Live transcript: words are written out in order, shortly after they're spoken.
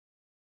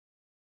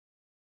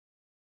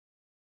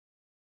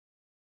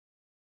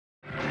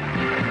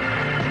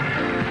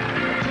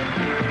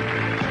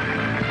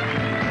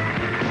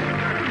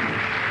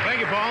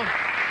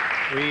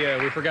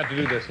We forgot to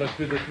do this. Let's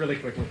do this really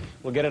quickly.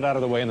 We'll get it out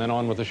of the way and then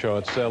on with the show.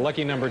 It's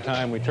lucky number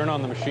time. We turn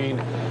on the machine,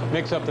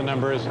 mix up the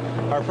numbers.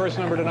 Our first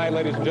number tonight,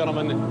 ladies and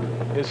gentlemen,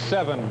 is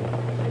 7.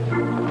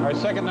 Our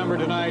second number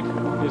tonight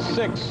is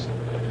 6.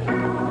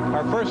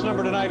 Our first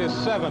number tonight is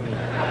 7.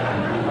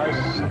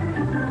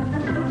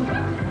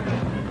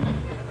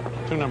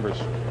 Two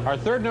numbers. Our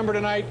third number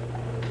tonight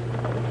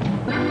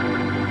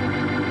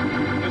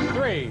is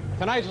 3.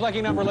 Tonight's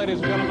lucky number,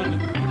 ladies and gentlemen,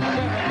 7.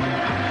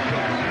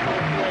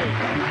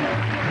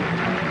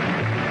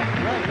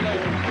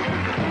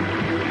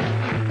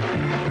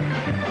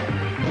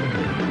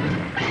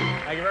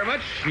 Thank you very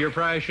much. Your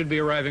prize should be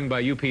arriving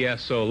by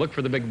UPS, so look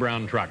for the big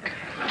brown truck.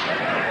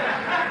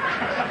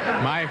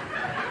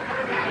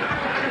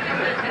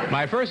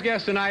 My first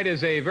guest tonight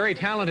is a very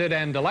talented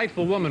and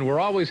delightful woman.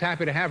 We're always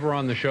happy to have her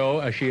on the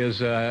show. She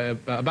is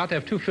about to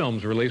have 2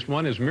 films released.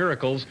 One is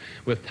Miracles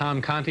with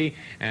Tom Conti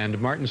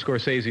and Martin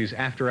Scorsese's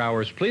After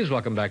Hours. Please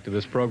welcome back to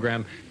this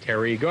program,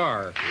 Teri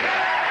Garr. How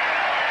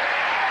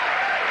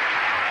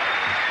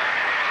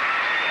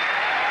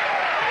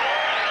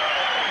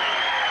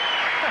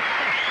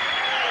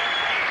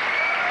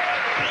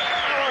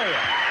are you?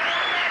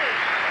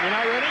 You're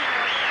not ready?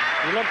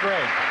 You look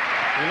great.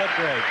 You look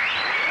great.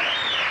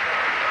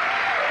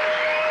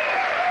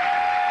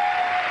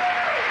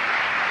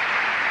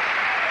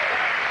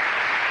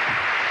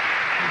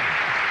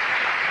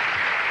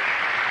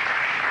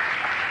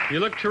 You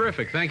look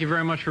terrific. Thank you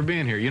very much for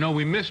being here. You know,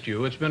 we missed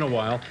you. It's been a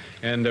while,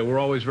 and we're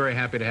always very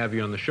happy to have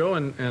you on the show,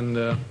 and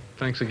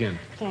thanks again.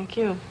 Thank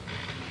you.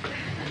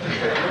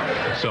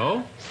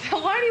 So? So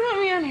why do you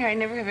want me on here? I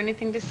never have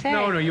anything to say.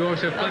 No, you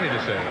always have plenty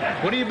to say.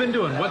 What have you been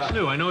doing? What's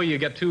new? I know you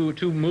got two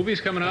movies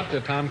coming up,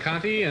 Tom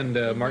Conti and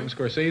Martin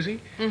Scorsese.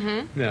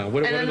 Mm-hmm. Now,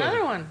 what and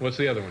another one. What's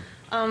the other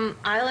one?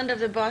 Island of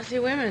the Bossy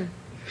Women.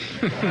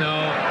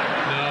 No.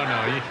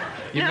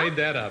 You made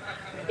that up.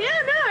 Yeah,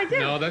 no, I did.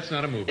 No, that's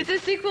not a movie. It's a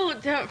sequel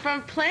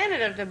from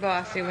Planet of the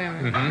Bossy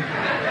Women.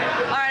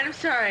 Mm-hmm. All right, I'm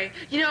sorry.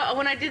 You know,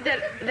 when I did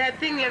that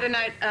thing the other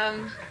night,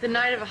 the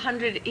night of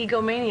 100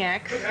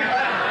 egomaniacs,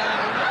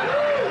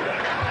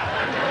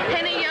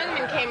 Henny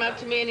Youngman came up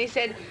to me and he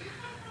said,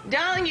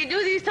 "Darling, you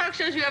do these talk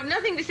shows, you have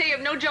nothing to say, you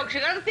have no jokes.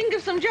 You got to think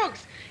of some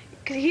jokes."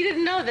 Because he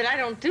didn't know that I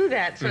don't do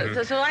that.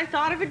 So, so I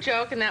thought of a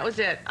joke, and that was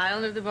it.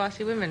 Island of the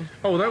Bossy Women.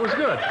 Oh, that was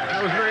good.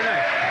 That was very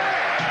nice.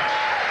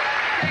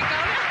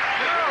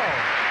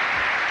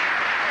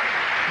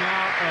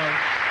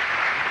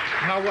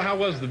 How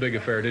was the big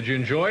affair? Did you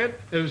enjoy it?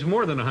 It was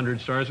more than 100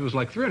 stars. It was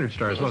like 300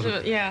 stars, wasn't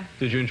it? Yeah.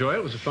 Did you enjoy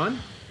it? Was it fun?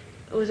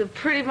 It was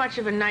pretty much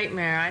of a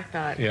nightmare, I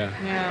thought.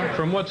 Yeah.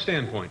 From what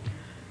standpoint?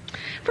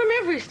 From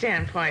every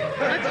standpoint.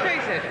 Let's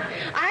face it.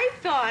 I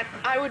thought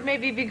I would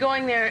maybe be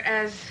going there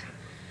as,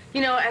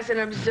 you know, as an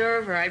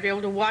observer. I'd be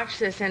able to watch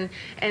this and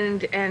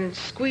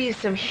squeeze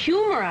some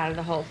humor out of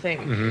the whole thing.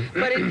 Mm-hmm.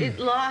 But it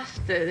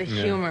lost the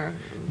humor.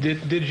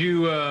 Did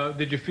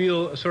you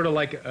feel sort of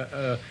like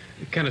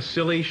kind of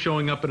silly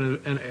showing up at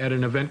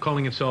an event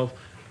calling itself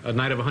a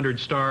night of 100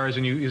 stars,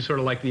 and you sort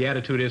of like the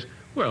attitude is,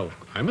 well,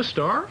 I'm a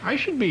star, I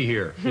should be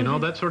here, you know,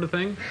 that sort of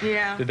thing?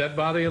 Yeah. Did that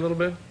bother you a little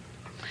bit?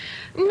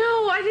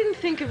 No, I didn't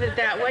think of it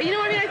that way. You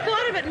know, I mean, I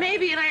thought of it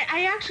maybe, and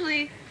I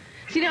actually...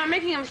 See, now I'm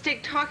making a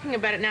mistake talking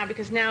about it now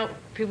because now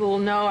people will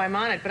know I'm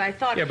on it, but I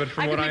thought I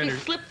could maybe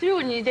slip through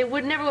and they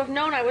would never have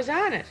known I was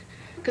on it.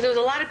 Because there was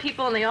a lot of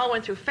people and they all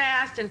went through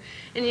fast and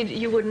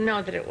you wouldn't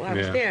know that I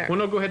was there. Well,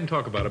 no, go ahead and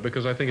talk about it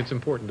because I think it's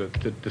important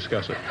to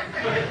discuss it.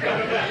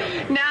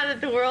 Now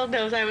that the world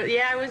knows I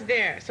was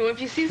there. So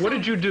if you see What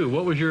did you do?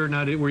 What was your...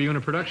 Now, were you in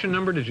a production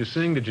number? Did you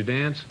sing? Did you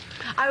dance?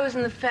 I was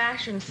in the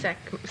fashion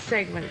section.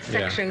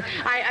 Yeah.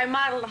 I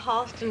modeled a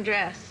Halston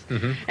dress.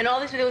 Mm-hmm. And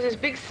there was this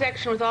big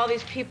section with all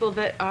these people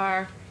that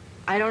are...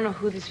 I don't know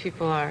who these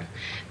people are.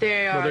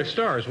 Well, they're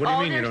stars. What do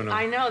you mean you don't know?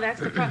 I know, that's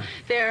the problem.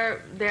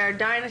 They're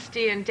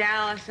Dynasty and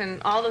Dallas and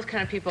all those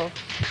kind of people.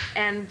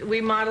 And we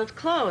modeled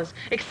clothes.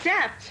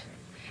 Except,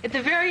 at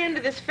the very end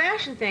of this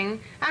fashion thing,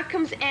 out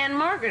comes Anne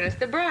Margaret as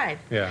the bride.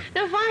 Yeah.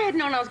 Now, if I had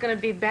known I was going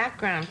to be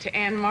background to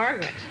Anne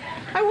Margaret,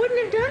 I wouldn't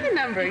have done the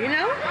number, you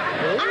know?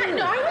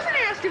 I wasn't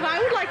asked if I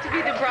would like to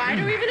be the bride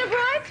or even a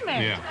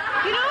bridesmaid.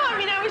 Yeah. You know, I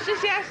mean, I was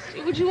just asked,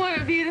 would you want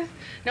to be the...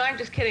 No, I'm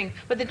just kidding.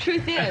 But the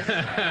truth is,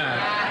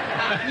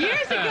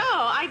 years ago,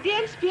 I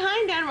danced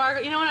behind Anne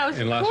Margaret, you know, when I was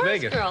a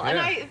chorus girl. And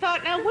I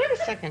thought, now, wait a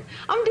second.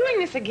 I'm doing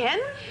this again?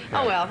 Yeah.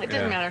 Oh, well, it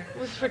doesn't matter. It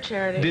was for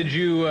charity. Would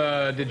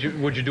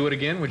you do it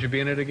again? Would you be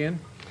in it again?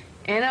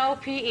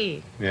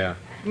 N-O-P-E. Yeah.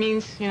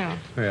 Means, you know.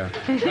 Yeah.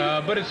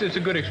 But it's a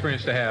good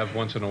experience to have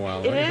once in a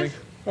while. It is? You think?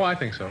 Well, I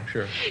think so,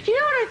 sure. You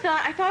know what I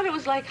thought? I thought it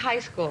was like high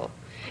school.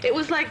 It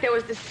was like there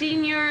was the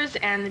seniors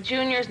and the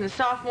juniors and the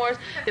sophomores.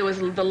 There was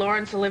the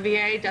Laurence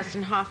Olivier,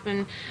 Dustin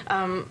Hoffman,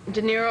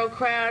 De Niro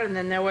crowd, and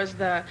then there was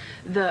the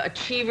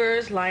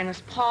achievers,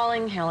 Linus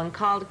Pauling, Helen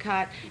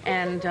Caldecott,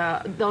 and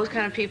those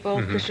kind of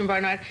people, Christian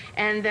Barnard.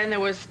 And then there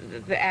was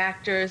the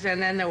actors,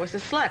 and then there was the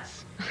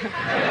sluts.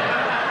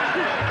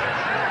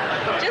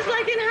 Just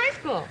like in high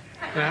school.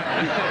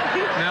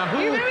 Now,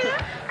 you remember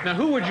that? Now,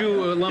 who would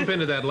you lump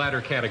into that latter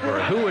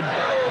category? Who would...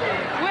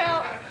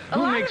 Well, A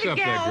lot makes of the up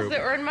that gals group?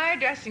 that were in my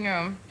dressing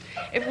room,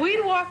 if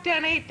we'd walked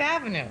down 8th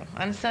Avenue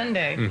on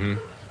Sunday,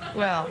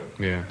 well,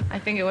 Yeah. I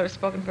think it would have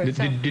spoken for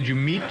itself. Did you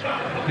meet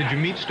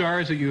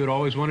stars that you had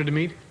always wanted to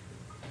meet?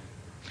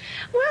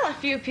 Well, a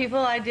few people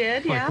I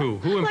did, Like yeah. who?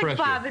 Who impressed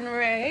you? Like Bob and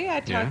Ray. I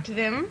talked to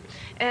them.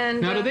 And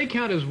Now, do they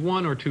count as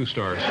 1 or 2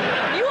 stars?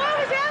 You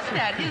always ask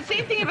that. The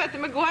same thing about the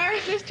McGuire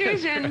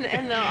sisters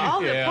and all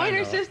the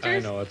Pointer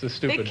sisters. I know, it's a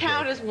stupid They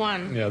count joke. as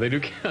 1. Yeah, they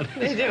do count.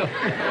 They do.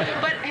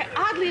 But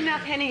oddly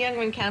enough, Henny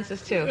Youngman counts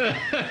as 2.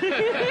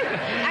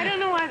 I don't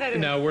know why that is.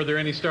 Now, were there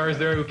any stars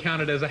there who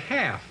counted as a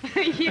half?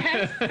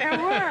 Yes, there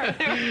were.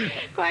 There were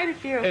quite a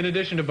few. In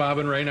addition to Bob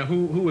and Ray, now,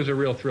 who was a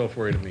real thrill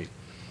for you to meet?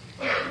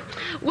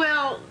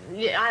 Well,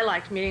 yeah, I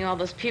liked meeting all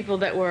those people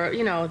that were,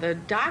 you know, the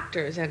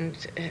doctors and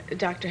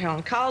Dr.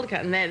 Helen Caldicott,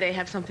 and they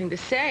have something to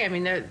say. I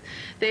mean,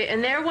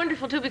 they're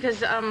wonderful too,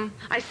 because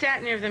I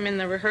sat near them in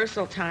the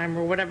rehearsal time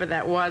or whatever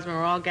that was when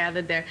we were all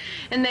gathered there,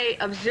 and they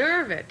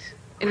observe it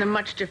in a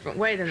much different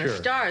way than the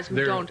stars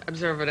who don't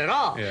observe it at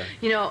all. Yeah.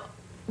 You know.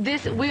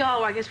 We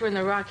all, I guess we're in the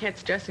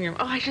Rockettes dressing room.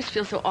 Oh, I just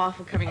feel so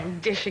awful coming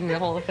and dishing the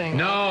whole thing.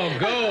 No,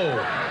 go!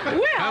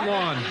 Well, come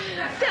on.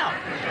 So,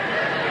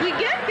 we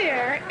get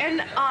there,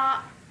 and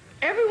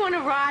everyone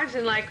arrives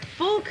in, like,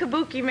 full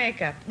kabuki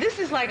makeup. This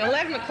is like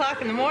 11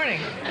 o'clock in the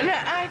morning. And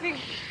I think,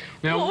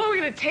 Now, well, are we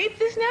going to tape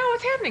this now?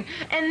 What's happening?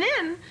 And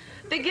then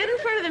they get in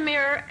front of the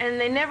mirror, and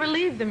they never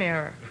leave the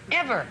mirror.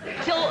 Ever.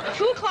 Till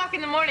 2 o'clock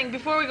in the morning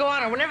before we go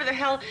on, or whenever the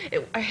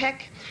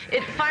heck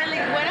it finally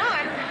went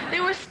on, they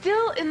were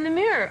still in the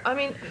mirror. I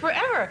mean,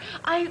 forever.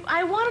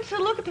 I wanted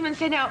to look at them and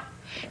say, now,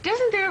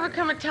 doesn't there ever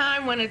come a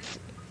time when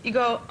you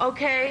go,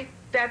 okay,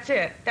 that's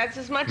it. That's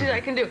as much as I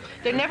can do.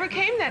 There never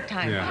came that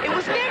time. Yeah. It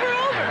was never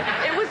over.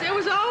 It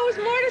was always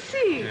more to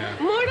see,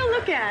 more to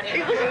look at.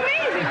 It was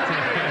amazing.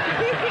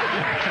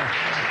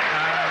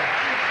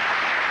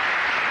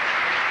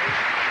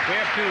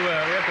 We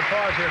have to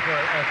pause here for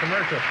a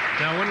commercial.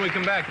 Now, when we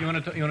come back, you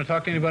want to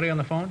talk to anybody on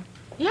the phone?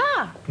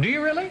 Yeah. Do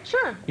you really?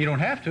 Sure. You don't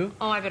have to.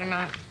 Oh, I better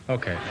not.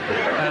 Okay.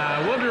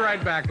 We'll be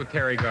right back with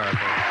Teri Garr.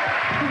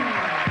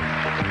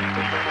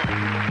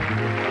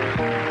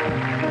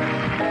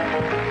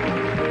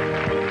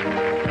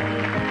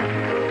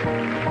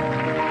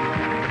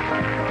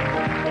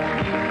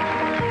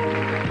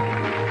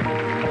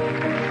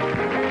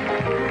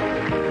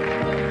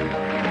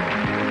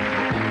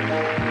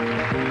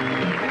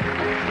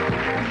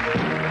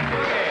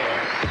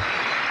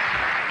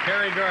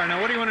 Teri Garr,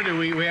 now what do you want to do?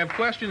 We have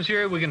questions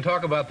here. We can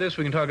talk about this.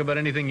 We can talk about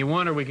anything you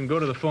want, or we can go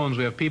to the phones.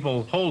 We have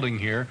people holding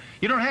here.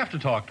 You don't have to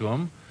talk to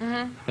them.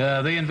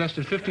 They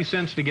invested 50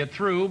 cents to get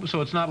through,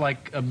 so it's not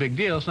like a big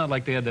deal. It's not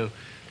like they had to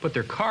put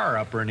their car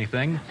up or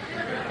anything.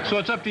 So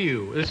it's up to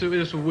you.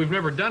 We've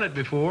never done it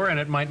before, and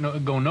it might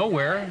go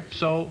nowhere.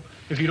 So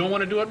if you don't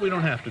want to do it, we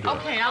don't have to do it.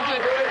 Okay, I'll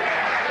do it.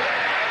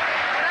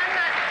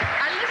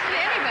 I listen to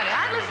anybody.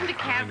 I listen to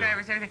cab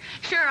drivers and everything.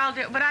 Sure, I'll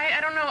do it. But I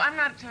don't know. I'm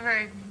not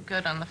very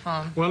good on the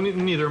phone. Well,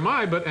 neither am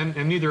I,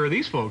 and neither are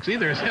these folks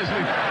either,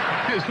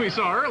 as we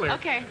saw earlier.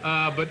 Okay.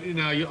 But you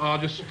know, I'll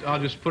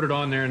just put it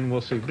on there and we'll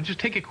see. But just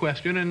take a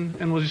question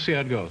and we'll just see how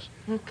it goes.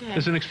 Okay.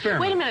 It's an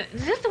experiment. Wait a minute.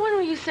 Is this the one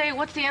where you say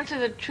what's the answer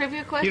to the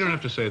trivia question? You don't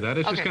have to say that.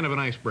 It's just Okay. kind of an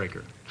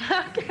icebreaker.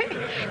 Okay.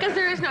 Because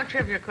there is no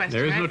trivia question.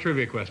 There is no right?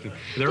 trivia question.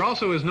 There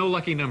also is no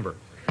lucky number.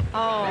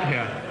 Oh.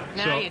 Yeah.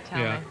 Now you tell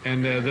me.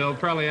 And they'll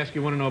probably ask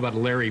you want to know about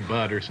Larry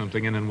Budd or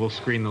something, and then we'll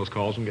screen those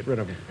calls and get rid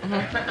of them.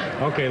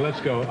 Okay, let's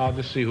go. I'll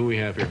just see who we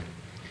have here.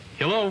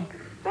 Hello?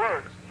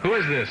 Hello, Who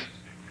is this?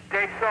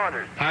 Dave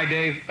Saunders. Hi,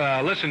 Dave.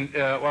 Listen,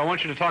 I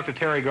want you to talk to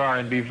Teri Garr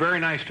and be very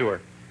nice to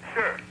her.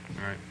 Sure.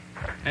 All right.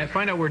 And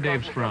find out where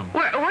Dave's from.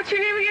 What's your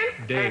name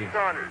again? Dave.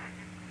 Saunders.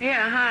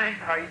 Yeah, hi.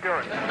 How you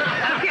doing?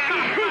 Okay.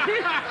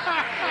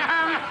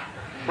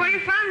 Where are you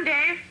from,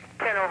 Dave?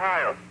 Kent,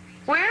 Ohio.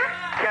 Where?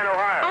 Kent,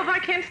 Ohio. Oh, by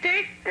Kent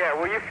State? Yeah,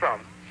 where you from?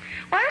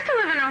 Well, I used to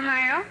live in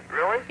Ohio.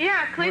 Really?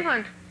 Yeah,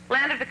 Cleveland.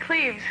 Land of the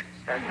Cleves.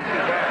 That's too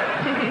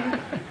bad.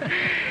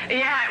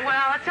 Yeah,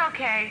 well, it's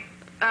okay.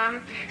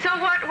 So do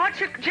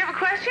you have a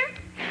question?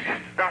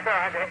 No, sir,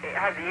 I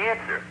have the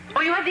answer.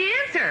 Oh, you have the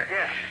answer?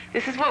 Yeah.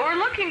 This is what we're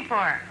looking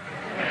for.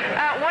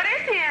 What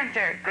is the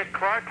answer? Dick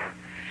Clark?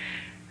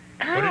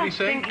 I What did don't he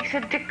say? think he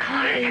said Dick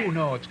Clark. Oh,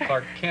 no, it's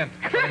Clark Kent.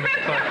 I thought it was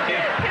Clark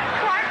Kent.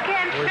 Clark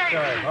Kent We're State.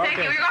 sorry. Thank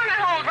Okay. you. We're going on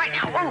hold right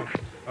now.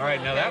 All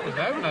right, now that was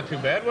not too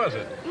bad, was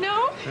it? Oh. No.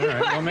 All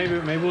right, well,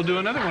 maybe we'll do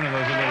another one of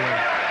those a little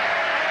later.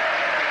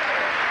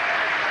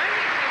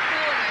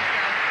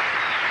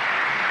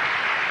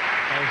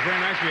 That was very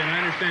nice of you, and I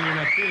understand you're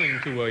not feeling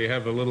too well. You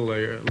have a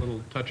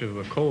little touch of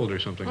a cold or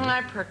something.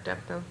 I perked up,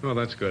 though. Oh,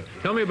 that's good.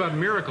 Tell me about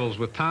Miracles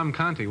with Tom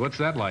Conti. What's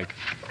that like?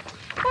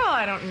 Well,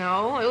 I don't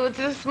know.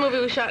 This movie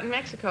was shot in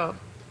Mexico,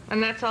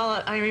 and that's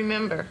all I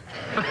remember.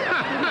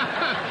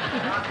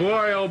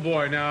 Boy, oh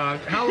boy. Now,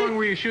 how long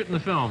were you shooting the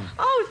film?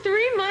 Oh,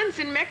 3 months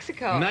in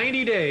Mexico.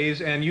 90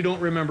 days, and you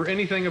don't remember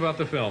anything about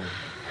the film.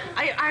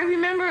 I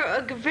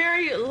remember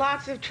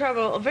lots of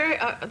trouble.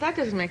 That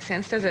doesn't make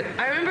sense, does it?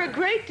 I remember a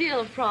great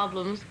deal of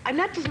problems. And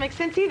that doesn't make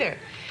sense either.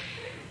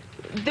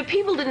 the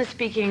people didn't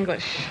speak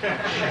English.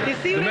 You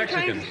see The what I'm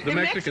trying Mexicans. to- The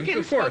Mexicans,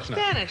 of spoke course not.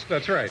 Spanish.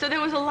 That's right. So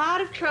there was a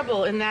lot of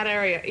trouble in that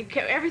area.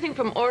 Everything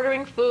from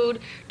ordering food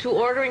to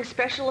ordering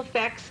special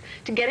effects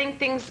to getting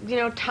things, you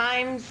know,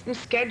 times and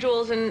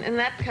schedules and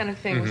that kind of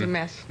thing was a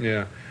mess.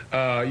 Yeah.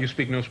 You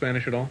speak no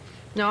Spanish at all?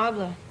 No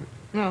hablo.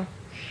 No.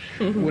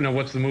 Well, now,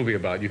 what's the movie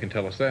about? You can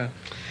tell us that.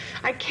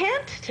 I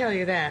can't tell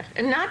you that.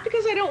 And not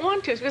because I don't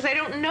want to. It's because I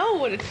don't know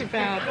what it's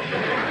about.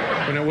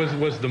 Well, now,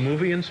 was the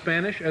movie in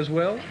Spanish as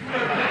well? You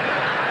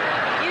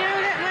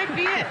know, that might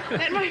be it.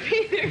 That might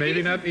be the Maybe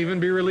reason. not even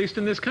be released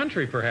in this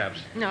country,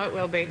 perhaps. No, it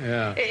will be.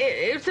 Yeah.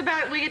 It's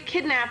about, we get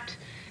kidnapped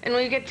and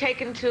we get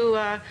taken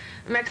to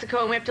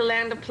Mexico and we have to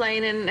land a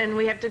plane and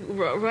we have to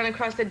run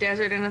across the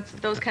desert and it's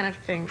those kind of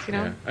things, you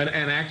know? Yeah.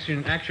 An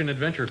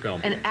action-adventure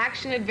film. An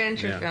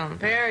action-adventure film.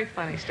 Very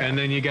funny stuff. And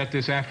then you got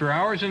this After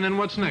Hours, and then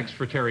what's next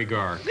for Teri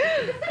Garr?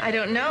 I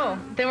don't know.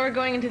 Then we're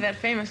going into that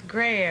famous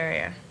gray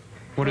area.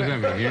 What does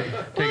that mean? You're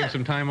taking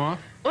some time off?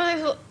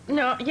 Well,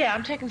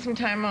 I'm taking some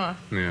time off.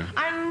 Yeah.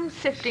 I'm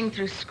sifting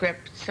through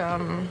scripts,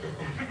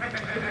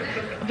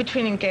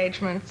 between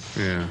engagements.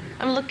 Yeah.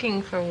 I'm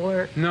looking for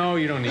work. No,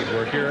 you don't need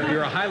work.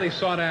 You're a highly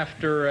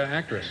sought-after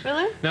actress.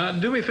 Really? Now,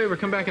 do me a favor,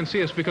 come back and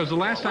see us, because the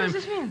last time... What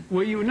does this mean?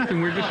 Well,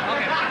 nothing. We're just...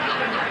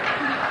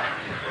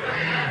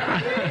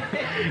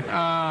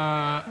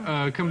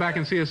 come back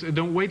and see us.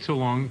 Don't wait so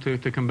long to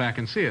come back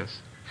and see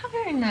us. How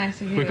very nice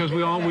of you. Because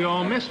we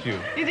all missed you.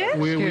 You did?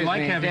 We Excuse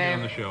like me, having you Dave.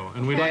 on the show,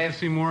 and we'd like to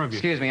see more of you.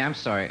 Excuse me, I'm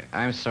sorry.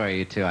 I'm sorry,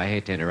 you two. I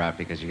hate to interrupt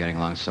because you're getting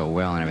along so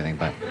well and everything,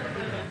 but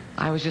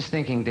I was just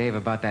thinking, Dave,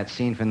 about that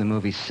scene from the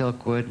movie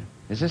Silkwood.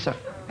 Is this a...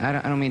 I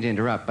don't mean to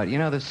interrupt, but you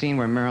know the scene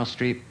where Meryl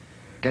Streep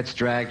gets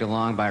dragged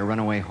along by a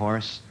runaway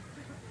horse?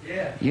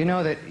 Yeah. You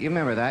know that... You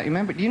remember that? You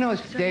know,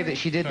 Dave, that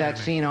she did that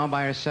scene all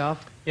by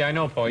herself? Yeah, I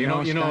know, Paul. You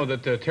know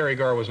that Teri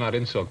Garr was not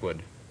in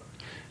Silkwood.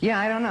 Yeah,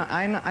 I don't know.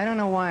 I don't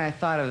know why I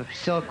thought of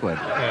Silkwood.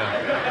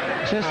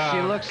 Yeah. Just, she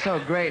looks so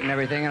great and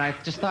everything, and I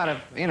just thought of,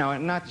 you know,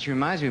 not that she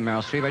reminds me of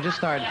Meryl Streep, I just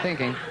started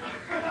thinking,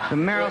 when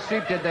Meryl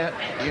Streep did that,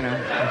 you know...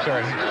 I'm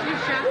sorry.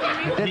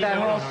 Did that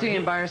whole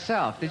scene by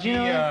herself. Did you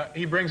know that?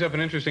 He brings up an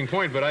interesting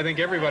point, but I think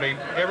everybody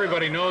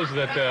knows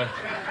that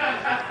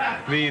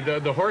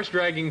the horse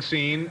dragging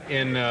scene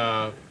in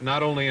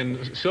not only in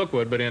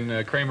Silkwood but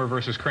in Kramer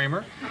versus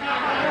Kramer,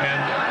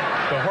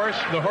 and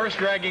the horse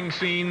dragging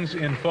scenes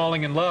in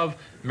Falling in Love,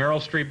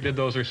 Meryl Streep did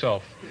those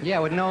herself. Yeah,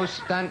 with no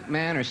stunt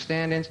man or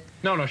stand-ins.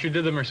 No, she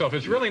did them herself.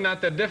 It's really not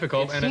that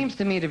difficult. It seems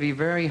to me to be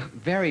very,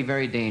 very,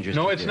 very dangerous.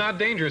 No, to it's do. not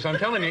dangerous. I'm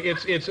telling you,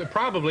 it's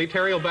probably,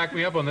 Terry will back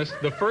me up on this,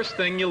 the first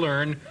thing you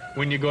learn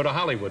when you go to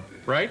Hollywood,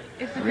 right?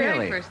 It's the very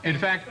Really? first thing. In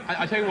fact,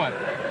 I tell you what,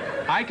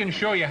 I can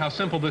show you how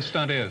simple this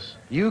stunt is.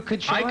 You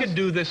could show I us? could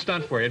do this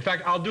stunt for you. In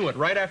fact, I'll do it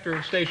right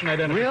after station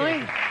identification.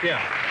 Really? Yeah,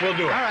 we'll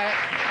do it. All right.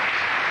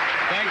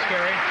 Thanks,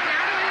 Terry.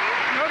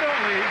 No,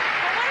 don't leave.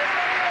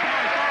 No,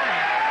 it's all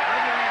right.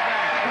 We'll be right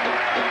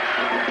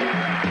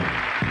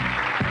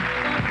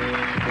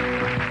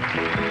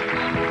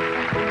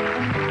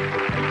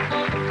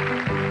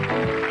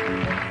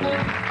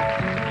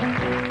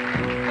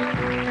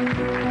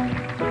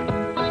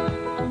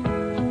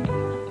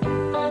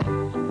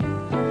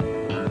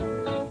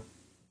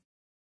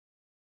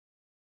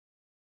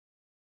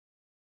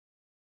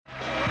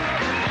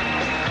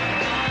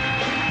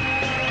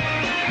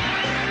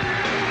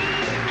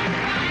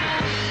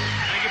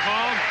Thank you,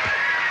 Paul.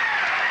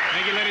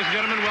 Thank you, ladies and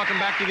gentlemen. Welcome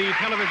back to the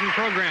television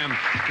program.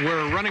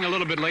 We're running a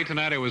little bit late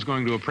tonight. I was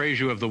going to appraise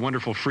you of the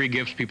wonderful free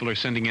gifts. People are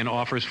sending in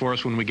offers for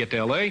us when we get to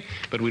L.A.,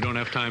 but we don't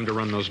have time to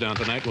run those down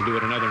tonight. We'll do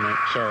it another night.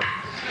 Sorry.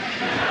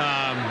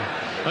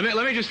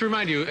 Let me just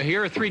remind you,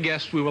 here are 3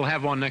 guests we will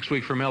have on next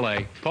week from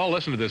L.A. Paul,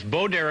 listen to this.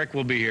 Bo Derek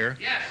will be here.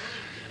 Yes.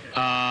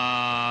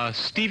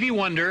 Stevie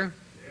Wonder.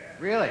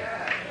 Really?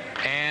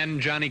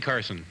 And Johnny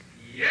Carson.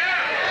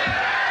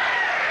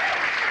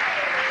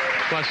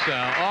 Plus,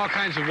 all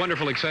kinds of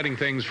wonderful, exciting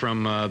things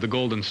from the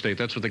Golden State.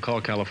 That's what they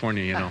call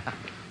California, you know.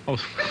 Oh.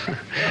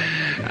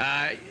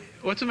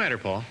 What's the matter,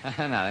 Paul?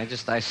 No,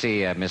 I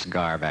see Miss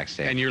Garr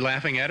backstage. And you're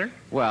laughing at her?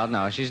 Well,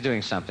 no, she's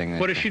doing something.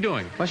 What is she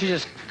doing? Well, she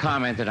just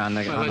commented on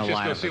the Well, on the let's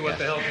just go lineup, see I what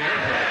the guess. hell she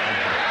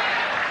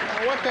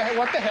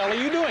What the hell are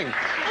you doing?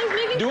 I was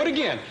making... Do it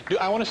again.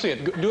 I want to see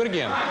it. Do it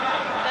again.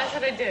 That's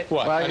what I did.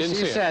 What? Well, I didn't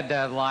see you it. said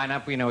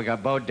lineup. You know, we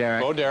got Bo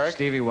Derek, Bo Derek.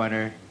 Stevie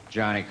Wonder,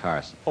 Johnny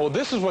Carson. Oh,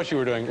 this is what you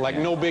were doing. Like,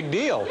 no big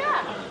deal. Yeah.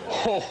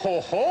 Ho,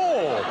 ho,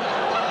 ho.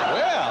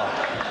 Well,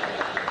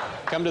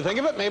 come to think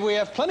of it, maybe we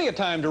have plenty of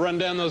time to run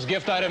down those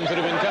gift items that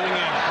have been coming in.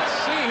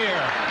 Let's see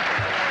here.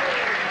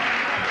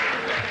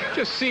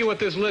 Just see what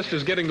this list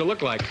is getting to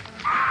look like.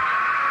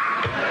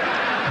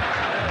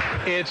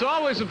 It's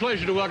always a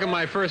pleasure to welcome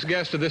my first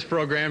guest to this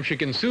program. She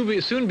can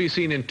soon be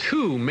seen in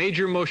 2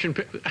 major motion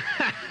pictures.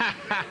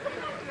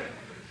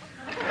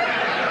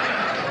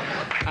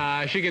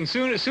 She can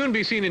soon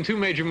be seen in 2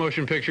 major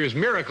motion pictures,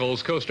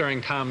 Miracles,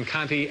 co-starring Tom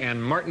Conti,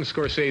 and Martin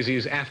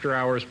Scorsese's After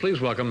Hours. Please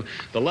welcome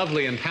the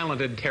lovely and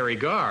talented Teri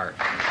Garr.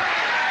 Nice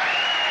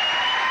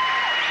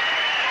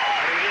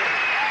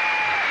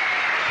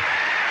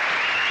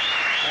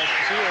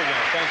to see you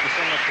again. Thank you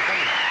so much for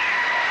coming.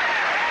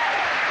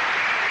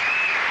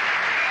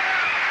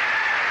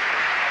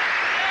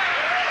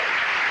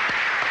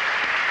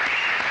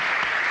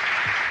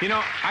 You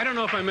know, I don't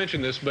know if I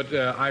mentioned this, but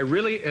I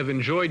really have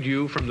enjoyed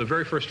you from the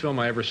very first film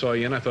I ever saw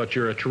you in. I thought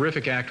you're a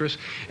terrific actress,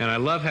 and I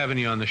love having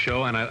you on the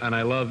show, and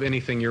I love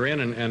anything you're in.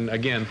 And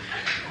again,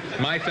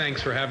 my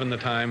thanks for having the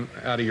time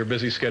out of your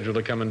busy schedule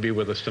to come and be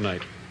with us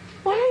tonight.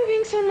 Why are you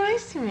being so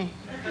nice to me?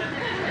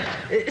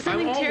 Is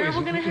something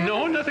terrible going to happen?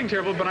 No, nothing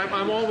terrible, but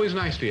I'm always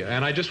nice to you.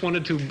 And I just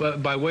wanted to,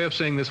 by way of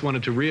saying this,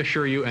 wanted to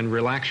reassure you and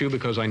relax you,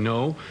 because I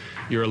know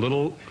you're a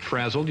little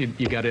frazzled. You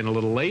got in a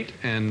little late,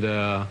 and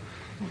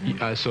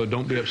so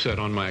don't be upset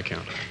on my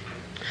account.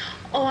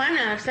 Oh, I'm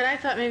not upset. I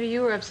thought maybe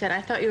you were upset.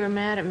 I thought you were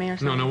mad at me or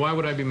something. No, why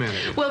would I be mad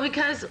at you? Well,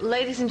 because,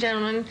 ladies and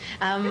gentlemen,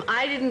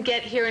 I didn't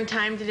get here in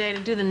time today to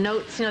do the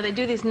notes. You know, they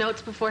do these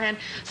notes beforehand.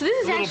 So this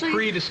is a little actually...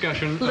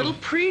 pre-discussion. A little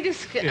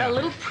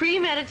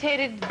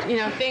premeditated, you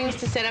know, things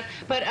to set up.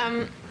 But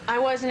I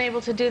wasn't able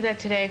to do that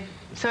today.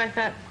 So I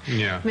thought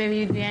maybe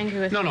you'd be angry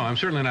with me. No, I'm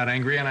certainly not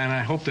angry, and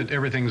I hope that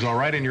everything's all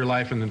right in your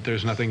life and that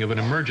there's nothing of an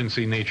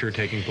emergency nature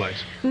taking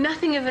place.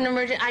 Nothing of an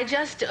emergency. I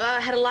just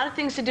had a lot of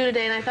things to do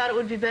today, and I thought it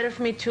would be better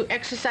for me to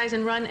exercise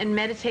and run and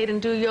meditate and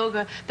do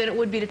yoga than it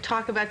would be to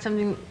talk about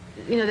something,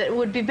 you know, that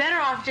would be better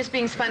off just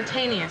being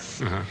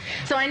spontaneous.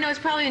 So I know it's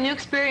probably a new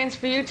experience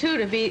for you, too,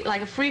 to be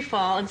like a free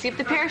fall and see if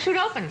the parachute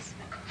opens.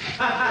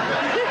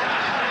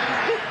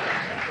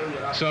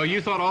 So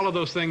you thought all of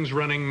those things,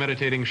 running,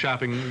 meditating,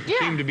 shopping,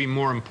 seemed to be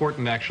more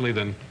important, actually,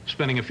 than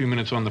spending a few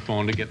minutes on the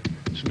phone to get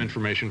some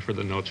information for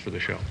the notes for the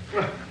show.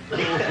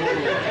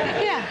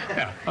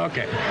 Yeah,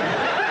 okay.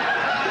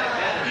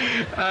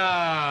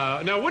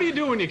 Now, what do you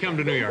do when you come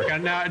to New York?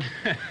 Now,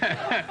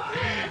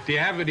 do you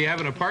have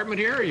an apartment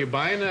here? Are you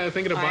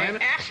thinking of buying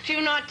it? I asked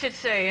you not to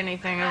say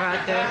anything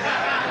about this.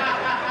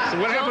 So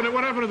what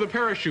happened to the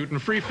parachute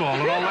and free fall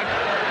and all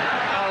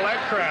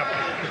that crap?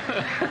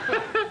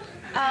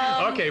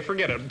 Okay,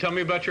 forget it. Tell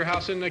me about your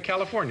house in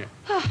California.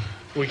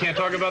 We can't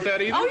talk about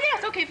that either? Oh,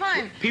 yes, okay,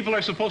 fine. People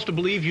are supposed to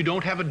believe you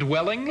don't have a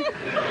dwelling?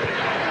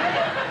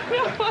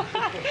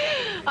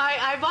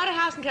 I bought a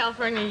house in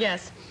California,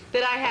 yes,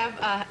 that I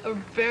have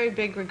very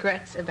big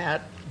regrets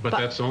about. But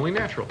that's only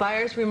natural.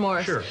 Buyer's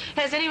remorse. Sure.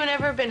 Has anyone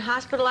ever been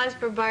hospitalized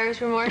for buyer's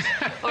remorse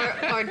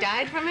or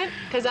died from it?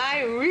 Because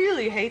I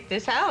really hate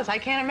this house. I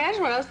can't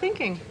imagine what I was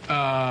thinking.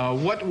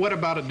 What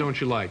about it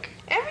don't you like?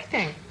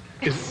 Everything.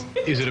 Is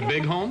it a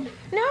big home?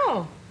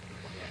 No.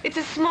 It's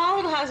a small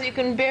little house that you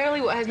can barely,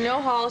 has no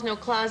halls, no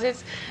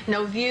closets,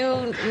 no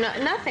view,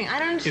 nothing. I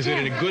don't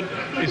understand.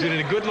 Is it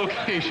in a good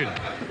location?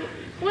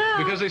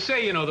 Well, because they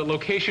say, you know, that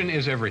location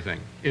is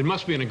everything. It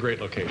must be in a great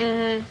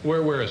location.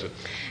 Where is it?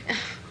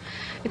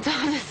 It's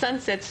on the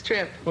Sunset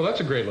Strip. Well,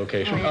 that's a great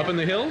location. Oh, yeah. Up in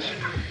the hills?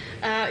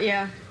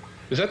 Yeah.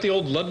 Is that the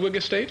old Ludwig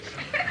estate?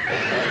 You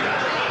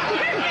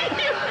asked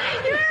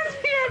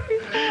me that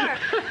before.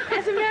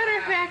 As a matter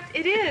of fact,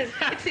 it is.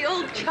 It's the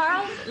old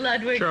Charles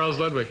Ludwig. Charles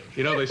Ludwig.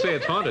 You know, they say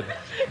it's haunted.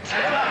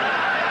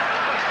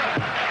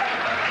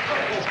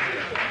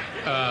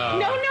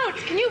 No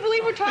notes. Can you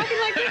believe we're talking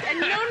like this?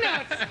 And no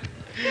notes.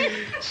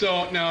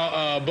 So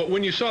now, but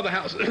when you saw the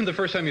house, the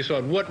first time you saw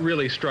it, what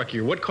really struck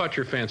you? What caught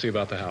your fancy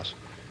about the house?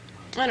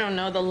 I don't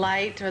know, the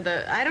light or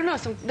I don't know,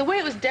 the way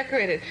it was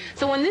decorated.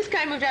 So when this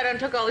guy moved out and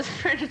took all his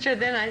furniture,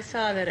 then I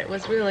saw that it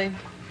was really,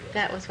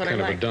 that was what I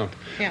liked. Kind of a dump.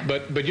 Yeah.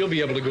 But you'll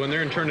be able to go in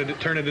there and turn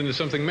it into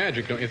something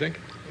magic, don't you think?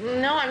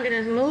 No, I'm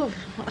going to move.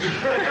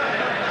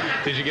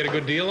 Did you get a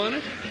good deal on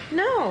it?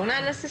 No,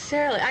 not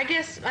necessarily. I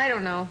guess, I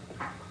don't know.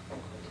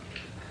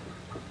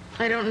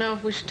 I don't know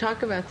if we should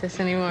talk about this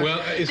anymore.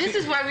 Well, this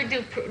is why we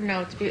do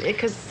notes,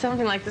 because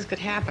something like this could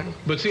happen.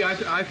 But see,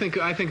 I think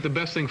the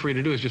best thing for you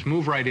to do is just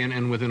move right in,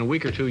 and within a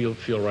week or two, you'll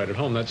feel right at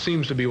home. That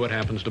seems to be what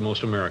happens to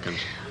most Americans.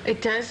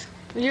 It does?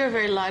 You're a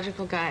very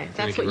logical guy.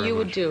 That's what you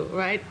would do,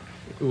 right?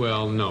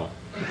 Well, no.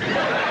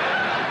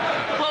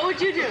 What would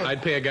you do?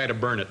 I'd pay a guy to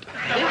burn it.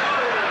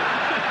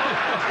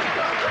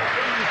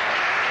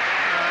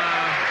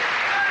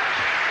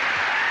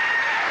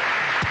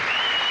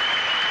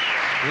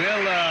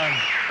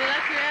 We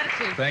like your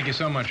attitude. Thank you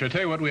so much. I'll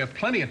tell you what, we have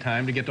plenty of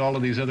time to get to all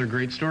of these other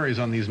great stories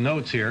on these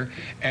notes here,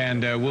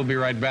 and we'll be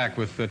right back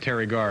with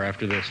Teri Garr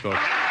after this, folks.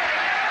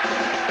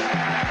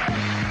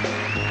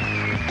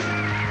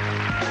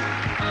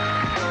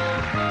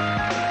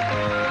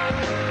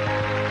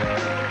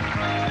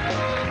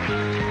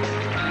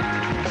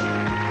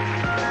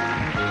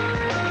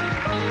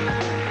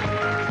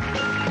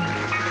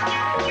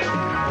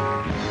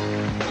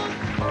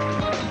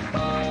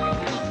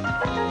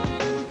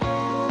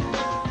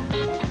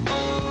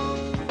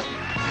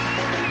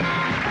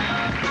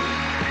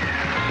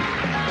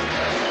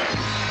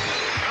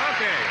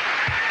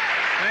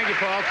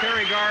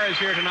 Teri Garr is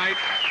here tonight.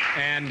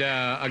 And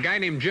a guy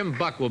named Jim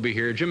Buck will be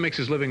here. Jim makes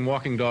his living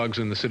walking dogs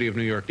in the city of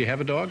New York. Do you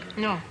have a dog?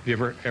 No. Have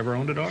you ever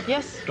owned a dog?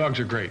 Yes. Dogs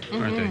are great,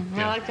 aren't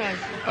they? I like dogs.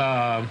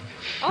 I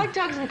like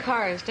dogs in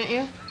cars, don't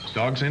you?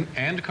 Dogs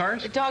and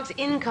cars? Dogs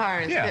in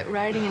cars. Yeah.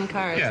 Riding in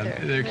cars. Yeah,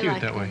 they're cute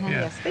like that way. Yeah.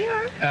 Yes, they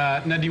are.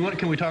 Now,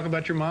 can we talk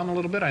about your mom a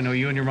little bit? I know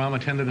you and your mom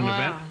attended an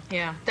event.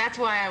 Yeah, that's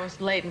why I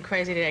was late and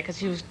crazy today, because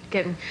she was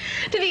getting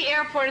to the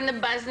airport and the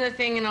buzz and the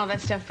thing and all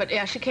that stuff. But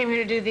yeah, she came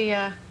here to do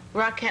the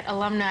Rockette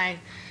alumni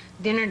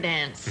dinner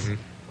dance.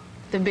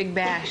 The Big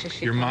Bash, as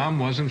she Your called mom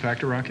was, in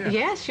fact, a Rockette?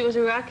 Yes, she was a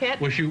Rockette.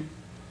 Was she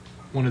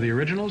one of the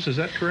originals? Is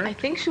that correct? I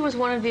think she was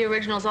one of the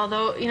originals,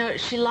 although, you know,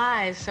 she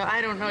lies, so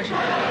I don't know.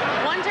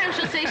 One time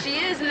she'll say she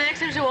is, and the next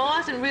time she'll, well, I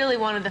wasn't really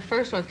one of the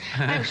first ones.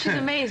 She's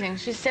amazing.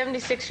 She's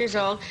 76 years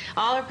old.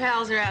 All her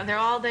pals are out. They're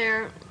all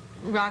there,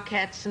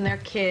 Rockettes and their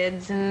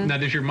kids. And Now,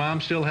 does your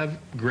mom still have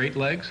great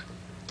legs?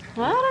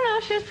 well, I don't know.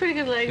 She has pretty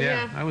good legs,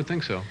 Yeah, I would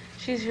think so.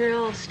 She's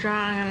real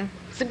strong, and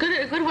it's a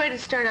good way to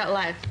start out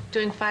life,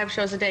 doing 5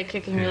 shows a day,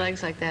 kicking your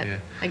legs like that,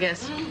 I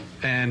guess.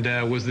 And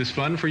was this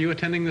fun for you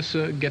attending this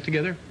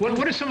get-together? What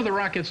do some of the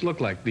Rockettes look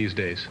like these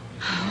days?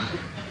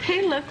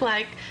 They look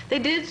like they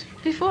did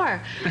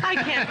before. I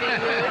can't be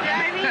rude.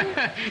 I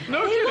mean,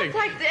 No they kidding. look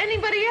like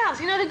anybody else.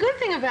 You know, the good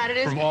thing about it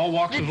is From all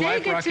walks that of they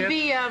life, get to Rockettes?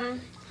 be.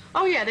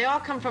 Oh yeah, they all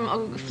come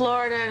from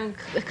Florida and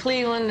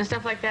Cleveland and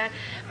stuff like that.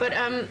 But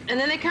and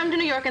then they come to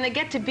New York and they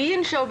get to be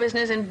in show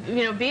business and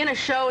be in a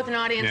show with an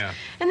audience. Yeah.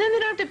 And then they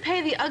don't have to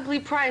pay the ugly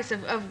price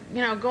of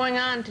going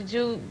on to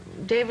do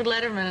David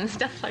Letterman and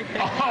stuff like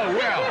that. Oh,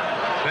 well,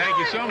 thank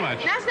you so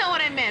much. That's not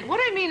what I meant. What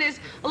I mean is,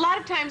 a lot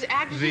of times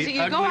actresses, The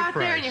you go ugly out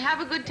there and price. you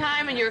have a good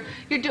time and you're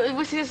doing.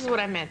 Well, see, this is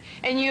what I meant.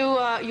 And you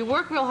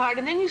work real hard,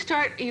 and then you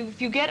start.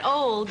 If you get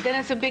old, then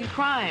it's a big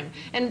crime.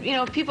 And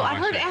people. I've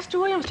heard see. Esther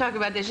Williams talk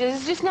about this.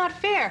 It's just not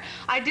fair.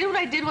 I did what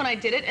I did when I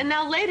did it, and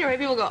now later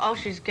people go, oh,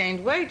 she's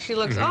gained weight. She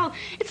looks old.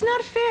 It's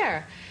not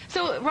fair.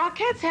 So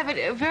Rockettes have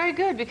it very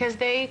good because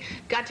they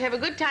got to have a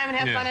good time and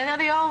have fun, and now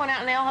they all went out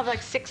and they all have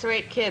like 6 or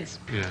 8 kids.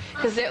 Yeah.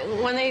 Because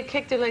when they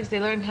kicked their legs, they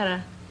learned how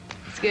to.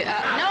 No, that's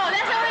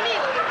not what I mean.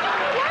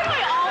 Why do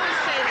I always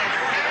say this?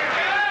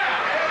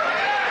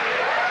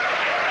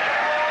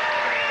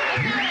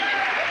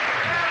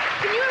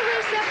 Can you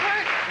erase that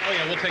part? Oh,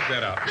 yeah, we'll take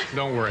that out.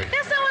 Don't worry.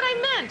 That's not what I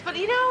meant. But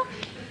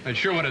That's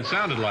sure what it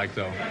sounded like,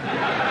 though.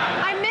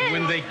 I meant.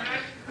 When they...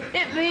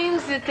 It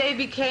means that they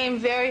became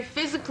very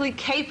physically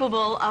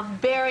capable of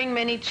bearing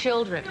many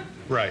children.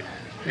 Right.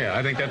 Yeah,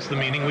 I think that's the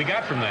meaning we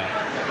got from that.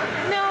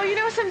 No, you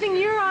know something?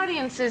 Your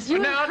audiences, you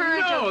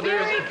encourage a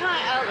very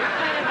kind of,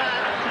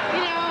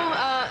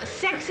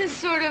 sexist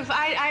sort of.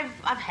 I've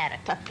had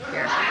it up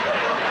here.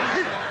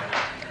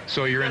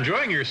 So you're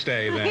enjoying your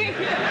stay, then.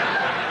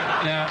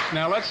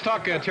 Now let's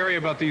talk, Terry,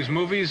 about these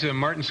movies.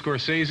 Martin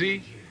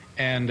Scorsese.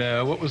 And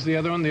what was the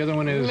other one? The other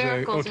one is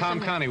Tom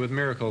Conti with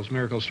Miracles.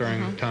 Miracles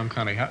starring Tom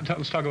Conti.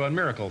 Let's talk about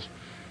Miracles.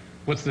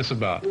 What's this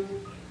about?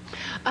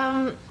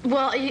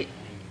 Well,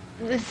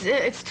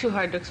 it's too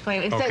hard to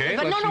explain. Okay,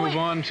 let's move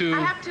on to...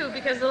 I have to,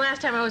 because the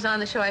last time I was on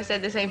the show, I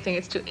said the same thing.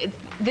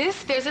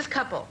 There's this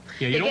couple.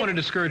 Yeah, you don't want to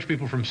discourage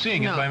people from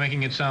seeing it by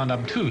making it sound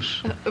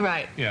obtuse.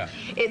 Right. Yeah.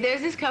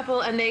 There's this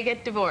couple, and they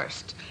get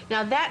divorced.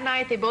 Now, that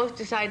night, they both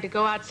decide to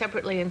go out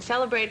separately and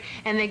celebrate,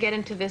 and they get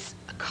into this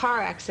car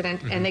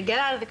accident, and they get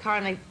out of the car,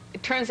 and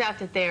it turns out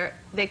that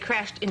they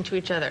crashed into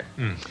each other.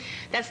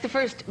 That's the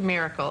first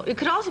miracle. It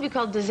could also be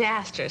called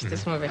Disastrous,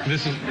 this movie.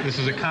 This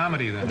is a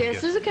comedy, then?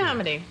 This is a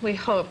comedy, we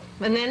hope.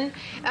 And then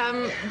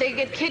they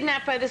get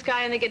kidnapped by this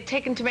guy, and they get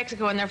taken to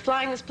Mexico, and they're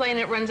flying this plane,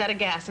 and it runs out of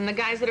gas, and the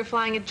guys that are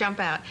flying it jump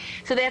out.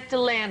 So they have to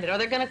land it, or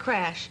they're going to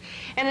crash.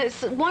 And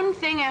it's one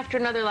thing after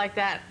another like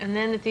that, and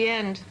then at the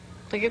end,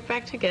 they get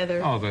back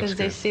together. Oh, that's because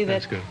good. they see that.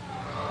 That's good.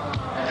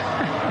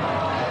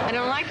 I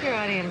don't like your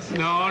audience.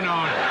 No,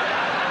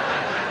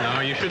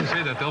 you shouldn't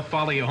say that. They'll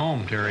follow you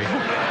home, Terry.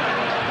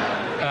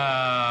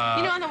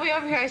 On the way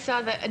over here, I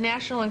saw the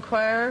National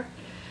Enquirer.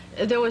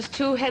 There was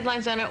 2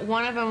 headlines on it.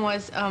 One of them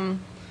was,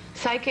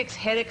 Psychic's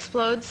head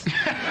explodes. Do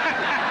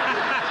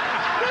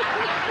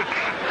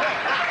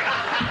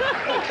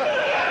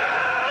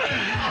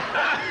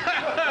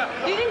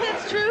you think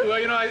that's true?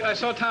 Well, I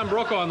saw Tom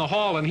Brokaw in the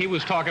hall, and he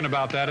was talking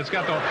about that. It's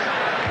got the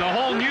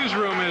whole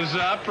newsroom is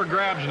up for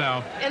grabs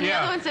now. And the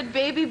other one said,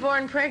 baby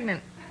born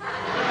pregnant.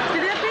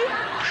 Did that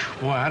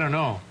be? Boy, I don't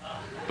know.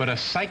 But a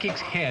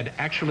psychic's head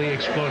actually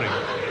exploding.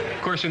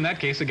 Of course, in that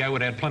case, the guy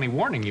would have had plenty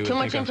warning you. Too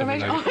much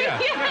information? Yeah,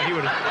 he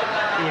would have.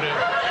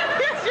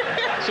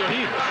 So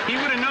he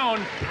would have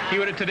known.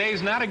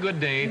 Today's not a good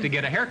day to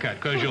get a haircut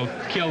because you'll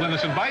kill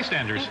innocent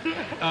bystanders.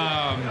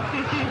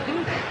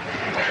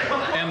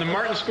 And the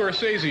Martin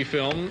Scorsese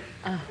film.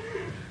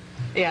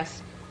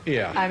 Yes.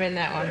 Yeah. I'm in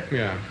that one.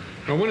 Yeah.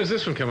 Now, when is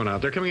this one coming out?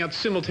 They're coming out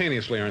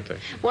simultaneously, aren't they?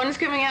 One's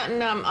coming out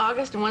in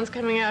August, and one's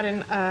coming out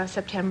in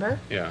September.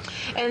 Yeah.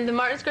 And the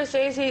Martin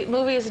Scorsese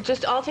movie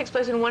all takes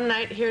place in one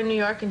night here in New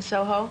York, in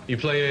Soho. You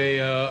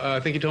play I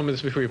think you told me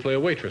this before, you play a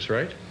waitress,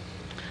 right?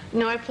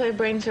 No, I play a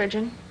brain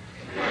surgeon.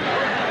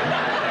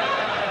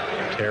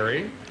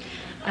 Terry?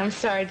 I'm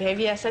sorry, Dave.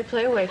 Yes, I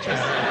play a waitress.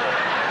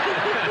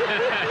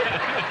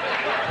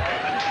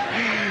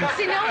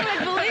 See, no one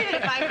would believe it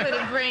if I put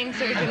a brain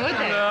surgeon, would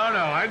they?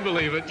 No, I'd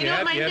believe it. You know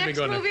what my next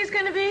movie's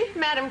going to be?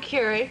 Madame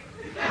Curie.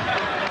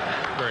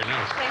 Very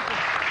nice. Thank you.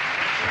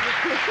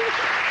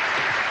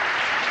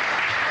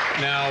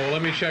 Now,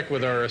 let me check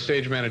with our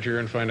stage manager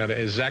and find out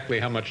exactly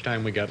how much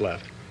time we got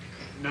left.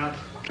 None.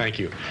 Thank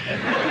you.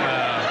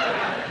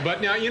 But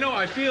now, you know,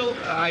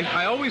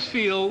 I always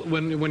feel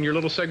when your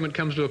little segment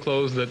comes to a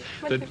close that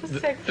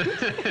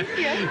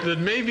that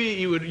maybe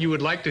you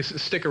would like to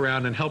stick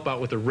around and help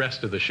out with the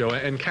rest of the show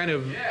and kind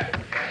of. Yeah. But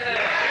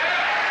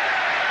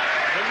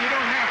you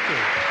don't have to.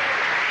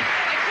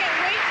 I can't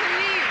wait to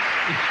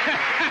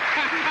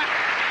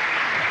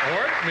leave.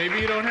 Or maybe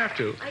you don't have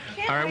to. I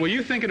can't. All right. Well,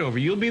 you think it over.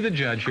 You'll be the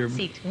judge here.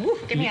 Seat. Woo,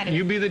 get me out of here.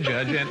 You be the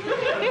judge, and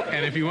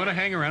if you want to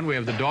hang around, we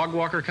have the dog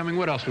walker coming.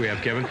 What else do we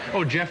have, Kevin?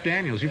 Oh, Jeff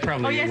Daniels. You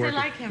probably. Oh yes, work I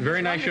like him. Very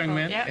He's nice young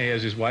man. Yep. He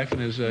has his wife and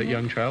his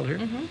young child here.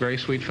 Very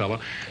sweet fellow.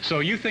 So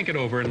you think it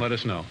over and let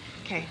us know.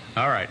 Okay.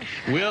 All right.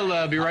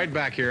 We'll be right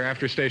back here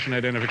after station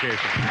identification.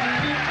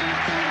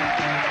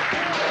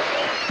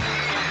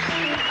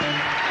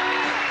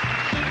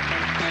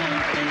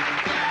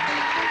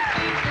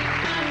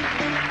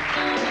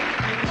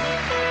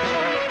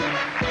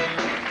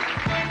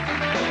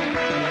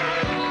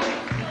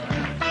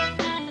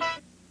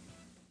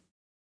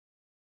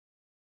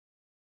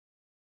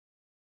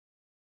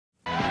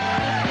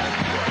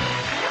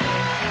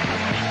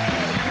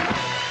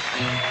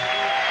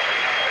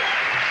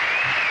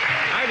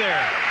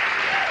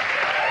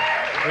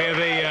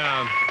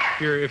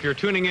 If you're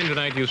tuning in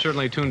tonight, you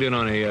certainly tuned in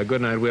on a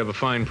good night. We have a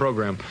fine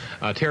program.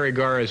 Teri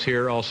Garr is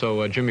here,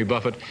 also Jimmy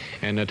Buffett,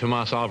 and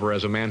Tomas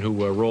Alvarez, a man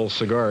who rolls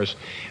cigars.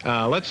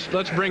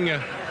 Let's bring.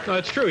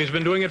 It's true. He's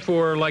been doing it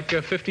for like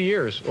 50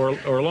 years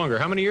or longer.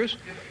 How many years?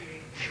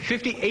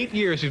 58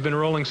 years he's been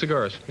rolling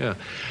cigars. Yeah.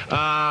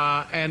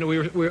 And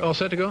we're all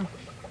set to go?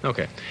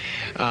 Okay.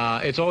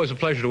 It's always a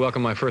pleasure to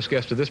welcome my first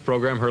guest to this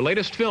program. Her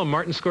latest film,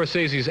 Martin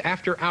Scorsese's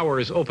After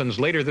Hours, opens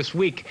later this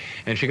week,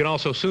 and she can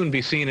also soon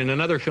be seen in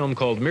another film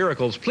called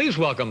Miracles. Please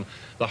welcome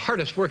the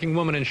hardest working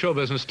woman in show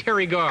business,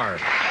 Teri Garr.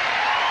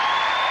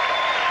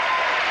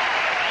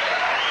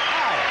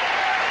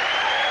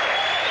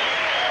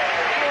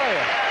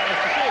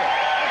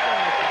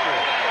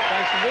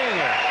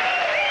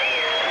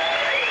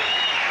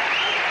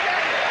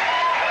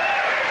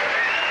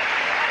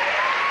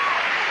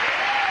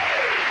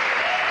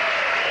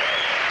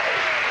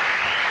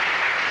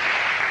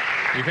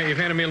 You've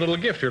handed me a little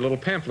gift here, a little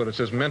pamphlet. It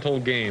says Mental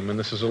Game, and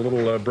this is a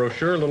little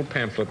brochure, a little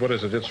pamphlet. What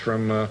is it? It's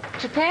from...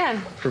 Japan.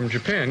 From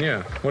Japan,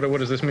 yeah. What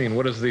does this mean?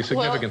 What is the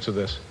significance of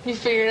this? You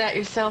figured it out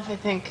yourself, I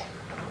think.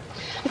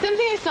 It's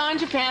something I saw in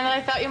Japan that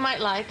I thought you might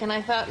like, and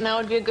I thought now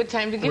would be a good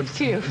time to give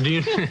to you.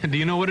 Do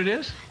you know what it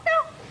is?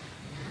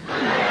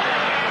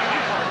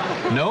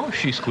 No. No?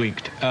 She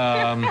squeaked.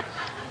 A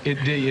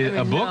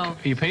book? No.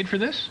 You paid for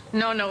this?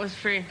 No, it was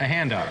free. A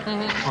handout?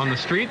 On the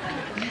street?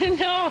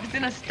 No, it was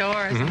in a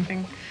store or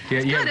something. Yeah,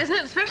 It's good, isn't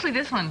it? Especially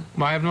this one.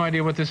 Well, I have no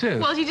idea what this is.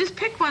 Well, you just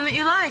pick one that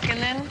you like, and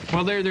then...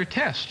 Well, they're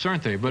tests,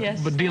 aren't they? But Yes,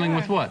 but dealing they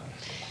with are. what?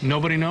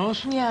 Nobody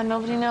knows? Yeah,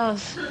 nobody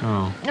knows.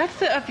 Oh.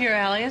 That's up your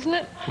alley, isn't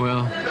it?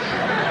 Well,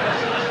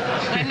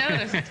 I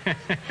noticed.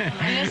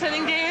 You know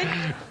something,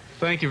 David?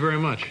 thank you very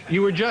much.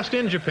 You were just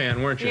in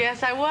Japan, weren't you?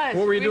 Yes, I was.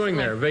 What were you doing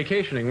recently. there?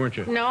 Vacationing, weren't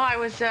you? No, I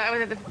was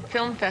at the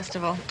film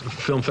festival.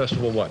 Film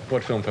festival what?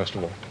 What film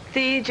festival?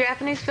 The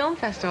Japanese Film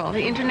Festival,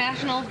 the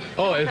International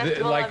Oh, Film is it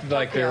Festival like of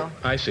there? Tokyo.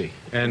 I see.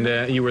 And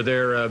you were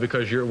there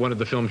because one of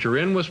the films you're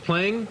in was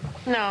playing?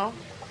 No.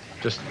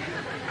 Just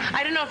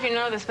I don't know if you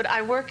know this, but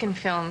I work in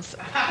films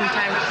from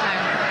time to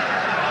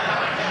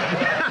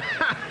time.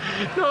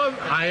 no,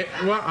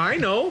 I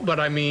know, but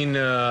I mean.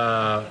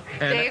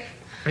 Dave?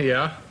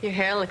 Yeah. Your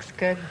hair looks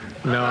good.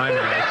 No, I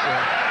know.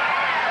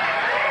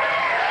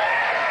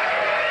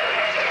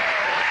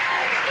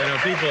 I know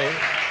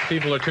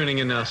people are tuning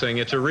in now saying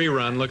it's a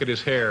rerun. Look at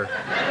his hair.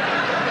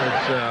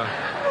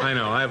 I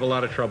know. I have a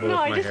lot of trouble with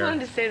my hair. No, I just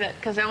wanted to say that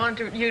because I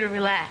wanted you to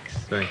relax.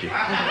 Thank you.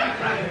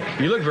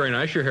 You look very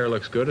nice. Your hair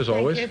looks good, as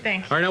always.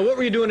 Thank you. All right, now, what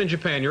were you doing in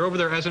Japan? You're over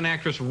there as an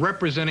actress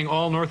representing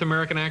all North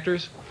American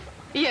actors?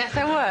 Yes,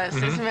 I was.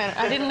 As a matter,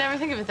 I didn't never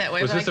think of it that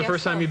way. Was but this the I guess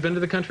first time so. you've been to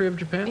the country of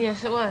Japan?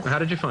 Yes, it was. How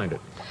did you find it?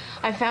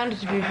 I found it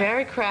to be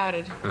very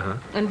crowded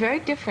and very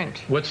different.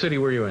 What city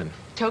were you in?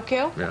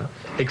 Tokyo? Yeah.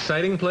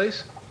 Exciting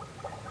place?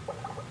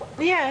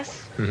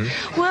 Yes.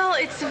 Well,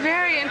 it's a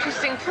very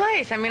interesting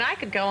place. I mean, I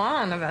could go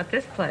on about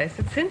this place.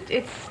 It's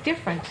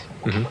different.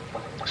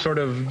 Sort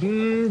of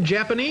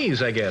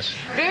Japanese, I guess.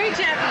 Very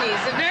Japanese,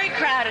 and very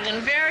crowded,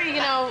 and very,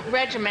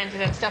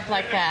 regimented and stuff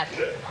like that.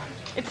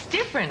 It's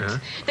different.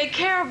 They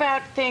care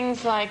about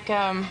things like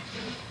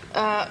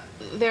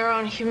their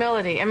own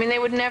humility. I mean, they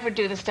would never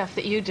do the stuff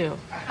that you do.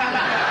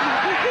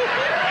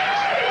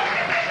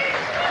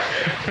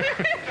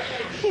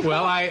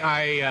 Well,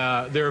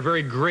 they're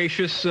very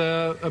gracious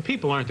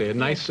people, aren't they?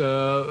 Nice,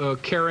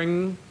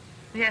 caring.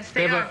 Yes,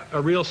 They have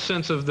a real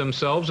sense of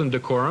themselves and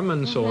decorum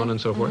and so on and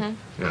so forth.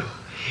 Yeah.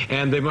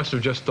 And they must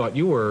have just thought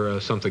you were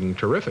something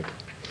terrific.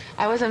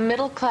 I was a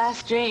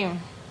middle-class dream.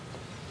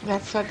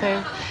 That's what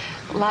they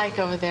like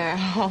over there?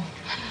 Oh,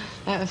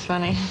 that was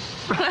funny.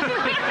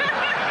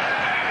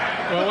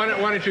 Well,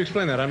 why don't you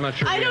explain that? I'm not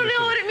sure. I don't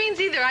know what it means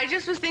either. I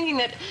just was thinking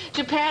that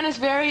Japan is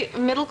very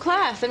middle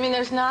class. I mean,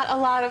 there's not a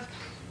lot of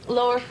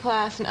lower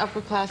class and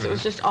upper class. It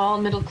was just all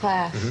middle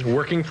class.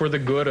 Working for the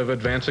good of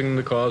advancing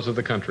the cause of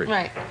the country.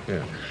 Right.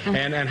 Yeah.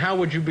 And how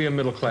would you be a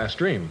middle class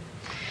dream?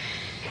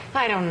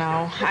 I don't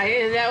know.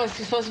 That was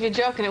supposed to be a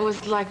joke, and it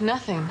was like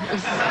nothing. It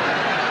was...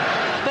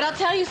 But I'll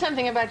tell you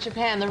something about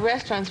Japan. The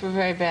restaurants were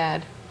very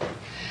bad.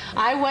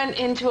 I went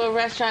into a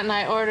restaurant and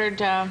I ordered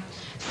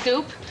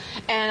soup,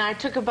 and I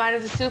took a bite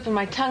of the soup and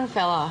my tongue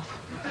fell off.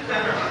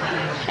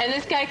 And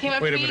this guy came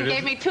up to me and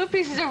gave me 2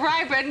 pieces of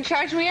rye bread and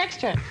charged me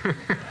extra.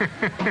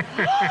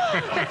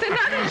 That's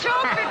another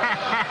joke.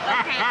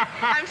 Okay,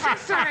 I'm so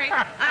sorry.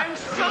 I'm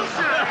so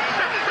sorry.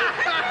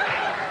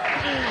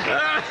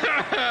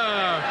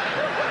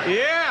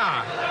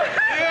 Yeah.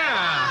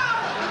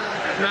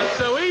 Not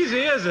so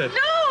easy, is it?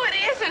 No, it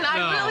isn't.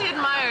 I really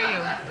admire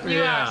you.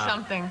 You are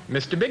something.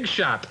 Mr. Big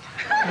Shot.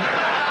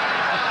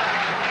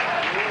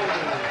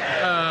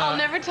 I'll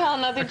never tell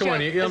another joke. Come on,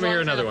 let me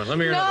hear another one. Let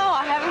me hear another one. No,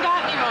 I haven't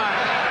got any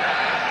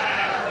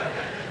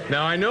more.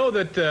 Now, I know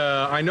that,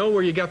 I know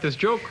where you got this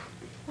joke.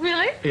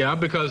 Really? Yeah,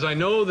 because I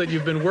know that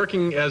you've been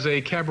working as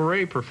a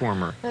cabaret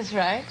performer. That's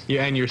right.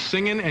 Yeah, and you're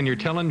singing and you're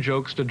telling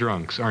jokes to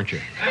drunks, aren't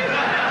you?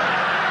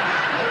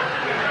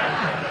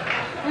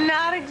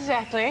 Not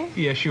exactly.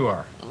 Yes, you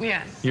are.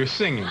 Yes. You're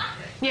singing.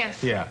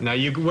 Yes. Yeah. Now,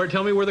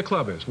 tell me where the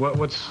club is.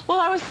 What's... Well,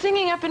 I was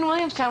singing up in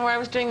Williamstown where I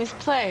was doing these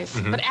plays.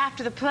 But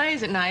after the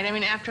plays at night, I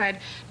mean, after I'd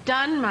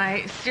done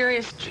my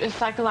serious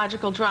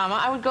psychological drama,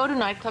 I would go to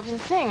nightclubs and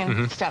sing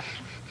and stuff.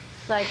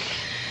 Like,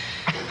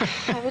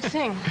 I would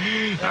sing.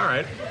 All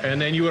right.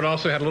 And then you would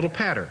also have a little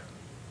patter.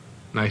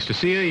 Nice to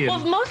see you. Well,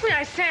 mostly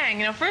I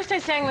sang. You know, first I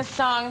sang the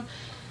song,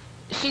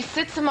 She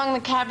Sits Among the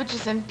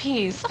Cabbages and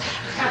Peas.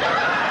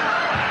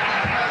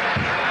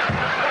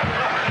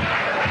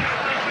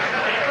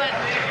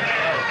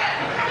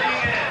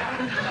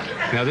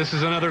 Now, this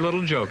is another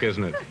little joke,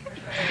 isn't it?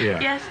 Yeah.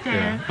 Yes, dear.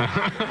 Yeah.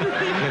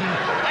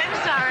 I'm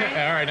sorry.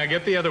 All right, now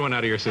get the other one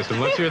out of your system.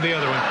 Let's hear the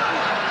other one.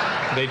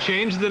 They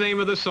changed the name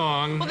of the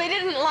song. Well, they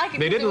didn't like it.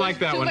 They didn't like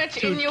that too one.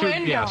 Much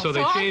innuendo. Yeah, so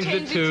they changed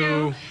it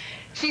to...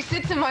 She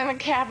Sits Among the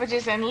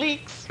Cabbages and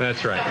Leaks.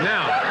 That's right.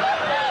 Now,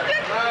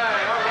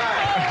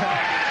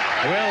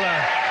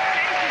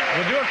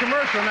 we'll do a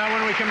commercial. Now,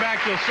 when we come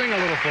back, you'll sing a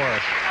little for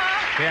us.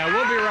 Yeah,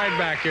 we'll be right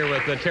back here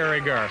with Teri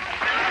Garr.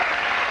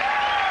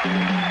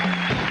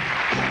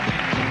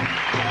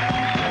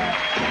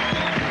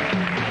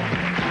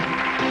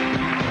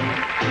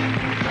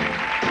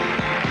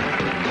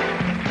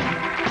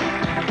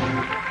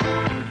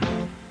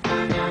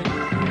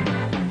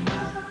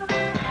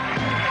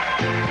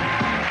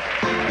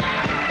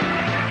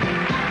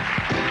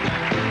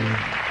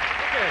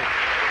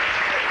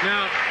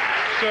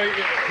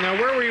 Now,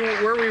 where were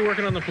you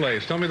working on the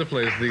plays? Tell me the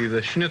plays.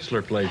 The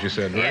Schnitzler plays, you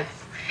said, right? Yes.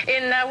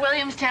 In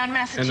Williamstown,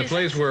 Massachusetts. And the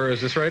plays were,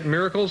 is this right?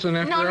 Miracles and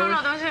After Hours?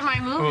 No, those are my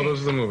movies. Oh,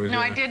 those are the movies. No,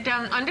 yeah. I did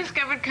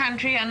Undiscovered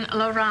Country and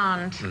La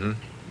Ronde.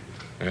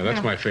 Yeah,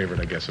 that's my favorite,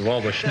 I guess, of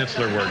all the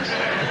Schnitzler works.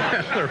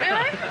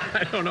 Really?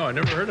 I don't know. I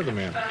never heard of the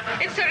man.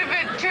 It's sort of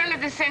a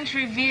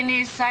turn-of-the-century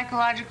Viennese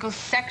psychological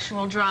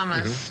sexual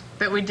dramas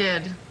that we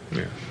did.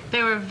 Yeah.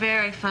 They were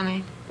very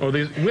funny. Oh,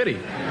 these witty.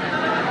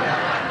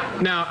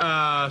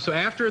 Now, so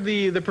after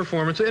the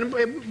performance, and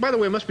by the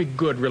way, it must be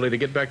good, really, to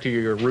get back to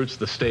your roots,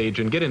 the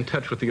stage, and get in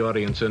touch with the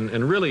audience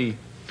and really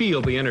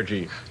feel the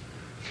energy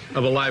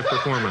of a live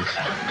performance.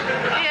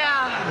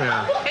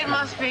 Yeah. It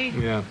must be.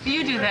 Yeah.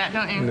 You do that,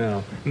 don't you?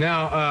 No.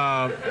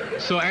 Now,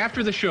 so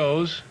after the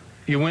shows,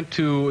 you went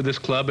to this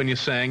club and you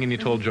sang and you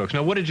told jokes.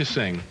 Now, what did you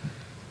sing?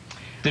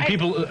 Did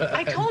people...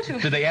 I told you.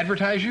 Did they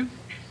advertise you?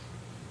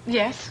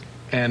 Yes.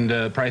 And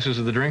prices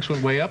of the drinks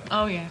went way up?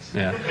 Oh, yes.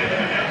 Yeah.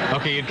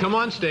 Okay, you'd come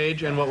on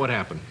stage, and what would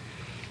happen?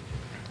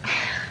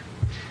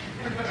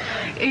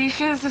 Are you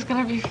sure this is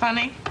going to be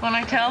funny when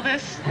I tell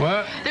this?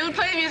 What? They would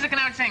play the music and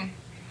I would sing.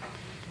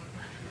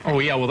 Oh,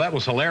 yeah, well, that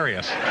was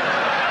hilarious.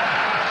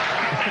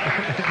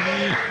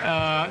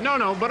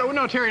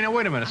 No, Teri, now,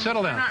 wait a minute.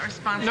 Settle down. I'm not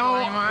responsible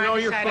anymore. No,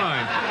 you're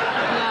fine.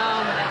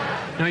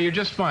 No, you're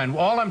just fine.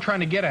 All I'm trying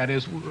to get at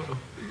is...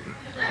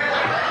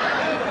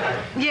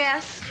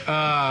 Yes.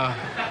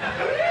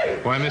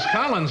 Why, Miss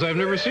Collins, I've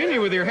never seen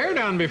you with your hair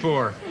down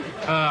before.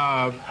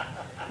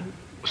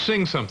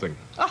 Sing something.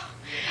 Oh,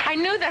 I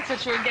knew that's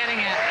what you were getting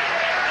at.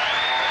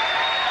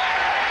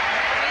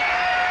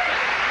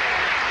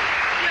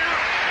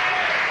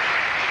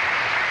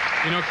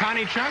 You know,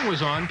 Connie Chung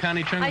was on.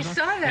 I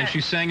saw that. And she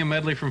sang a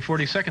medley from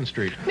 42nd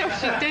Street. No,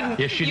 she didn't.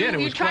 Yes, she did. It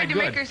was quite good. You tried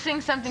to make her sing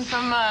something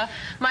from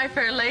My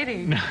Fair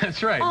Lady. No,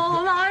 that's right.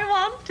 All I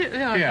want to...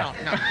 No.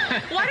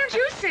 Why don't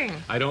you sing?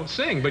 I don't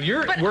sing, but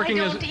you're But working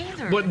I as... don't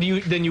either. What,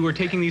 then you were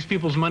taking these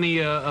people's money,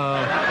 you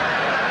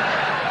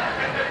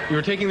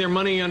were taking their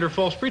money under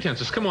false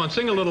pretenses. Come on,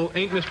 sing a little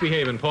Ain't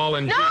Misbehavin', Paul,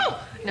 and G.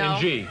 No.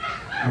 And G.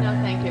 No,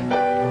 thank you.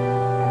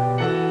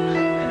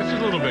 Just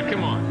a little bit,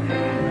 come on.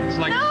 It's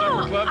like the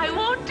Supper Club. I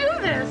won't do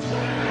this.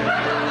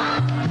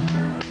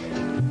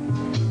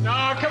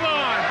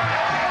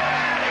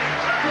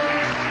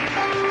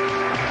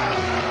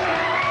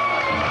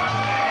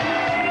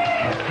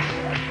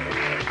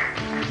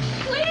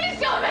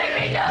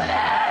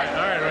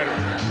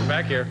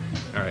 here.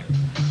 All right.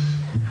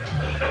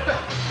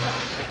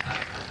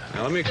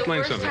 Now let me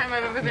explain something. First time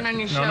I've ever been on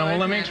your show. No, well,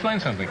 let me explain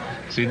something.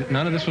 See,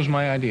 none of this was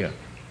my idea.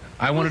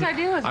 Whose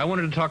idea was it? I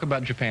wanted to talk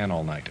about Japan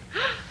all night.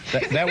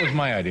 That was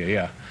my idea,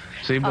 yeah.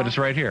 See, but it's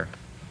right here.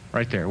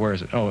 Right there. Where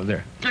is it? Oh,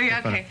 there. Oh,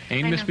 yeah, okay.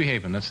 Ain't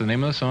Misbehavin'. That's the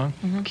name of the song.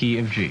 Key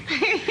of G.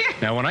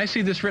 Now, when I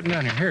see this written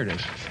down here it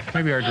is.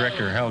 Maybe our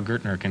director, Hal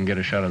Gertner, can get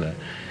a shot of that.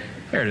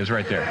 There it is,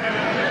 right there.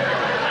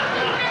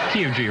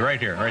 Key of G, right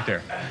here, right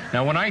there.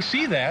 Now, when I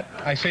see that,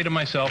 I say to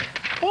myself,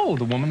 oh,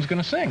 the woman's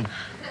going to sing.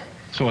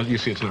 So, you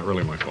see, it's not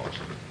really my fault.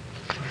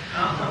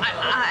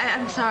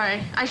 I'm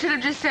sorry. I should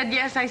have just said,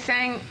 yes, I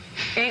sang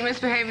Ain't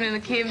Misbehaving in the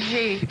Key of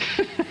G.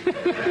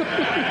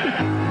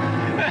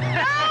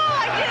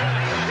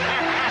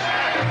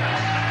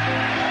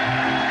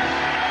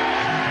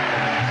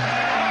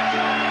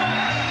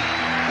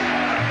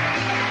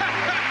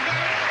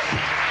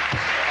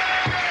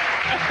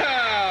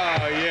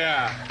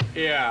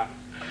 Yeah.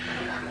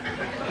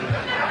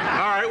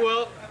 All right,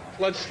 well,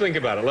 let's think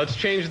about it. Let's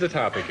change the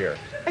topic here.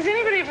 Has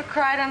anybody ever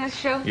cried on this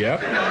show?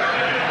 Yep.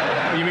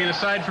 You mean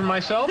aside from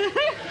myself? One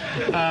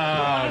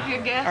of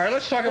your guests? All right,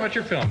 let's talk about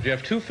your films. You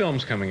have 2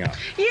 films coming out.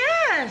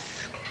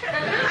 Yes! I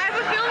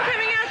have a film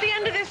coming out at the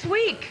end of this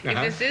week. If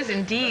this is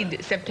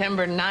indeed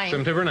September 9th.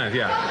 September 9th,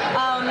 yeah.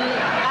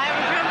 I have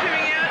a film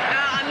coming out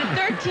on the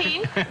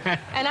 13th,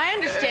 and I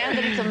understand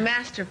that it's a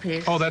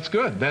masterpiece. Oh, that's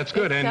good. That's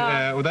good. It's, and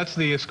well, that's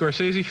the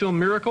Scorsese film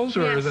Miracles,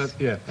 or is yes.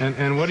 that? Yeah.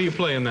 And what do you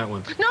play in that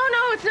one? No,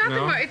 it's not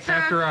No? It's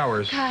After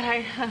Hours.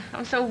 God,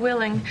 I'm so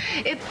willing.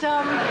 It's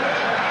no,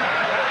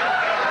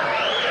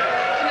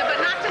 but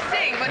not to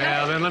sing. But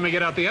Well, then let me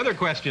get out the other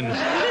questions.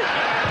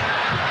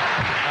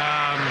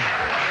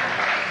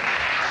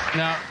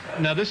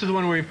 Now this is the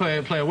one where you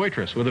play a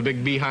waitress with a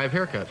big beehive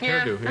haircut.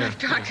 Hairdo. Yeah. I've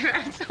talked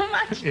about it so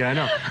much. Yeah, I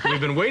know.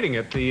 We've been waiting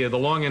at the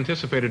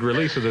long-anticipated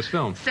release of this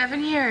film.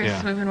 7 years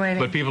we've been waiting.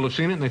 But people have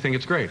seen it and they think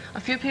it's great. A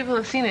few people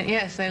have seen it.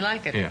 Yes, they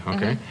like it. Yeah.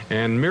 Okay.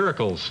 And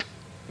Miracles.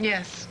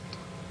 Yes.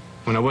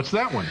 Well, now what's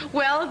that one?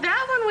 Well,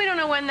 that one we don't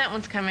know when that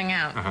one's coming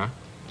out.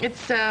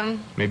 It's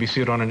Maybe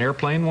see it on an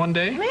airplane one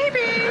day.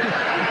 maybe.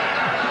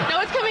 No,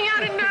 it's coming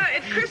out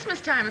at Christmas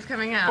time. It's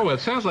coming out. Oh, well,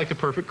 it sounds like the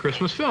perfect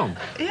Christmas film.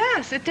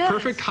 Yes, it does.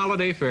 Perfect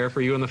holiday fare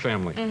for you and the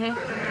family.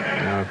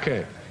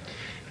 Okay.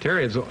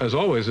 Terry, as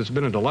always, it's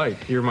been a delight.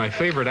 You're my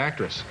favorite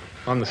actress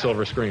on the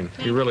silver screen.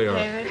 You really are.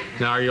 David.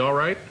 Now, are you all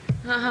right?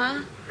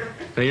 Uh-huh.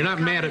 Now, you're not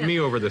mad at me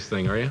over this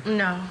thing, are you?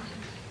 No.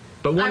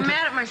 But I'm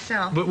mad at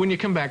myself. But when you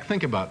come back,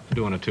 think about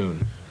doing a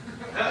tune.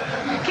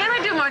 Can I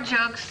do more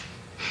jokes?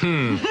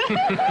 You didn't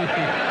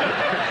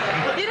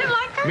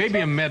like that? Maybe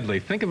a medley.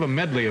 Think of a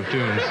medley of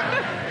tunes.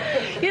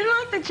 You didn't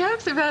like the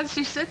jokes about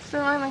she sits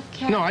there on the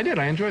couch? No, I did.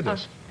 I enjoyed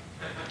this.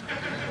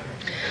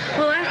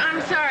 Well,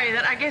 I'm sorry.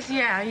 I guess,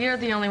 yeah, you're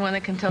the only one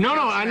that can tell No,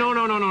 jokes. No.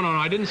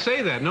 I didn't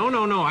say that.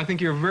 No. I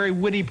think you're a very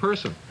witty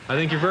person. I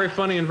think you're very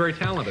funny and very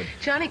talented.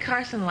 Johnny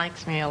Carson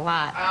likes me a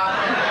lot.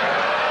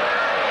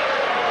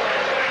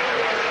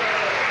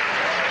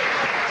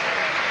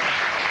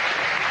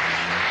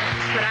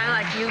 But I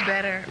like you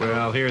better.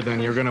 Well, here,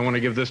 then, you're going to want to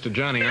give this to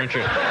Johnny, aren't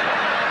you? No,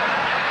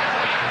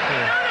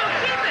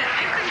 keep it.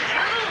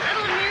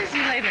 It'll amuse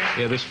you later.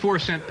 Yeah, this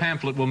 4-cent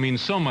pamphlet will mean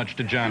so much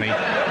to Johnny.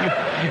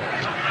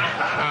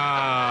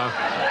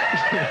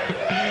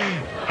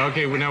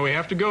 Okay, well, now we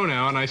have to go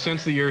now, and I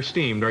sense that you're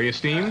steamed. Are you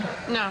steamed?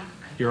 No.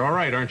 You're all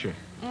right, aren't you?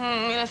 In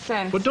a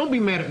sense. But don't be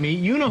mad at me.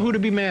 You know who to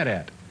be mad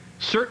at.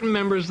 Certain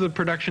members of the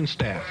production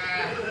staff.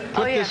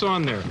 Put this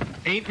on there.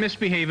 Ain't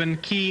Misbehavin',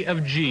 Key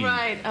of G.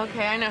 Right,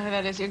 okay, I know who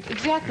that is. You're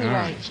exactly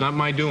right. It's not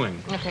my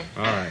doing. Okay.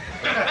 All right.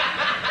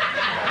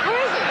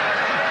 Where is it?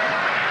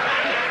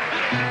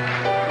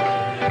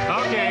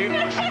 Okay.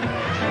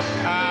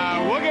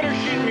 We'll get our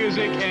sheet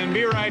music and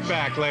be right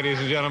back, ladies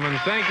and gentlemen.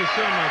 Thank you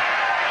so much.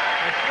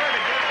 I swear to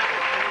God.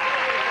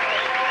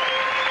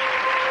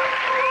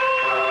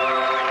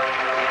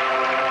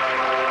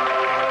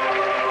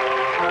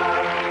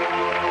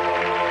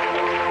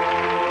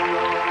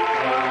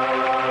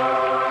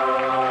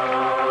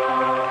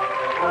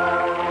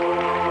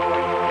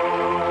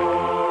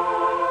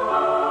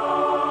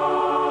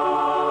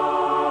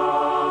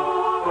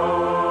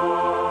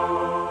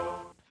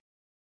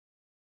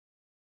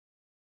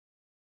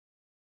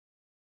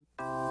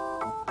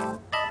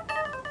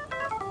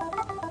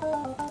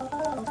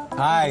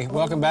 Hi,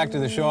 welcome back to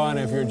the show, and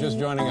if you're just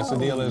joining us, the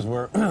deal is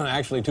we're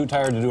actually too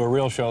tired to do a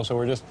real show, so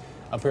we're just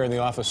up here in the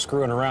office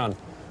screwing around,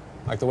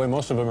 like the way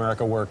most of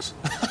America works.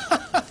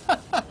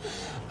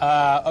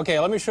 Okay,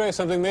 let me show you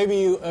something. Maybe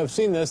you have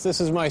seen this.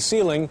 This is my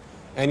ceiling,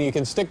 and you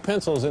can stick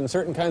pencils in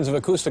certain kinds of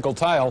acoustical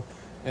tile,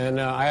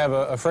 and I have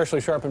a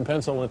freshly sharpened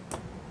pencil.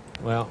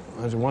 Well,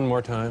 there's one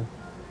more time.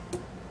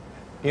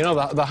 You know,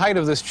 the height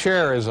of this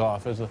chair is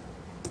off. All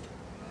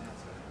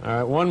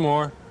right, one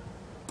more.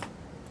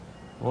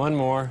 One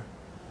more.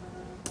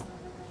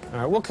 All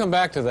right, we'll come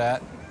back to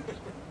that.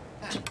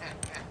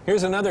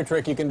 Here's another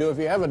trick you can do if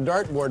you have a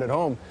dartboard at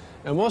home.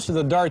 And most of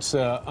the darts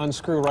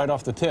unscrew right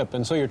off the tip,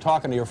 and so you're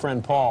talking to your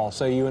friend Paul.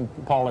 Say you and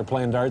Paul are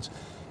playing darts,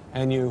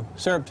 and you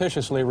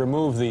surreptitiously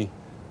remove the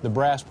the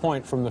brass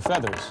point from the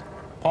feathers.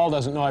 Paul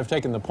doesn't know I've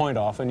taken the point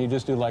off, and you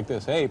just do like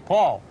this. Hey,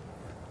 Paul,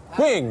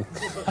 wing!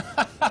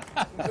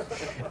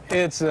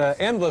 It's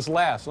endless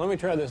laughs. Let me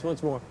try this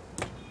once more.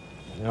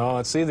 No,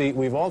 let's see,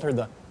 we've altered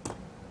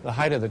the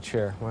height of the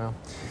chair. Well,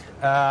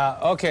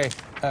 okay.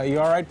 You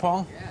all right,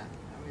 Paul? Yeah,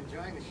 I'm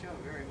enjoying the show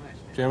very much.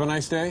 Did you have a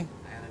nice day?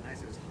 I had a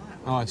nice, it was hot.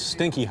 Oh, it's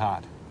stinky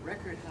hot.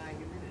 Record high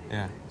humidity.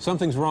 Yeah.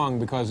 Something's wrong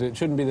because it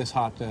shouldn't be this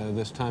hot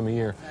this time of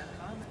year.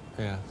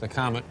 Yeah, the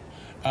comet.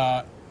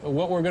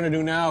 What we're going to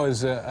do now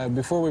is,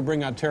 before we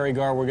bring out Teri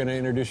Garr, we're going to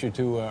introduce you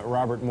to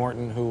Robert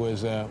Morton, who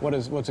is,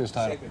 what's his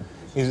title?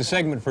 He's a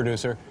segment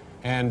producer,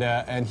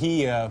 and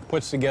he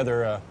puts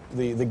together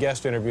the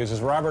guest interviews. Is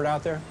Robert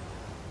out there?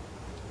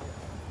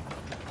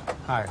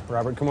 Hi,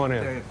 Robert, come on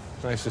in.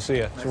 Nice to see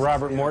you. So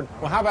Robert Morton.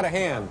 Well, how about a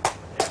hand?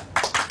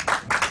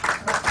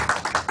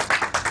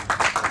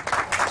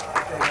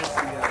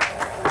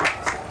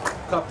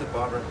 Cup to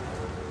Barbara.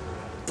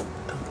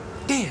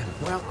 Damn.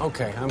 Well,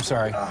 okay. I'm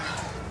sorry.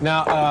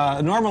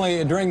 Now,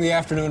 normally during the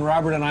afternoon,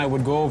 Robert and I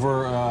would go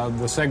over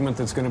the segment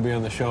that's going to be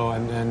on the show.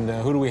 And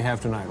who do we have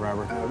tonight,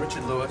 Robert?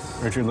 Richard Lewis.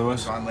 Richard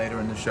Lewis. On later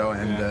in the show,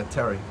 and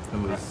Terry,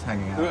 who was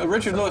hanging out.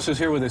 Richard Lewis is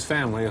here with his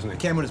family, isn't he? He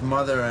came with his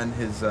mother and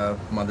his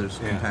mother's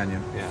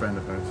companion, yeah. friend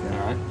of hers. Yeah.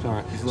 All right. All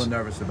right. He's a little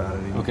nervous about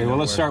it. Okay. Well,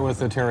 let's start with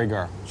Teri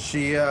Garr.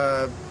 She,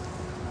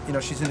 you know,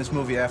 she's in this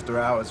movie After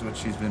Hours, which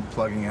she's been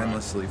plugging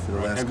endlessly for the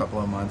last couple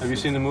of months. Have you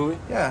seen the movie?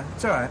 Yeah,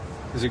 it's all right.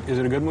 Is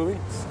it a good movie?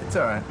 It's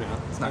all right. Yeah.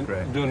 It's not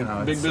great. Doing you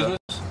know, big business?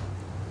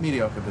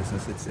 Mediocre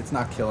business. It's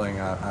not killing,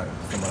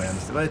 from what I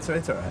understand, but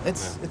it's all right.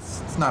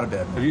 It's not a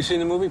bad movie. Have you seen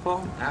the movie,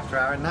 Paul? After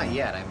Hour? Not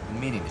yet. I've been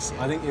meaning to see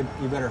it. I think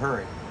you better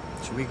hurry.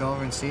 Should we go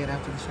over and see it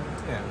after the show?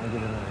 Yeah, I'll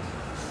give it a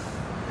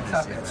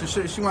nice.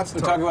 So she wants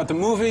to Talk about the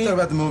movie. Talk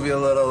about the movie a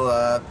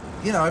little.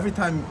 You know, every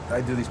time I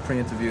do these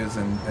pre-interviews,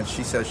 and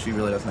she says she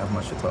really doesn't have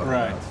much to talk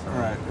Right, about. So,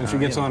 right. And she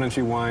gets on and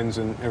she whines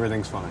and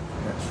everything's fine.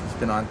 Yeah, she's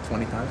been on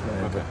 20 times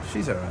already, Okay. but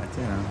she's all right,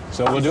 you know.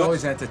 So we'll she's do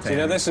always it. entertaining. See,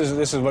 now this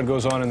is what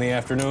goes on in the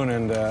afternoon,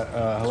 and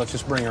let's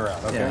just bring her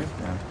out, okay?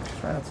 Yeah.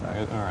 She's right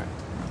outside. All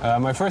right.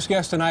 My first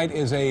guest tonight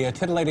is a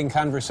titillating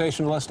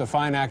conversationalist, a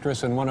fine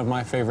actress, and one of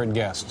my favorite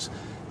guests.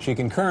 She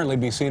can currently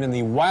be seen in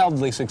the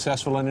wildly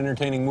successful and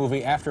entertaining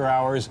movie After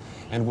Hours,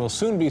 and will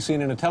soon be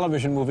seen in a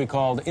television movie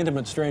called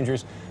Intimate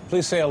Strangers.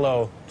 Please say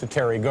hello to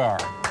Teri Garr.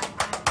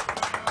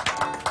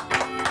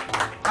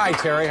 Hi,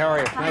 Teri. How are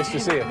you? Hi. Nice to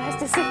see you. Nice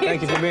to see you.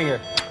 Thank you for being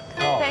here.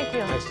 Oh, Thank you.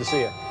 Nice to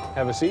see you.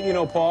 Have a seat. You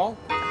know Paul?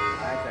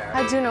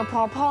 I do know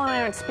Paul. Paul and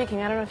I aren't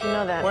speaking. I don't know if you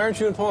know that. Why aren't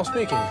you and Paul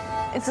speaking?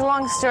 It's a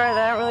long story that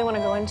I don't really want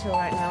to go into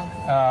right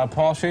now.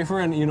 Paul Schaefer,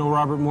 and you know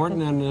Robert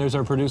Morton, and there's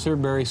our producer,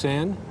 Barry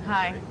Sand.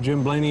 Hi.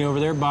 Jim Blaney over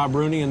there, Bob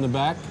Rooney in the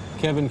back,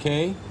 Kevin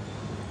Kay,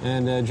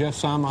 and Jeff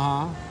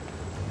Samaha,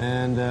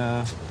 and,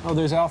 oh,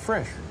 there's Al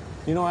Frisch.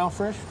 You know Al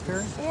Frisch,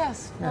 Terry?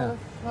 Yes. Yeah.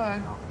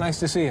 Sure. Nice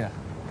to see you.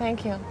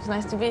 Thank you. It's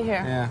nice to be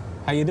here. Yeah.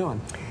 How you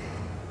doing?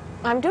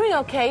 I'm doing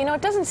okay. You know,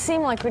 it doesn't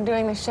seem like we're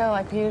doing the show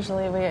like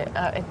usually.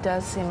 It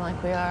does seem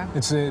like we are.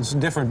 It's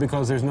different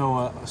because there's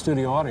no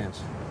studio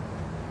audience.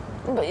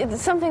 But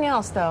it's something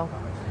else, though.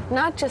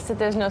 Not just that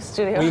there's no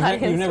studio Well,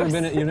 audience.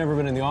 you've never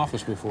been in the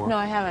office before. No,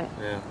 I haven't.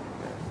 Yeah.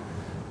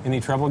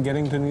 Any trouble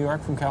getting to New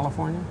York from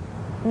California?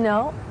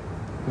 No.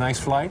 Nice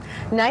flight?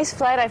 Nice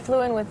flight. I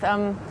flew in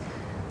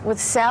with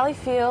Sally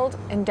Field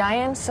and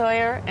Diane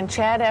Sawyer and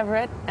Chad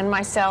Everett and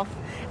myself.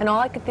 And all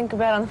I could think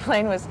about on the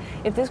plane was,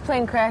 if this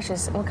plane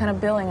crashes, what kind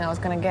of billing I was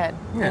going to get.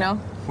 Yeah. You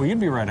know? Well, you'd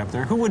be right up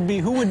there. Who would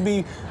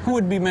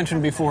be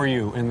mentioned before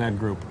you in that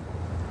group?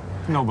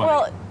 Nobody.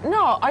 Well,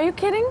 no. Are you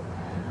kidding?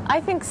 I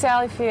think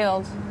Sally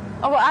Field.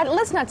 Oh, well,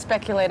 let's not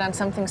speculate on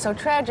something so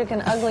tragic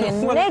and ugly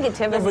and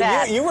negative as but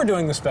that. You were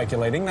doing the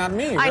speculating, not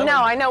me. I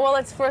really. know. Well,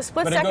 it's for a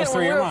split But it second goes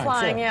through when we your were mind,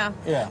 flying, sure.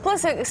 yeah.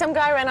 Plus, some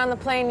guy ran on the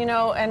plane, you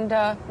know, and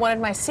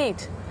wanted my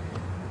seat.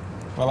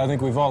 Well, I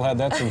think we've all had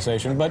that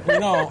sensation. But, you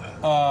know,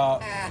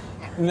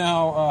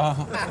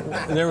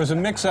 there was a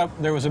mix-up.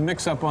 There was a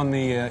mix-up on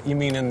the, you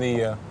mean in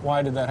the,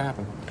 why did that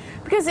happen?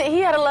 Because he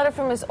had a letter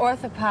from his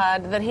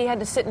orthopod that he had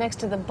to sit next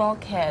to the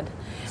bulkhead.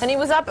 And he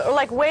was up,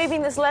 like,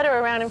 waving this letter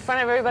around in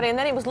front of everybody, and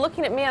then he was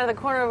looking at me out of the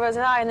corner of his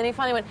eye, and then he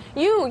finally went,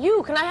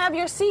 you, can I have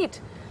your seat?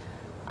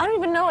 I don't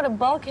even know what a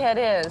bulkhead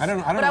is. I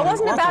don't but know I what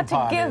wasn't an about to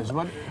orthopod give. is.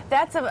 What?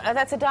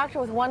 That's a doctor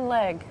with one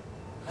leg.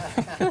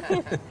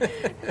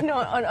 No,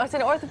 it's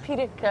an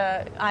orthopedic,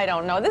 I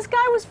don't know. This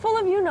guy was full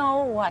of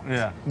you-know-what.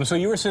 Yeah. So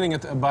you were sitting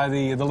by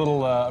the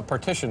little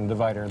partition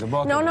divider, the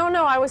bulkhead.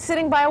 No. I was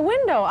sitting by a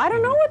window. I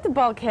don't know what the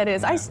bulkhead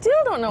is. I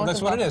still don't know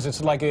That's what what it is.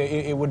 It's like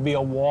it would be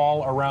a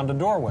wall around a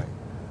doorway.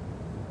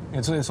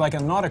 It's like a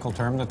nautical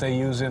term that they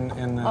use in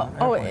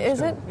airplanes, is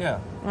too. it? Yeah.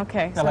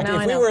 Okay, Yeah, so like now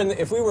if I we know. were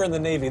if we were in the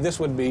Navy, this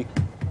would be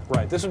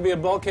right. This would be a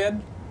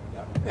bulkhead.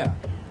 Yeah.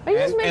 Are you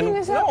just making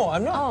this up? No,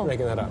 I'm not Oh.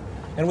 making that up.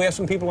 And we have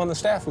some people on the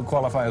staff who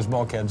qualify as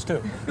bulkheads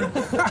too.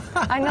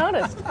 I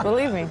noticed,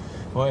 believe me.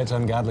 Boy, it's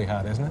ungodly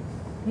hot, isn't it?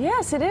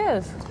 Yes, it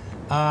is.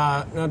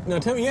 Now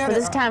tell me, for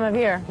this time of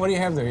year. What do you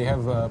have there? You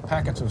have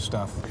packets of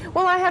stuff.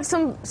 Well, I have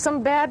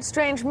some bad,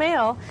 strange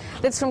mail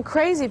that's from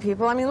crazy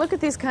people. I mean, look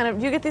at these kind of,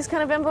 do you get these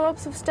kind of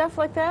envelopes of stuff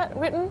like that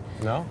written?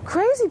 No.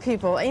 Crazy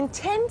people,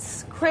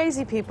 intense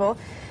crazy people.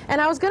 And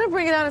I was going to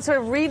bring it out and sort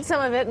of read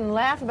some of it and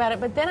laugh about it,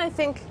 but then I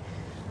think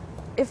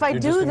if I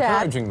do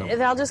that,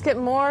 I'll just get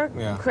more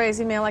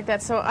crazy mail like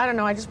that. So I don't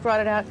know, I just brought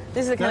it out.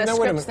 These are the kind of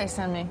scripts they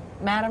send me.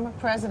 Madam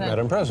President.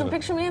 Madam President. Can you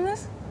picture me in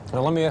this? Now,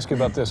 let me ask you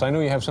about this. I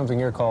know you have something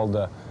here called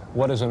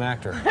What is an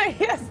Actor?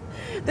 Yes.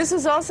 This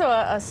was also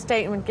a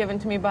statement given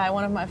to me by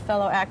one of my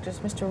fellow actors,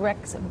 Mr.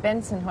 Rex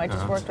Benson, who I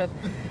just worked with.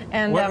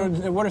 And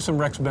what are some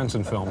Rex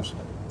Benson films?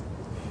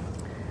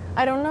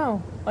 I don't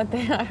know what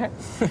they are.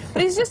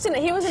 But he's just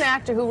he was an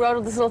actor who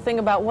wrote this little thing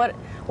about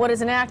what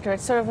is an actor.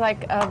 It's sort of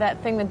like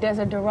that thing, the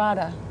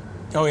Desiderata.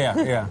 Oh,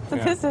 yeah.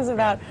 This is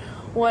about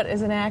what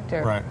is an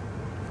actor. Right.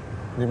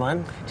 Do you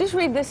mind? Just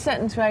read this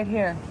sentence right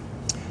here.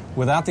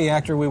 Without the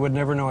actor, we would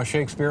never know a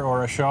Shakespeare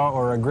or a Shaw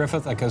or a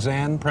Griffith, a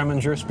Kazan,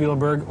 Preminger,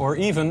 Spielberg, or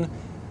even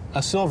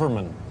a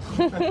Silverman.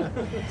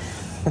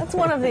 That's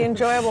one of the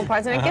enjoyable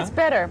parts, and it gets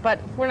better, but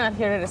we're not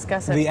here to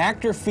discuss it. The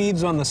actor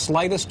feeds on the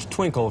slightest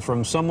twinkle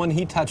from someone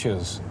he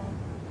touches.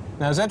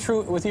 Now, is that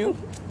true with you?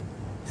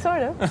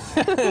 Sort of.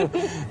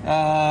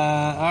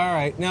 All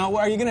right. Now,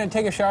 are you going to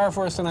take a shower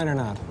for us tonight or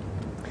not?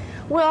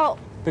 Well...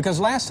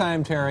 Because last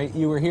time, Teri,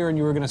 you were here and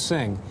you were going to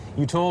sing.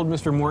 You told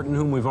Mr. Morton,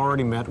 whom we've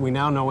already met, we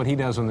now know what he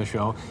does on the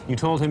show. You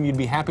told him you'd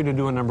be happy to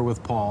do a number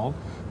with Paul.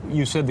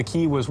 You said the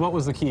key was, what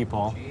was the key,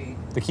 Paul? G.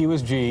 The key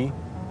was G.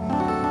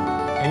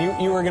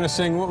 And you were going to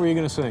sing, what were you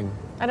going to sing?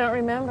 I don't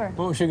remember.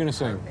 What was you going to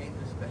sing?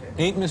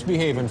 Ain't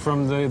Misbehavin'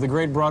 from the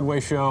great Broadway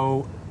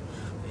show,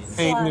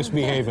 Ain't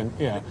Misbehavin',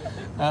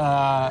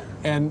 yeah.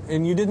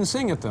 And you didn't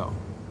sing it, though.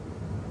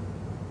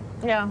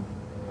 Yeah.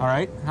 All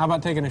right, how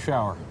about taking a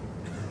shower?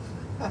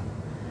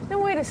 Now,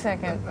 wait a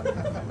second.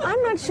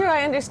 I'm not sure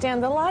I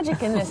understand the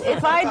logic in this.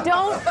 If I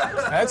don't...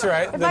 That's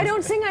right. If I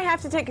don't sing, I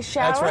have to take a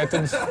shower?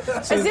 That's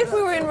right. As if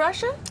we were in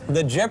Russia?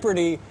 The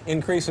jeopardy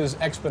increases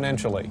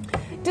exponentially.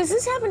 Does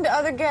this happen to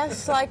other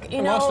guests, like,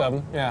 you know... Most of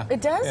them, yeah. It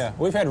does? Yeah.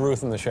 We've had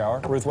Ruth in the shower,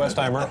 Ruth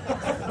Westheimer.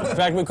 In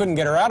fact, we couldn't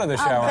get her out of the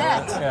shower.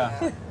 I'll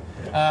bet.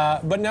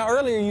 Yeah. But now,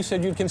 earlier you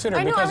said you'd consider...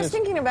 I know, I was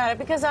thinking about it,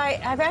 because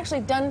I've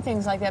actually done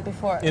things like that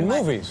before. In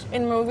movies?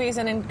 In movies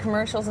and in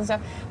commercials and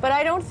stuff. But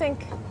I don't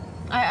think...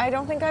 I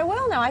don't think I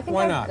will now. I think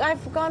Why not?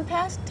 I've gone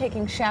past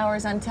taking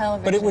showers on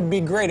television. But it would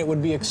be great. It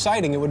would be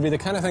exciting. It would be the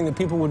kind of thing that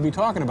people would be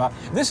talking about.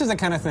 This is the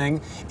kind of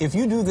thing, if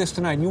you do this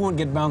tonight, you won't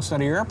get bounced out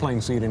of your airplane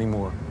seat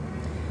anymore.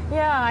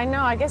 Yeah, I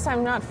know. I guess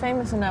I'm not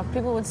famous enough.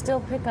 People would still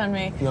pick on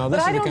me. No,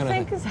 this but is I the don't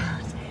kind think it's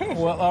out there.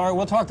 Well, all right,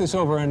 we'll talk this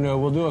over and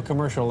we'll do a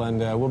commercial and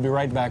we'll be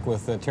right back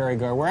with Teri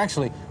Garr. We're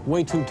actually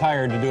way too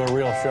tired to do a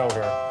real show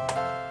here.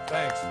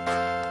 Thanks.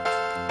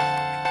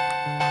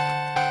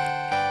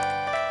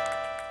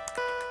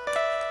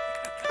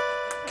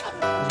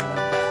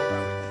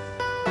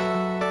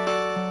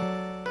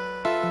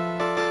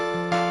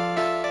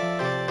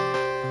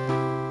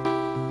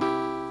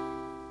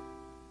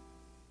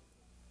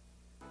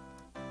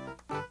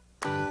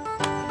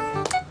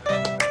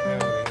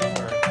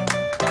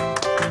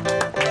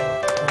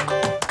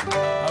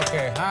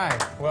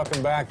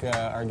 Welcome back.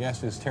 Our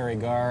guest is Teri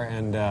Garr,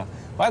 and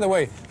by the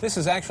way, this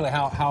is actually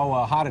how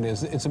hot it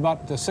is. It's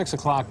about 6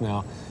 o'clock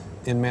now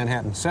in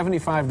Manhattan,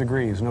 75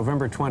 degrees,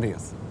 November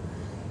 20th,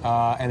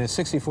 and it's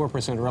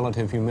 64%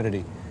 relative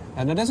humidity.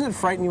 Now, doesn't it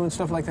frighten you when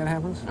stuff like that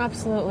happens?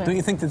 Absolutely. Don't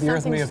you think that the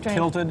Earth may have strange.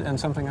 tilted and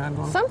something odd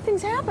going on?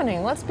 Something's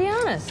happening, let's be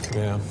honest.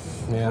 Yeah.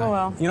 Oh,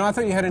 well. You know, I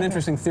thought you had an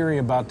interesting theory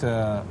about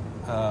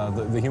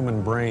the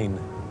human brain.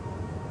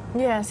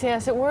 Yes,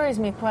 it worries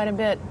me quite a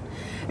bit.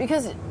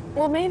 Because...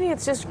 Well, maybe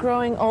it's just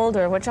growing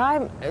older, which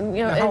I'm, you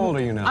know... Now, how old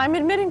are you now? I'm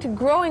admitting to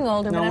growing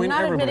older, but I'm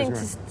not admitting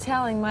growing. to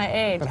telling my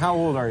age. But how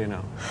old are you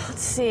now?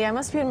 Let's see, I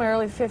must be in my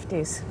early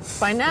 50s.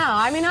 By now,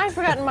 I mean, I've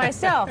forgotten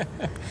myself.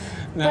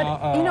 Now,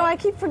 but, you know, I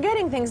keep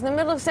forgetting things. In the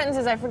middle of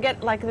sentences, I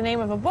forget, like, the name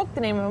of a book,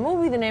 the name of a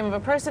movie, the name of a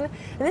person.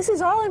 And this is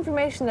all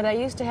information that I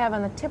used to have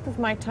on the tip of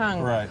my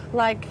tongue. Right.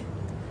 Like,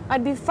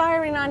 I'd be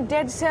firing on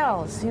dead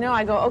cells. You know,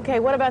 I go,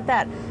 okay, what about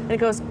that? And it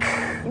goes,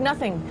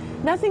 nothing.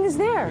 Nothing is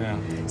there.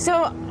 Yeah.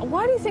 So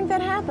why do you think that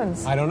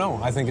happens? I don't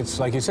know. I think it's,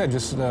 like you said,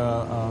 just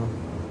a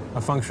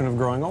function of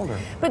growing older.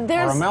 But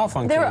there's, or a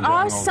malfunction there of growing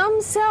are older. some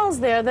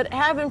cells there that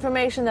have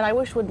information that I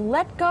wish would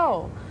let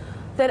go.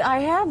 That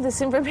I have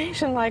this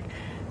information, like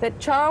that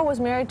Charles was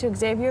married to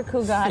Xavier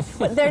Cugat,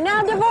 but they're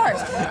now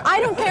divorced. I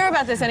don't care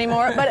about this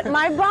anymore, but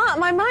my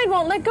mind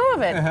won't let go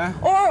of it.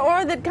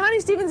 Or that Connie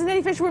Stevens and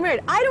Eddie Fisher were married.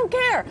 I don't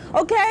care,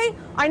 okay?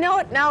 I know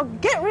it. Now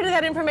get rid of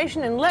that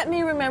information and let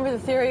me remember the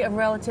theory of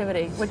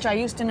relativity, which I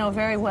used to know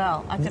very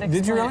well. I could explain.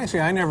 Did you really? See,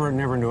 I never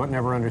knew it,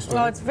 never understood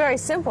Well, it. it's very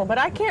simple, but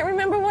I can't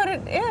remember what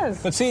it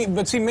is. But see,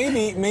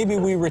 maybe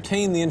we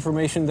retain the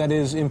information that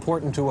is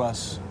important to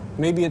us.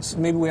 Maybe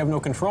we have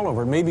no control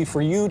over it. Maybe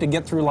for you to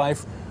get through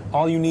life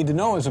all you need to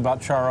know is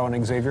about Charo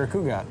and Xavier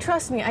Cugat.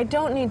 Trust me, I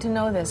don't need to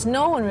know this.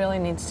 No one really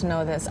needs to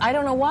know this. I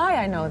don't know why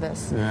I know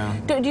this. Yeah.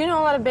 Do you know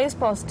a lot of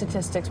baseball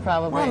statistics,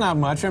 probably? Well, not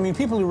much. I mean,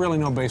 people who really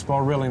know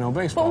baseball really know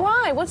baseball. But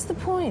why? What's the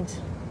point?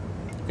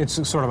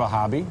 It's sort of a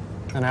hobby,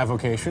 an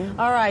avocation.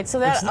 All right, so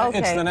that, okay.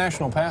 It's the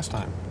national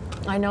pastime.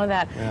 I know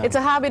that. Yeah. It's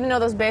a hobby to know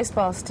those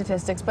baseball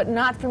statistics, but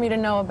not for me to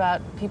know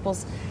about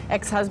people's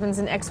ex-husbands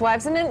and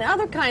ex-wives and then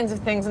other kinds of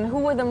things and who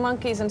were the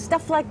monkeys and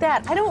stuff like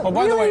that. I don't. Oh,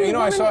 by really the way, you know,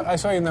 wanna... I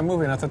saw you in that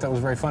movie, and I thought that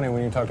was very funny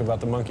when you talked about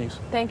the monkeys.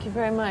 Thank you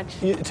very much.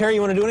 Terry, you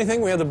want to do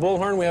anything? We have the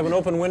bullhorn. We have an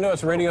open window.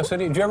 It's Radio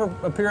City. Did you ever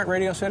appear at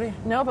Radio City?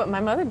 No, but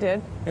my mother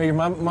did. Yeah, your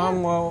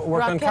mom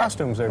worked on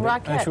costumes there,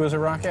 and she was a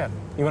rockette.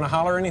 You want to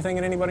holler anything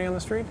at anybody on the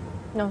street?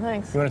 No,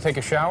 thanks. You want to take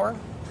a shower?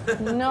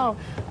 No,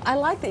 I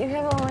like that you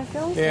have all my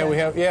films. Yeah,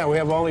 there. we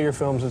have all of your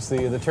films. It's the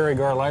Teri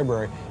Garr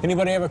library.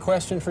 Anybody have a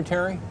question for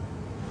Terry?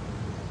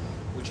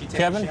 Would she take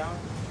Kevin? a shower?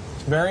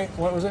 Barry,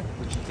 what was it?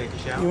 Would she take a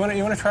shower? You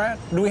want to try it?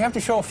 Do we have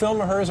to show a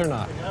film of hers or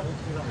not?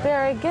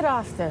 Barry, get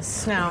off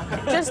this now.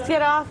 Just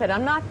get off it.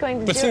 I'm not going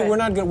to But do see, it. we're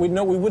not good. We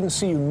wouldn't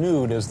see you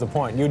nude is the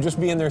point. You'd just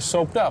be in there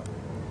soaped up.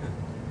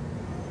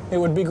 It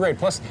would be great.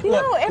 Plus, You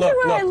know,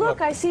 everywhere I look,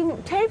 look. I see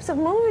tapes of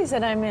movies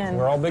that I'm in.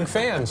 We're all big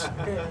fans.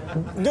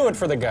 Do it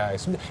for the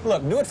guys.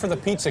 Look, do it for the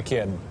pizza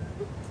kid.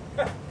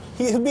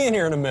 He'll be in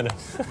here in a minute.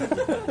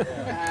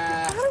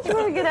 How did you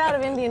ever get out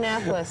of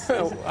Indianapolis?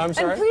 I'm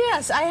sorry? And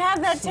yes, I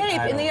have that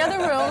tape in the other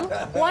room,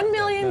 1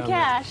 million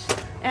cash,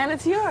 and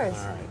it's yours.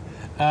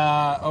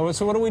 All right.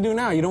 So what do we do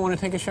now? You don't want to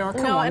take a shower?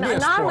 Come No, on, and be a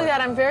not only sport.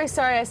 that, I'm very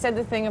sorry I said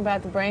the thing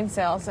about the brain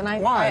cells. And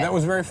Why? That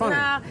was very funny.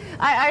 Nah,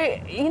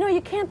 you know,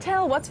 you can't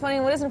tell what's funny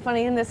and what isn't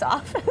funny in this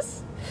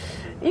office.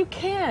 You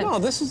can't. No,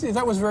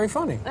 that was very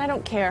funny. I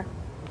don't care.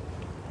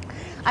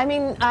 I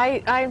mean,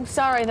 I'm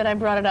sorry that I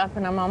brought it up,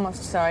 and I'm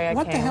almost sorry I came.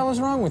 What the hell is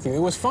wrong with you? It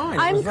was fine.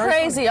 It I'm was very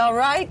crazy, all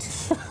right?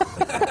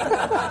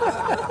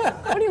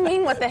 What do you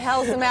mean, what the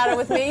hell's the matter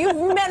with me? You've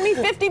met me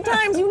 50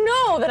 times. You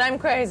know that I'm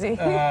crazy.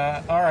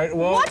 All right,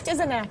 well... What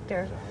is an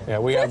actor? Yeah,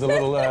 we have the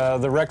little,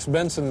 the Rex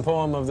Benson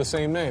poem of the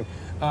same name.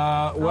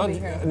 Well,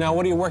 now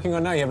what are you working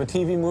on now? You have a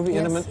TV movie,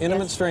 Yes,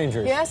 Intimate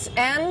Strangers. Yes,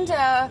 and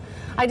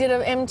I did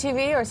a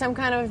MTV or some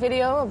kind of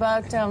video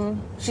about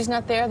She's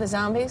Not There, the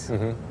zombies.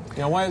 Mm-hmm.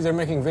 Now, why is they're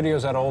making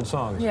videos out of old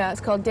songs? Yeah, it's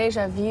called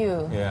Deja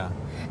Vu. Yeah.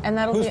 And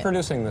that'll Who's be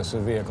producing this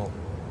vehicle?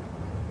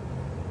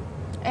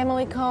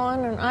 Emily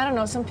Cohen, and I don't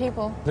know, some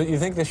people. Do you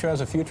think this show has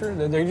a future?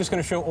 They're just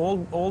going to show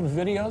old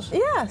videos?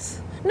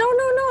 Yes. No.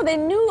 They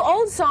new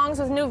old songs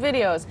with new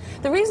videos.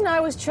 The reason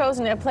I was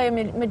chosen to play a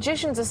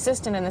magician's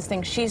assistant in this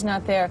thing, She's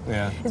Not There,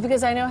 is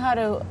because I know how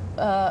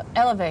to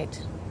elevate.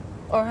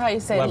 Or how you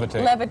say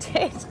levitate.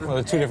 Levitate. Well,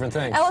 they're two different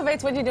things.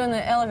 Elevate's what you do in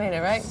the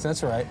elevator, right?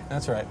 That's right.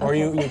 That's right. Okay. Or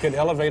you could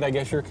elevate, I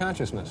guess, your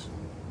consciousness.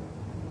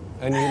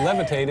 And you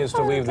levitate is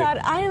to Oh, leave God,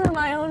 I am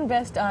my own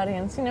best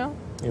audience, you know?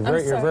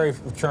 You're a very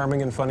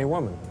charming and funny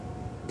woman.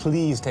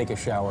 Please take a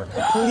shower.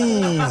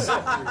 Please.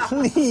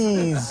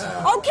 Please.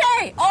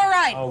 Okay, all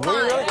right, Oh, fine.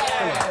 really?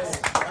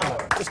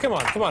 Come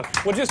on.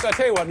 Well, just, I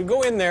tell you what,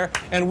 go in there,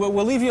 and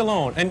we'll leave you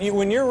alone. And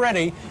when you're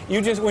ready,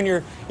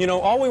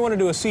 all we want to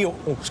do is see you.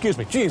 Oh, excuse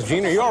me. Geez,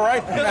 Gene, are you all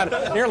right?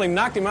 I nearly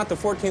knocked him out the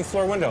 14th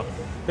floor window.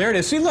 There it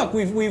is. See, look,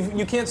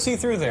 you can't see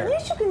through there.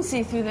 Yes, you can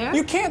see through there.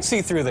 You can't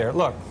see through there.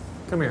 Look,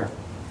 come here.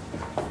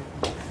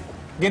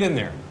 Get in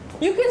there.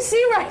 You can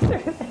see right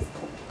through there.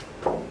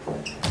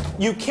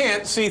 You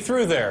can't see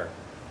through there.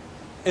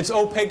 It's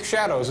opaque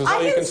shadows is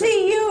all I you can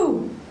see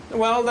you.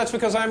 Well, that's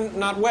because I'm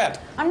not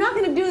wet. I'm not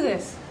going to do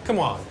this. Come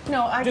on.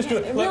 No, I just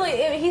can't. do it.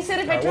 Really, he said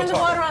if I turned the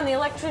water on, the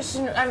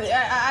electrician,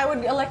 I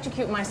would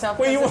electrocute myself.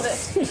 Well, you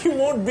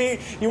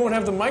won't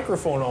have the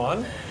microphone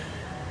on.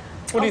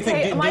 What do you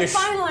think? My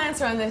final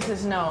answer on this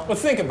is no. Well,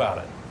 think about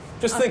it.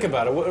 Just think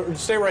about it.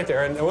 Stay right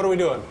there. And what are we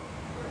doing?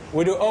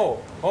 Would you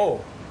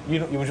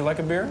like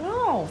a beer?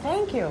 No,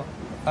 thank you.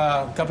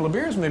 A couple of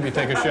beers, maybe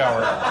take a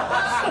shower.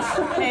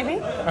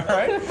 Maybe. All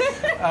right.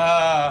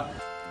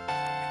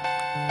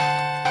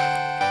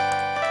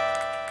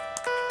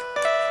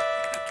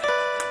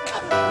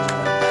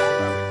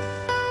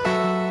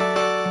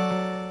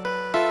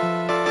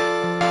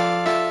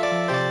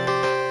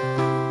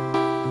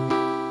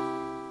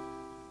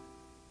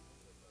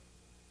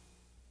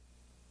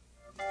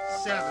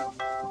 7,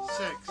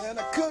 6, and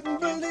I couldn't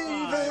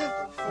believe it.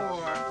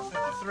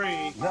 4,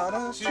 3,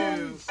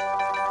 2.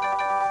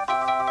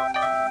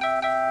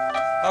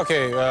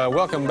 Okay,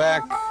 welcome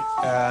back.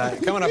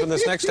 Coming up in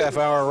this next half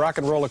hour, rock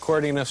and roll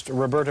accordionist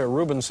Roberta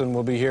Rubinson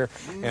will be here,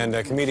 and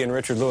comedian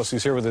Richard Lewis.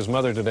 He's here with his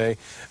mother today.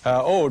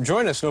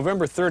 Join us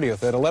November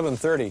 30th at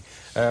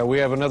 11:30. We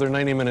have another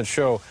 90-minute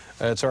show.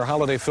 It's our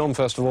holiday film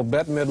festival.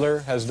 Bette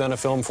Midler has done a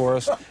film for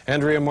us.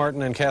 Andrea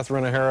Martin and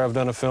Catherine O'Hara have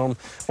done a film.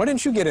 Why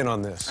didn't you get in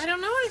on this? I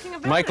don't know anything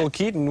Michael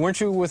Keaton. Weren't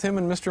you with him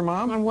in Mr.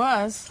 Mom? I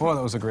was. Oh,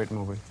 that was a great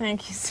movie.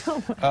 Thank you so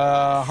much.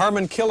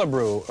 Harmon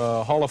Killebrew,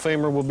 Hall of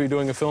Famer, will be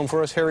doing a film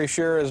for us. Harry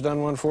Shearer has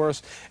done one for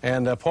us.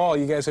 And Paul,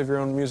 you guys have your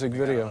own music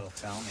video. Got a little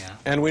film, yeah.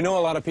 And we know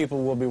a lot of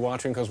people will be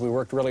watching because we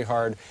worked really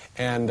hard.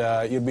 And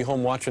you'd be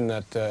home watching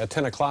that at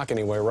 10 o'clock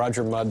anyway,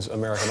 Roger Mudd's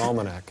American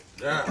Almanac.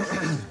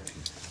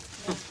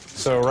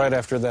 So right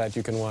after that,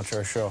 you can watch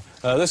our show.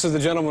 This is the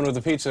gentleman with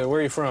the pizza.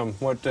 Where are you from?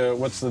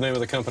 What's the name of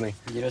the company?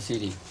 Hero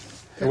City.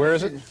 Where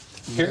is it?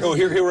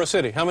 Hero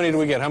City. How many do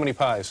we get? How many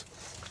pies?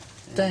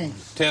 10.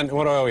 10.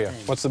 What do I owe you?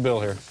 What's the bill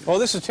here? Oh,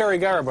 this is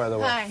Teri Garr, by the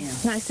way. Hi.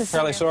 Nice to see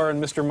Probably you. saw her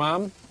in Mr.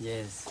 Mom.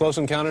 Yes. Close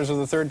Encounters of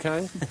the Third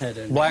Kind. I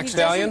don't Black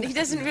Stallion. He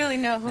doesn't really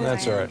know who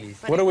That's I all am. right.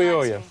 but What do he we owe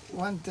wants you? me.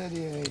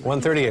 138.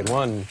 138.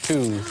 1,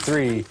 2,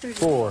 3,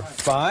 4,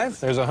 5.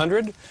 There's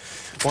 100.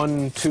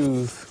 1,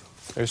 2.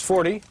 There's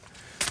 40.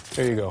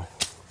 There you go.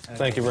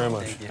 Thank you very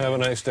much. Thank you. Have a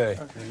nice day.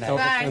 Oh,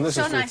 Bye. and this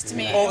So is for- nice to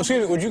meet you. Oh, excuse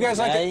me. Would you guys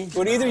like to,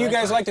 would either of you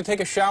guys like to take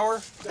a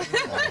shower?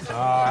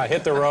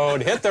 Hit the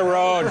road. Hit the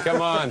road.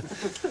 Come on.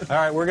 All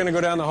right, we're going to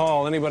go down the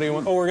hall. Anybody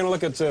want? Oh, we're going to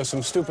look at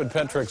some stupid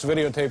pet tricks,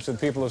 videotapes that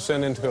people have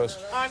sent in to us.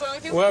 Am I going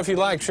with you? Well, if you'd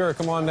like, sure,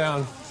 come on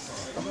down.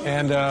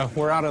 And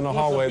we're out in the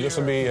hallway. This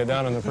will be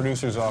down in the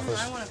producer's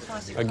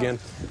office. Again,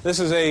 this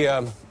is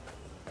a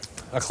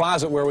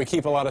closet where we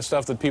keep a lot of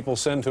stuff that people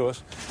send to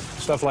us.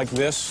 Stuff like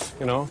this,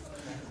 you know.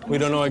 We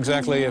don't know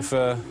exactly if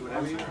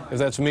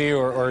that's me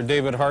or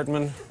David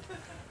Hartman,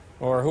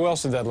 or who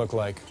else did that look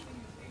like?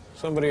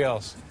 Somebody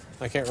else.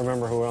 I can't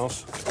remember who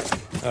else.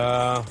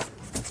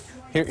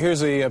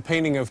 Here's a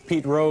painting of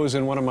Pete Rose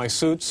in one of my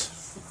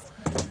suits.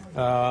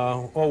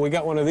 Oh, we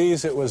got one of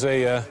these. It was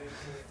a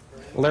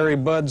Larry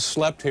Budd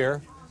slept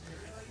here,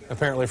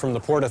 apparently from the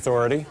Port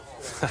Authority.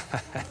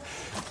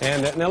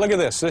 And now look at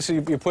this.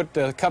 You put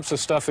cups of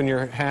stuff in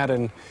your hat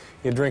and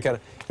you drink out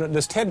of it.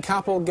 Does Ted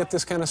Koppel get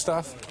this kind of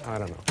stuff? I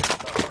don't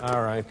know.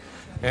 All right.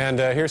 And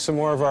here's some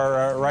more of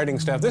our writing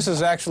staff. This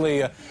is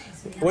actually,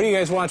 what are you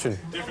guys watching?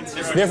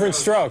 Different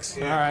Strokes.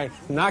 Yeah. All right.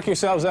 Knock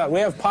yourselves out. We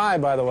have pie,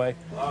 by the way.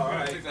 All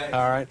right.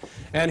 All right.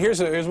 And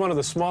here's one of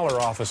the smaller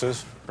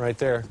offices right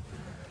there.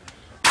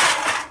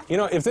 You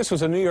know, if this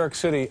was a New York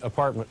City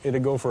apartment,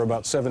 it'd go for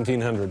about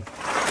 $1,700.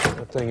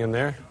 That thing in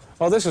there.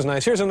 Oh, this is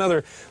nice. Here's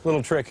another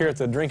little trick here at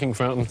the drinking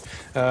fountain.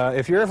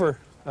 If you're ever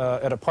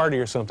at a party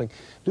or something,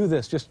 do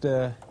this. Just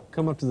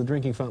come up to the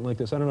drinking fountain like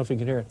this. I don't know if you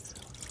can hear it.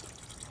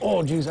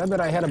 Oh, geez, I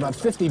bet I had about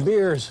 50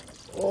 beers.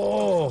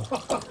 Oh.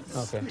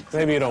 Okay,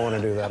 maybe you don't want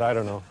to do that. I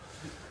don't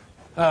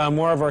know.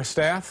 More of our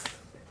staff.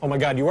 Oh, my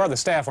God, you are the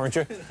staff, aren't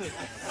you?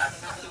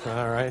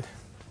 All right.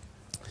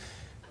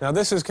 Now,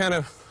 this is kind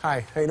of...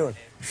 Hi, how you doing?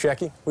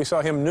 Shecky? We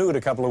saw him nude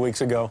a couple of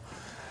weeks ago.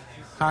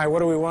 Hi,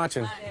 what are we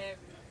watching?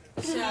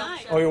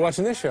 Oh, you're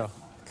watching this show?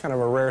 Kind of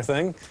a rare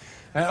thing.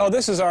 Oh,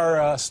 this is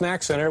our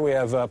snack center. We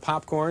have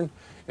popcorn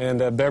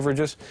and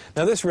beverages.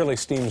 Now, this really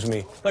steams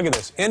me. Look at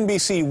this.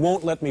 NBC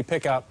won't let me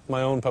pick out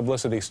my own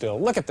publicity still.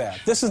 Look at that.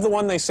 This is the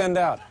one they send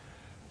out.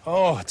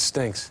 Oh, it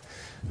stinks.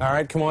 All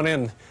right, come on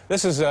in.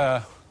 This is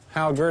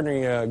Hal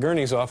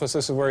Gurney's office.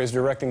 This is where he's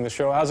directing the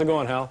show. How's it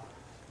going, Hal?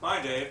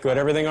 Fine, Dave. Good.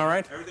 Everything all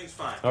right? Everything's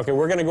fine. Okay,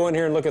 we're going to go in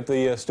here and look at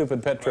the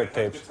stupid pet trick Have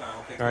a tapes. good time.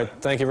 Okay, All right,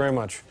 good. thank you very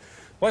much.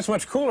 Well, it's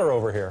much cooler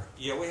over here.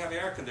 Yeah, we have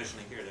air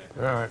conditioning here,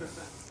 Dave. All right,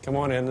 come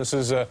on in. This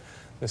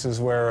is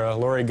where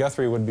Lori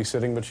Guthrie would be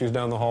sitting, but she's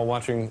down the hall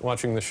watching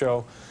the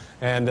show.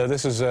 And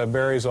this is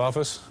Barry's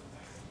office.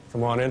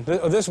 Come on in.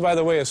 This, by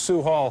the way, is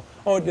Sue Hall.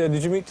 Oh, did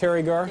you meet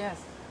Teri Garr?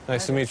 Yes.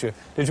 Nice to meet you.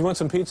 Did you want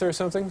some pizza or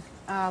something?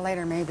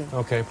 Later, maybe.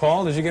 Okay.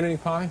 Paul, did you get any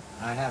pie?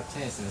 I have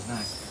tasted. It was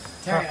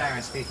nice. Terry and I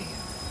aren't speaking yet.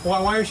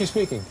 Why aren't you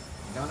speaking?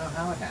 I don't know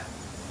how it happened.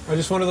 Or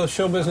just one of those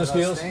show business One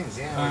of deals? those things,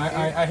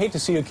 yeah. I hate to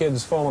see you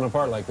kids falling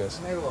apart like this.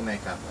 Maybe we'll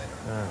make up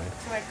later. All right.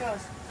 That's how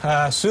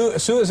it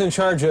goes. Sue is in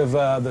charge of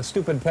the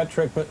stupid pet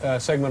trick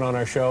segment on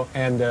our show,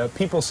 and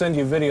people send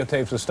you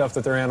videotapes of stuff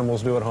that their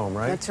animals do at home,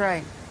 right? That's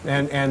right.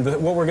 And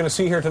what we're going to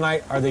see here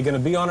tonight, are they going to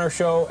be on our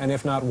show? And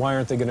if not, why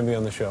aren't they going to be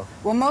on the show?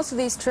 Well, most of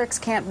these tricks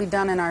can't be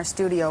done in our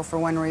studio for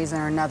one reason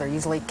or another.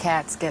 Usually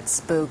cats get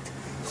spooked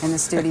in the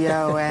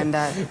studio, and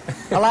a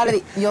lot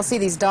of you'll see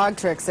these dog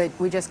tricks that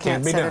we just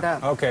can't be set done. it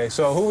up. Okay,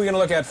 so who are we going to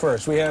look at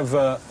first? We have,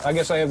 I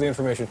guess I have the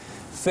information,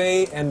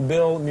 Faye and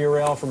Bill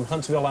Merrill from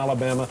Huntsville,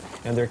 Alabama,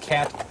 and their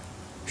cat,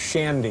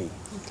 Shandy.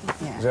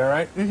 Yeah. Is that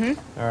right?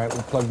 Mm-hmm. All right,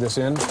 we'll plug this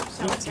in.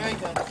 Sounds very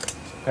good.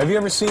 Have you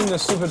ever seen the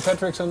stupid pet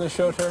tricks on this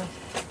show, Tara?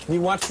 Have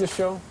you watched this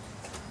show?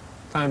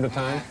 Time to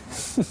time.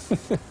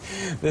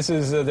 This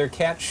is their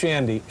cat,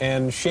 Shandy,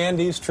 and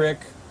Shandy's trick...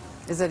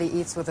 Is that he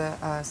eats with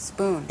a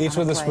spoon. Eats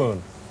on with a plate.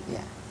 spoon.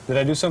 Yeah. Did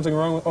I do something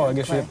wrong? Oh, I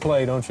guess you hit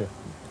play, don't you?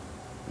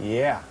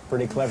 Yeah,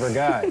 pretty clever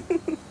guy.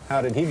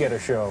 How did he get a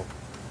show?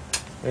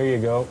 There you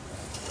go.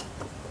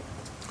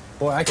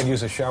 Boy, I could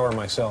use a shower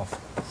myself.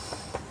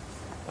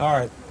 All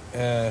right,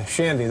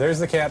 Shandy, there's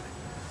the cat.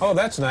 Oh,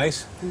 that's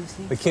nice.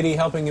 The kitty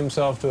helping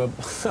himself to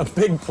a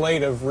big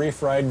plate of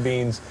refried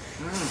beans.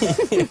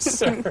 Yes,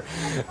 sir.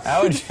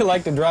 How would you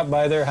like to drop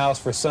by their house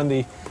for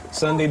Sunday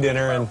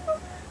dinner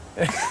and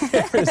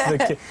There's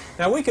the kid.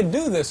 Now, we could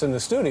do this in the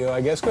studio,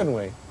 I guess, couldn't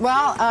we?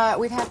 Well,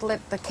 we'd have to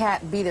let the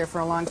cat be there for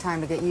a long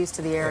time to get used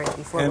to the area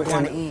before we'd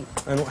want to eat.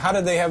 And how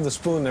did they have the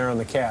spoon there on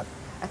the cat?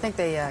 I think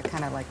they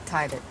kind of like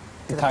tied it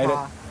to the Tied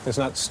paw. it? It's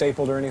not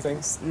stapled or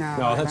anything? No,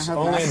 No, I that's hope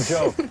only not. a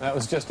joke. That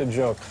was just a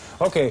joke.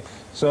 Okay,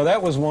 so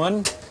that was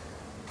one.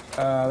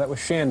 That was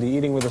Shandy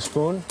eating with a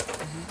spoon.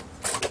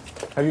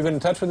 Have you been in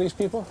touch with these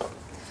people?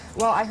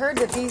 Well, I heard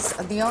that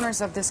the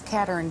owners of this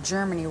cat are in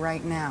Germany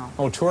right now.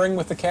 Oh, touring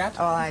with the cat?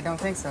 Oh, I don't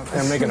think so.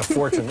 They're making a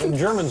fortune. And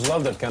Germans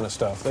love that kind of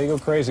stuff. They go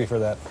crazy for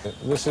that.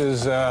 This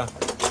is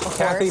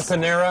Kathy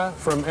Panera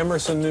from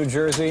Emerson, New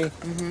Jersey.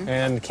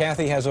 And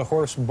Kathy has a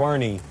horse,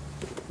 Barney.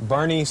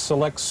 Barney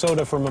selects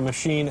soda from a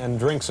machine and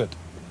drinks it.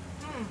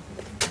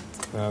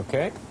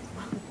 Okay.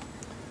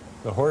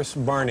 The horse,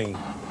 Barney.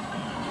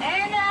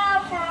 And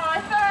now for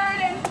our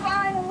third and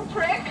final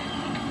trick,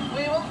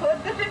 we will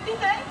put the 50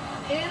 cents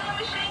in the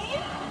machine.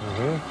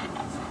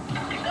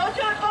 Go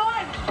to it, boy.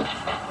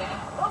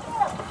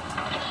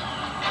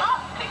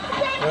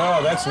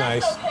 Oh, that's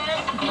nice.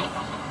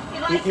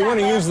 You want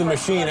to use the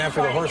machine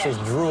after the horse has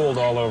drooled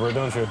all over it,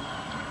 don't you?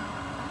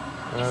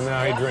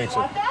 Now he drinks it.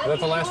 Is that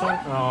the last one?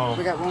 Oh.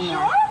 We got one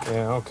more.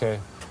 Yeah, okay.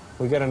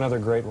 We got another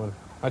great one.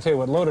 I tell you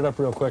what, load it up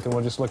real quick and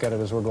we'll just look at it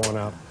as we're going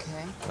out.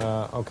 Okay.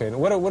 Okay. Now,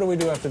 what do we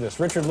do after this?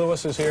 Richard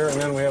Lewis is here, and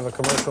then we have a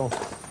commercial.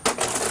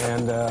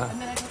 And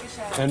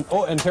and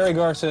Teri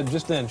Garr said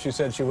just then, she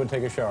said she would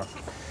take a shower.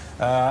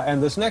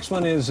 And this next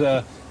one is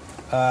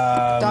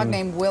Dog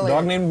named Willie.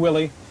 Dog named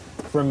Willie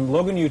from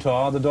Logan,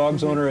 Utah. The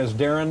dog's owner is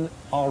Darren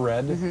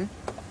Allred. Now,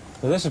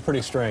 this is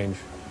pretty strange.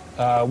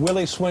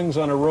 Willie swings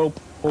on a rope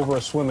over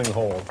a swimming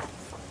hole.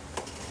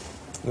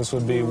 This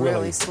would be Willie.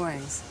 Really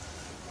swings.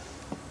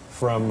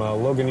 From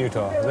Logan,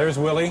 Utah. There's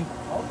Willie.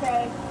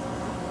 Okay.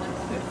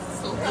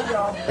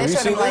 They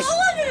showed him like.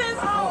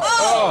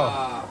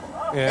 Oh.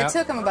 Yeah. It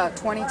took him about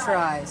 20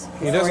 tries.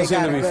 He doesn't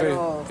seem to be fit.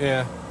 fit.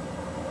 Yeah.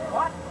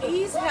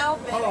 He's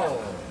helping.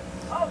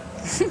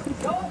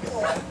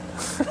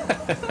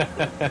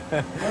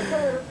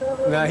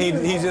 Now he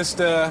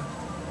just.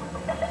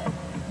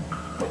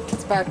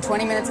 It's about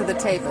 20 minutes of the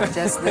tape of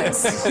just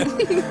this.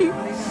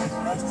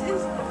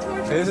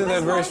 Isn't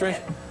that very strange?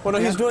 Well, no,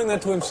 he's doing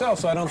that to himself,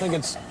 so I don't think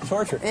it's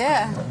torture.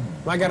 Yeah.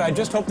 My God, I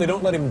just hope they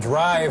don't let him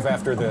drive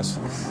after this.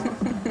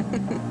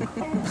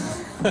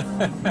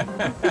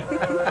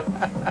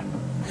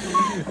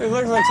 It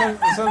looks like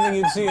something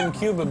you'd see in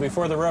Cuba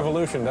before the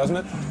revolution, doesn't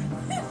it?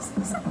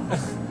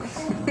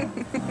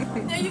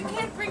 Now you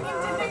can't bring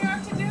him to New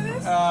York to do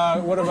this?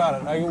 What about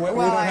it? We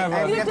don't have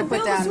we a... have to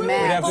put down We'd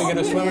mats. have to get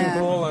a swimming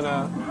pool and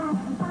a...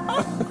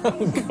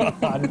 Oh,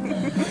 God.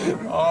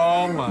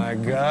 Oh, my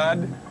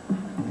God.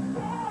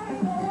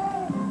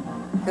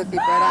 He'll keep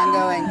right on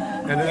going.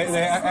 And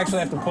they actually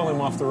have to pull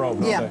him off the rope,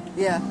 don't Yeah,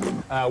 they?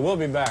 yeah. We'll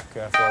be back,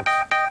 folks.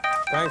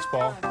 Thanks,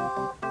 Paul.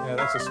 Yeah,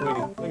 that's a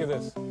sweetie. Look at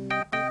this.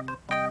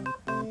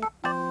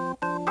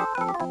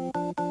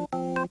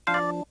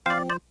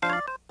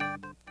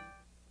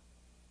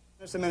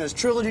 Mr. Menace,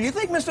 truly, do you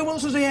think Mr.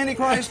 Wilson's the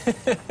Antichrist?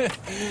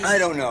 I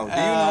don't know. Do you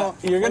know?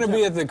 You're going to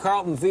be at the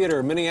Carlton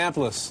Theater,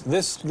 Minneapolis,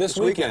 this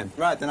weekend.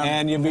 Right. Then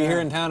and you'll be here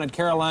in town at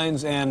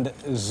Caroline's and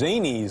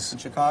Zany's. In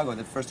Chicago,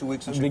 the first 2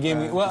 weeks in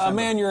Chicago. Well, a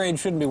man your age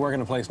shouldn't be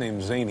working a place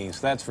named Zany's,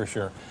 that's for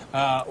sure.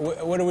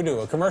 What do we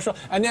do, a commercial?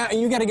 And now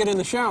you got to get in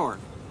the shower.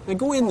 Now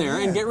go in there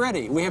and get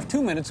ready. We have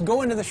 2 minutes.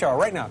 Go into the shower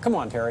right now. Come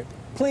on, Teri.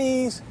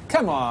 Please.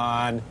 Come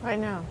on. Right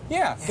now.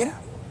 Yeah. Get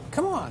out.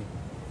 Come on.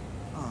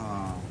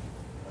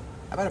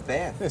 How about a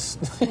bath? This.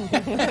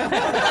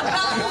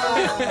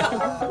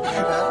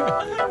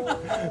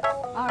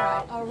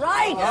 All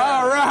right.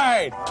 All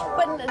right.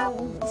 But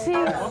see.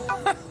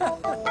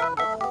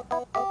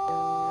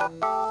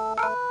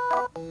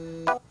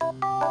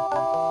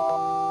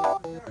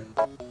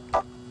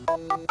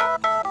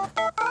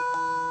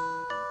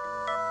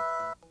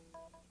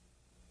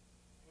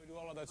 We do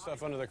all of that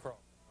stuff under the crow.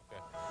 Okay.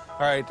 All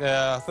right.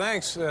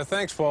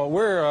 Thanks, Paul.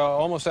 We're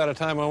almost out of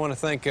time. I want to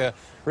thank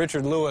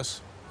Richard Lewis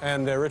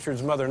and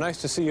Richard's mother.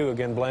 Nice to see you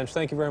again, Blanche.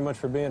 Thank you very much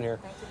for being here.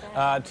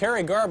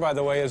 Teri Garr, by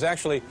the way, is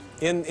actually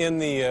in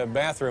the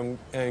bathroom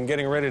and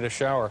getting ready to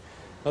shower.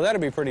 Well,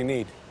 that'd be pretty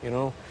neat, you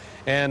know.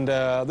 And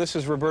this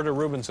is Roberta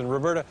Rubinson.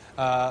 Roberta,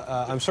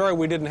 I'm sorry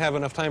we didn't have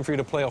enough time for you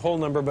to play a whole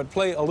number, but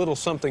play a little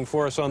something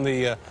for us on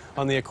the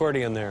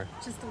accordion there.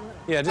 Just a little.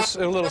 Yeah, just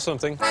a little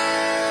something.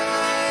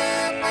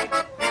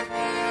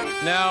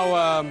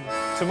 Now,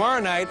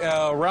 tomorrow night,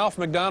 Ralph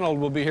McDonald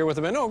will be here with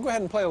the band. No, go ahead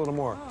and play a little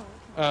more.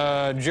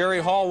 Jerry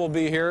Hall will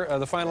be here,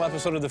 the final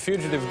episode of The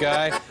Fugitive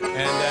Guy,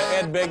 and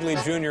Ed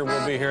Begley Jr.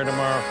 will be here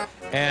tomorrow.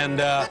 And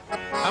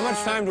how much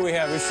time do we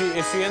have? Is she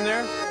in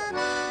there?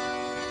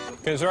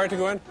 Okay, is it all right to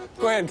go in?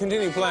 Go ahead,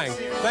 continue playing.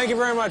 Thank you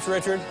very much,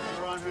 Richard.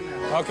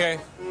 Okay.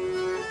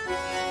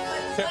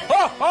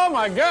 Oh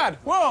my God!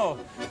 Whoa!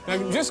 Now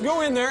just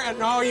go in there and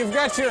you've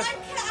got your.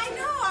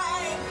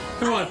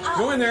 Come on,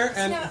 go in there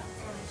and.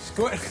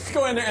 Go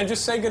in there and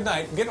just say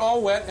goodnight. Get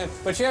all wet,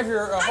 but you have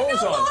your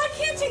hose on. Well, I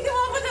can't take them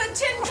off with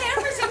 10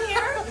 cameras in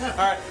here.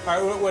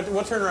 right.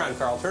 We'll turn around,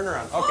 Carl. Turn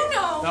around. Okay.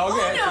 Oh, no.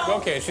 Okay. Oh, no.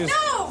 Okay. She's.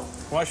 No.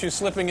 While she's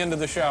slipping into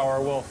the shower,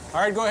 we'll.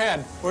 All right, go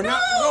ahead. We're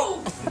not.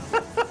 No.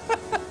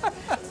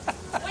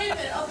 Wait a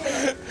minute.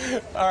 Okay.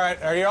 All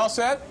right. Are you all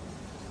set?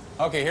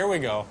 Okay. Here we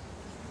go.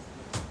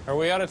 Are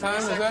we out of time?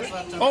 Is that?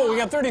 Oh, we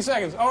got 30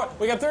 seconds. Oh,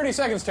 we got 30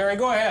 seconds, Terry.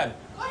 Go ahead.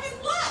 Go ahead,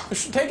 what?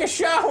 Take a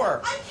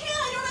shower. I can't.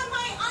 I don't have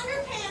my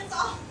underpants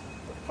off.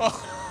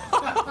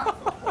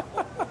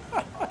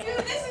 Dude,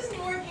 this isn't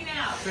working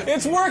out.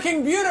 It's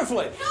working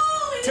beautifully. No,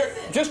 it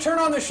isn't. Just turn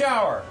on the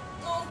shower.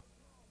 Oh.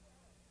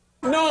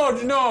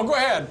 No, go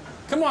ahead.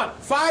 Come on,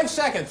 5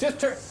 seconds. Just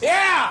turn.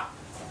 Yeah!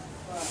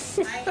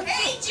 I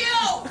hate you!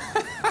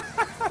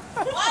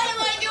 Why am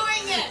I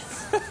doing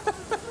this?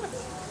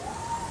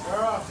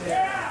 You're off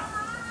there.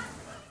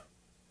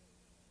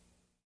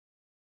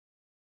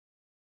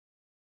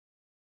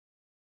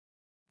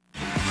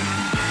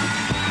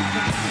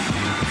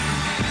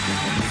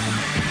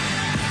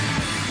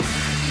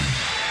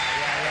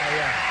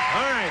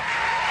 All right.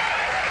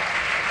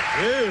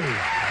 Ew.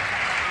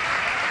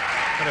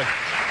 What a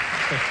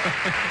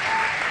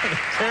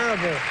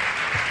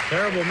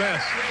terrible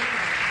mess.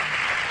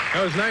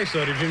 That was nice,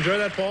 though. Did you enjoy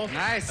that, Paul?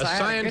 Nice. A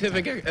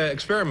scientific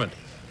experiment.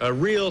 A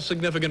real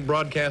significant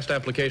broadcast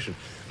application.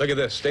 Look at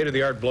this,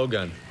 state-of-the-art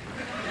blowgun.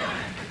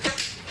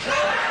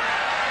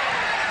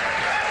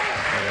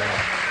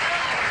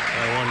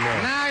 One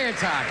more. Now you're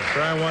talking.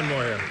 Try one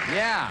more here.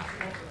 Yeah.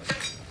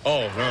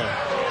 Oh,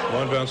 no.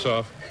 One bounce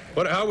off.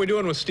 How are we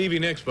doing with Stevie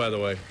Nicks, by the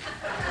way?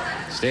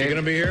 Steve? You going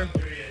to be here?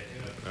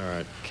 All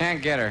right.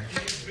 Can't get her.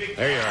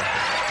 There you are.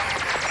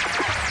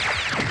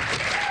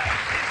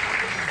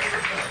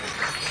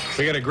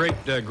 We got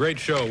a great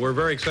show. We're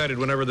very excited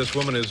whenever this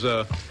woman is...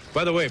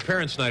 by the way,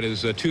 Parents' Night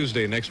is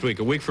Tuesday next week.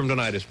 A week from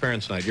tonight is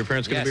Parents' Night. Your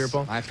parents going to be here,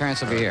 Paul? My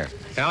parents will be here.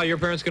 Al, your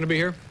parents going to be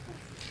here?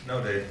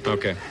 No, Dave.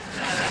 Okay.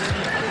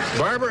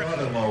 Barbara?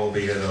 Father-in-law will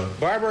be here, though.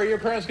 Barbara, are your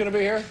parents going to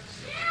be here?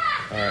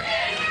 All right.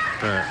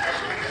 All right.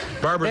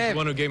 Barbara's the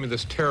one who gave me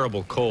this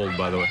terrible cold,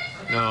 by the way.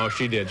 No,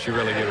 she did. She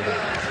really did it.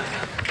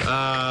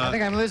 I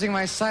think I'm losing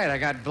my sight. I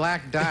got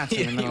black dots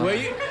in the middle.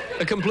 Well,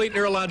 a complete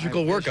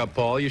neurological workup,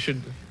 Paul. You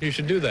should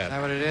do that. Is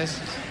that what it is?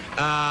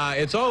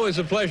 It's always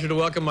a pleasure to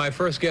welcome my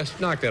first guest.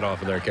 Knock that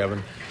off of there,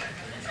 Kevin.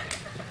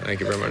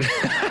 Thank you very much.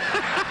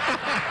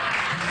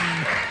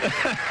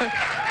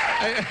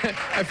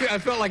 I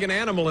felt like an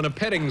animal in a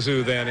petting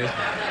zoo then.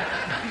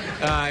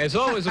 It's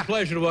always a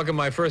pleasure to welcome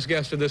my first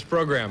guest to this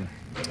program.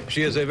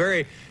 She is a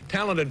very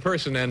talented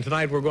person, and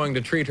tonight we're going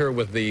to treat her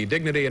with the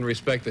dignity and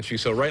respect that she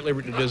so rightly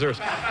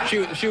deserves.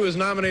 She was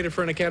nominated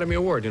for an Academy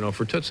Award,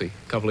 for Tootsie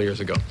a couple of years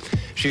ago.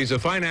 She's a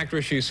fine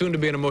actress. She's soon to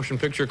be in a motion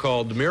picture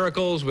called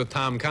Miracles with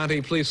Tom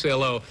Conti. Please say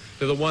hello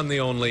to the one, the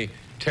only,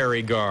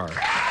 Teri Garr.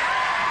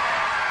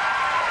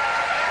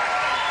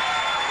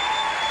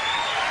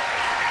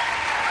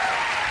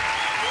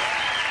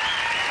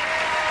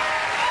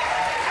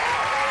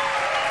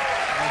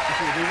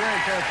 Be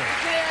very careful.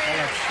 All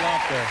that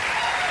slop there.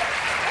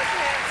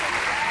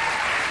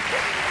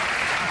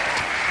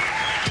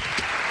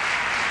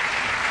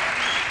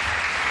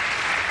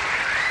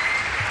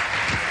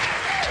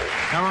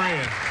 How are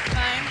you?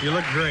 Fine. You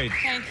look great.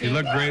 Thank you. You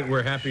look great.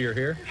 We're happy you're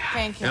here.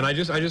 Thank you. And I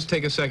just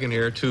take a second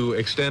here to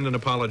extend an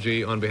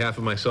apology on behalf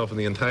of myself and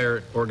the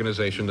entire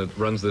organization that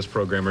runs this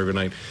program every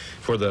night.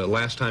 For the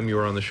last time you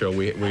were on the show,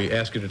 we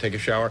asked you to take a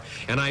shower.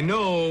 And I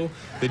know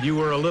that you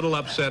were a little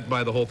upset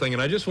by the whole thing.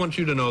 And I just want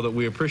you to know that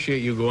we appreciate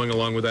you going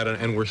along with that.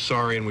 And we're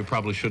sorry, and we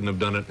probably shouldn't have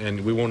done it.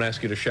 And we won't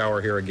ask you to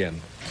shower here again.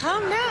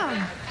 Calm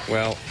down.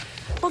 Well,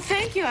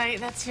 thank you.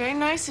 That's very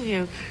nice of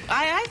you.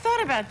 I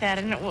thought about that,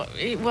 and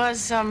it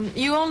was,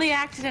 you only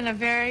acted in a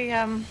very,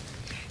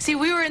 see,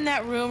 we were in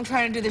that room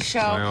trying to do the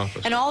show,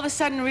 and all of a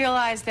sudden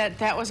realized that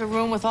that was a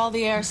room with all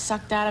the air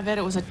sucked out of it.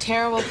 It was a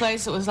terrible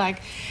place. It was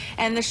like,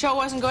 and the show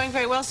wasn't going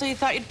very well, so you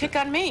thought you'd pick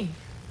on me.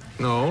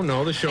 No,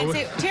 the show... And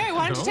say, Terry,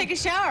 why don't you take a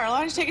shower? Why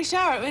don't you take a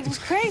shower? It was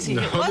crazy.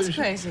 It was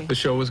crazy. The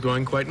show was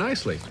going quite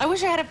nicely. I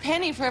wish I had a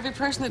penny for every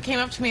person that came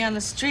up to me on the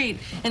street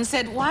and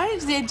said, why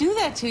did they do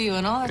that to you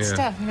and all that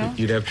stuff,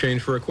 You'd have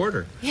change for a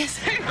quarter. Yes,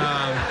 sir.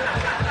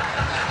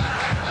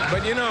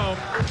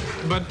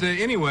 But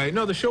anyway,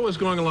 no, the show was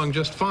going along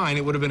just fine.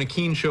 It would have been a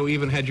keen show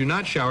even had you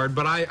not showered,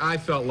 but I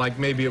felt like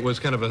maybe it was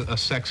kind of a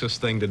sexist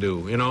thing to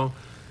do,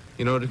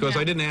 because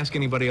I didn't ask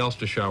anybody else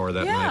to shower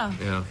that night.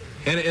 Yeah.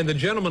 And the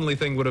gentlemanly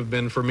thing would have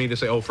been for me to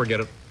say, oh, forget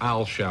it,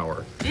 I'll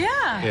shower.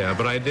 Yeah. Yeah,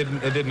 but it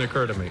didn't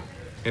occur to me.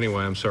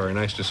 Anyway, I'm sorry.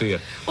 Nice to see you.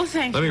 Well,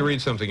 thank you. Let me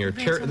read something here.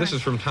 This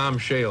is from Tom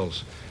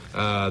Shales,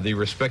 the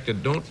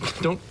respected...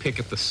 Don't pick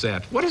at the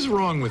set. What is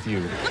wrong with you?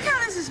 Look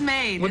how this is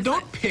made. Well,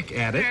 don't pick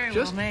at it. Very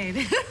well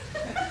made.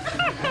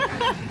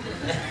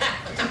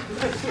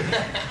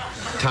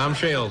 Tom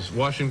Shales,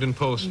 Washington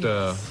Post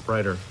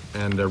writer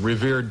and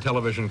revered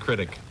television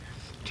critic.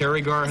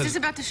 Teri Garr has... Is this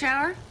about the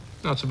shower?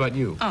 No, it's about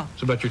you. Oh.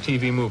 It's about your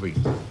TV movie.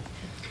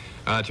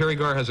 Teri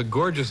Garr has a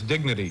gorgeous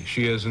dignity.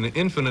 She is an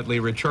infinitely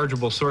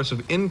rechargeable source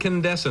of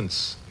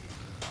incandescence.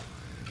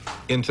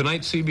 In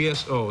tonight's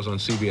CBS... Oh, it was on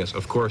CBS.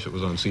 Of course it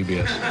was on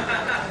CBS.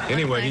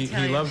 Anyway,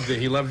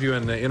 he loved you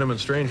in Intimate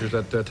Strangers,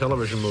 that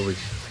television movie.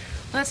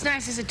 Well, that's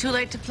nice. Is it too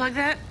late to plug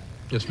that?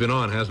 It's been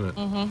on, hasn't it?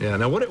 Mm-hmm. Yeah.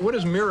 Now, what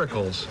is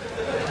Miracles?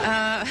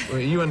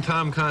 You and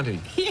Tom Conti.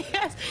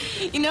 Yes.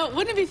 You know,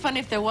 wouldn't it be funny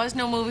if there was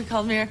no movie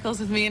called Miracles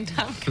with me and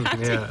Tom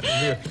Conti?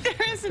 Yeah. There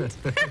isn't.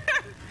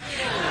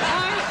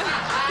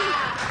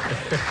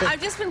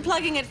 I've just been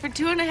plugging it for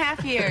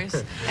 2.5 years,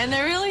 and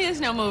there really is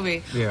no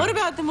movie. Yeah. What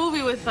about the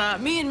movie with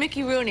me and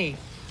Mickey Rooney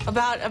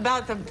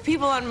about the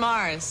people on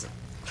Mars?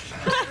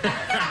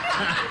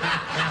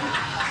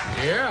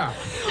 Yeah.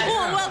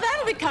 Well,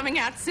 that'll be coming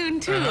out soon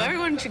too.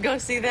 Everyone should go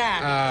see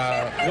that.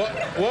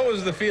 What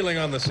was the feeling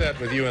on the set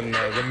with you and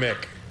the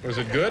Mick? Was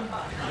it good?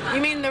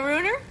 You mean the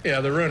Rooner?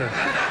 Yeah, the Rooner.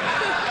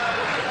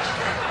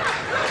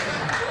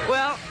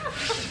 Well,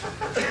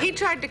 he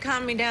tried to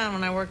calm me down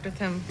when I worked with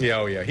him. Yeah,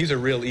 oh yeah. He's a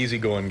real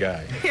easygoing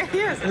guy. Yeah, he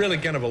is. Really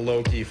kind of a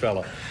low-key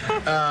fellow.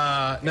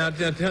 Now,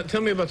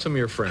 tell me about some of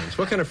your friends.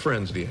 What kind of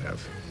friends do you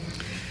have?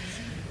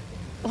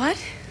 What?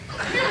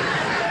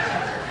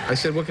 I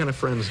said, what kind of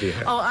friends do you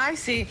have? Oh, I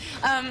see.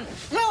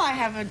 Well, I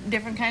have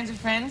different kinds of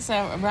friends,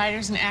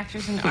 writers and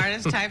actors and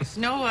artist types.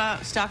 No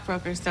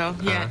stockbrokers, though,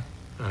 yet.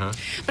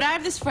 But I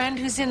have this friend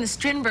who's in the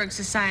Strindberg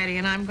Society,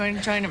 and I'm going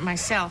to join it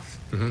myself.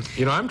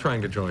 You know, I'm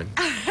trying to join.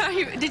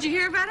 Did you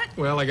hear about it?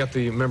 Well, I got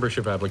the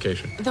membership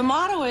application. The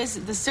motto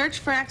is the search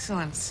for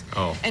excellence.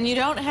 Oh. And you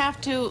don't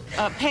have to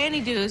pay any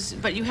dues,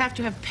 but you have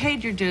to have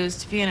paid your dues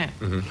to be in it.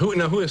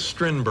 Who is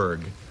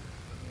Strindberg?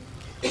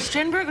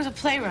 Strindberg was a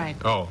playwright.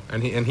 Oh,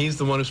 and he's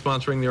the one who's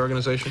sponsoring the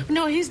organization?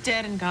 No, he's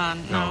dead and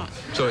gone. No.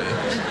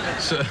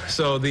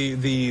 So the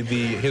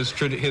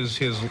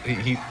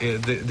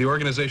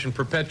organization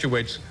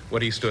perpetuates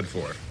what he stood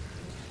for.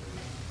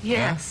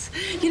 Yes.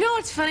 Yeah? You know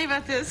what's funny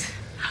about this?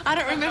 I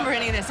don't remember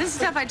any of this. This is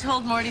stuff I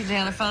told Morty today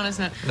on the phone,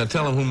 isn't it? Now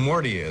tell him who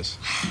Morty is.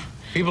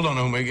 People don't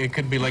know him. It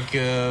could be like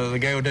the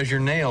guy who does your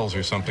nails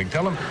or something.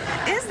 Tell him.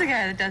 Is the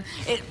guy that does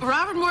it.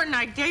 Robert Morton,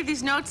 I gave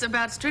these notes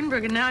about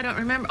Strindberg, and now I don't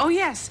remember. Oh,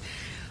 yes.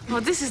 Well,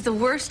 this is the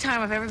worst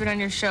time I've ever been on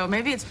your show.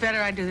 Maybe it's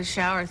better I do the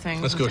shower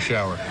thing. Let's go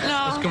shower.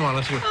 No. Come on,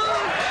 let's go. No.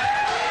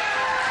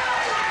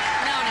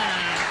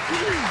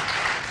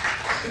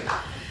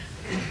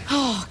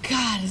 Oh,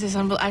 God, this is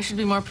unbelievable. I should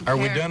be more prepared.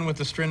 Are we done with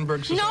the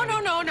Strindberg Society?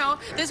 No.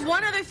 There's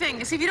one other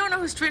thing. See, if you don't know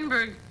who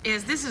Strindberg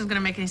is, this isn't going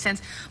to make any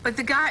sense. But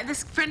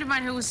this friend of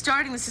mine who was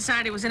starting the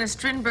society was in a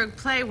Strindberg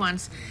play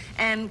once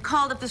and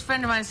called up this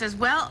friend of mine and says,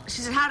 well,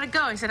 she said, how'd it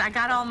go? He said, I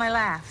got all my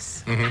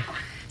laughs.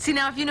 See,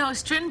 now, if you know who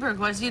Strindberg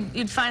was,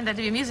 you'd find that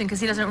to be amusing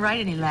because he doesn't write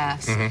any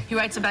laughs. He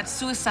writes about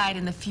suicide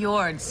in the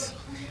fjords.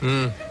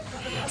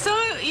 So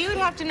you'd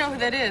have to know who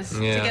that is to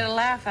get a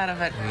laugh out of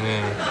it.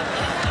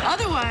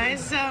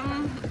 Otherwise,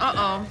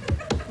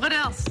 what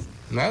else?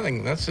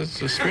 Nothing. That's the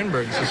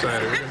Strindberg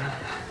Society.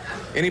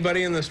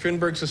 Anybody in the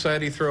Strindberg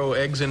Society throw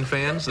eggs in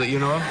fans that you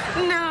know of?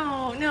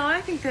 No,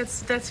 I think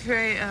that's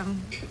very,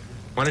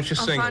 Why don't you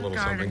sing a little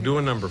something? Do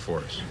a number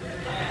for us.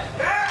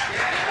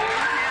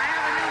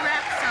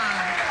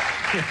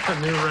 A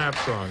new rap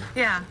song.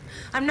 Yeah.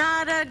 I'm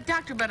not a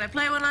doctor, but I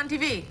play one on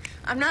TV.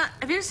 I'm not...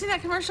 Have you ever seen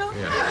that commercial?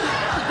 Yeah.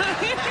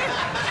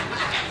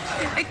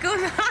 It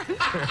goes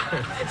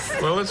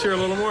on. Well, let's hear a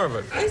little more of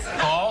it.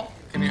 Paul,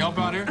 can you help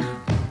out here?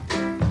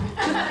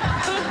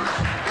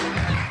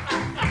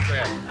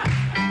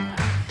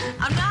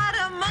 I'm not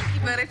a monkey,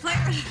 but I play...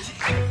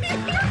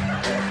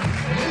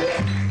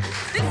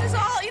 This is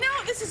all... You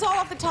know, this is all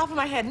off the top of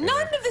my head.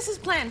 None of this is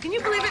planned. Can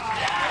you believe it?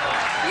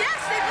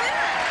 Yes, they believe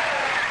it.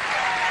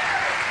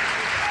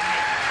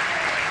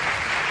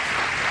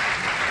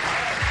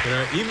 You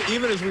know,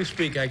 even as we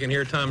speak, I can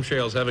hear Tom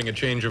Shales having a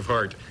change of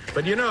heart.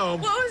 But you know...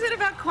 What was it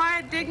about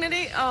quiet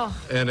dignity? Oh.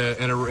 And a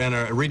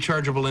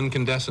rechargeable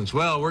incandescence.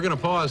 Well, we're going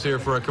to pause here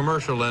for a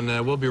commercial,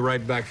 and we'll be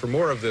right back for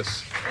more of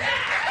this.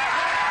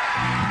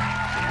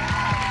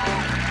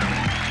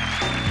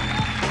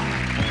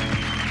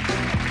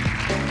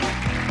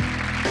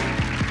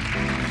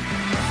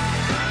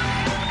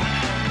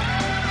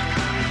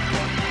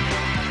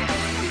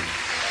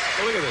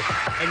 Well, look at this.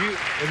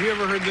 Have you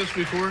ever heard this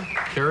before,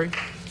 Terry?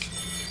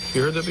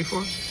 You heard that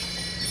before?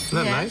 Isn't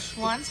that nice?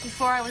 Once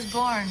before I was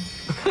born.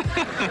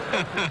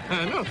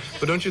 I know,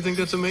 but don't you think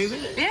that's amazing?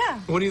 Yeah.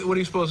 What do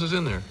you suppose is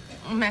in there?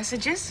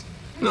 Messages?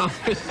 No.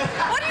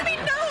 What do you mean,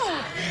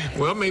 no?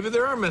 Well, maybe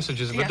there are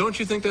messages, but don't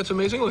you think that's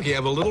amazing? Look, you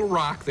have a little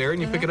rock there,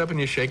 and you pick it up and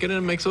you shake it, and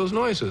it makes those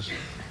noises.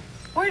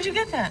 Where'd you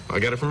get that? I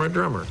got it from our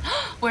drummer.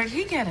 Where'd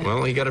he get it?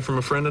 Well, he got it from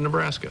a friend in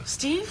Nebraska.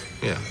 Steve?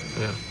 Yeah.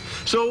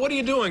 So, what are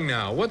you doing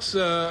now? What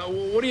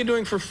are you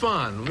doing for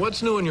fun?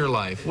 What's new in your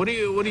life? What are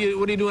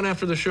you doing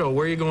after the show?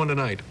 Where are you going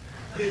tonight?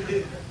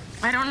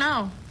 I don't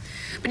know.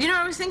 But you know,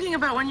 I was thinking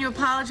about when you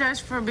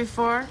apologized for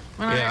before.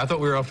 I thought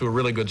we were off to a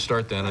really good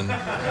start then, and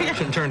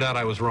it turned out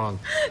I was wrong.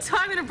 So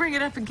I'm going to bring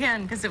it up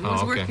again because it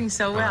was working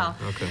so well.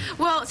 Okay.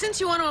 Well,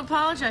 since you want to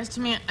apologize to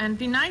me and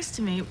be nice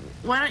to me,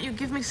 why don't you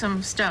give me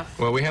some stuff?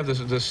 Well, we have this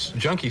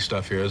junky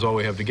stuff here is all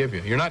we have to give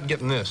you. You're not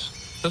getting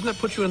this. Doesn't that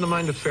put you in the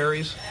mind of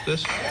fairies,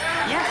 this?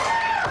 Yes.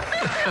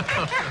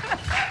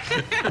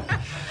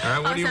 All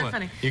right, what do you it's not want?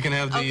 funny. You can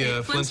have the Okay,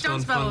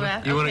 Flintstones bubble fun.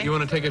 bath. You Okay.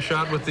 want to take a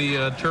shot with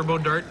the turbo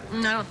dart?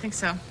 No, I don't think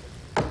so.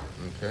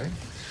 Okay.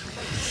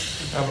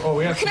 Oh,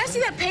 we have. Can I see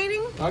that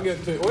painting? I'll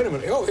get to. Wait a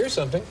minute. Oh, here's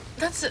something.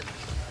 That's it.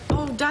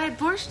 Oh, Diet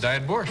Borscht?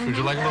 Diet Borscht. Would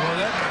you like a little of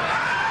that?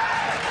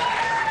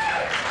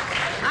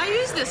 I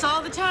use this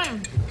all the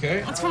time.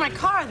 Okay. It's for my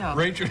car, though.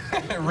 Rachel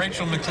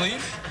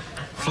McLeave.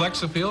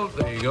 Flex Appeal.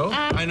 There you go.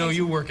 I know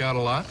you work out a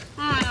lot.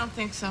 Oh, I don't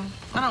think so.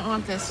 I don't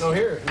want this. Oh,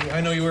 here. I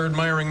know you were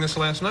admiring this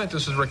last night.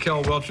 This is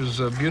Raquel Welch's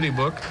beauty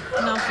book.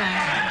 No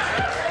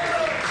thanks.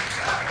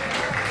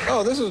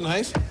 Oh, this is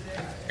nice.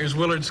 Here's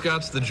Willard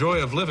Scott's The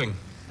Joy of Living.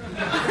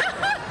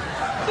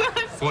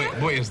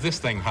 Boy, is this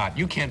thing hot.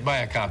 You can't buy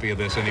a copy of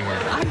this anywhere.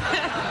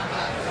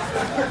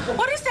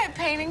 What is that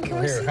painting? Can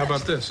we Here, see how that?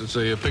 about this? It's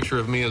a picture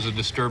of me as a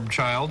disturbed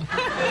child.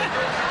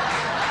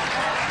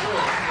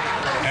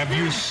 Have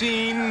you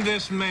seen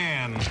this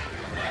man?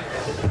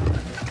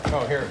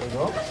 Oh, here we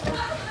go.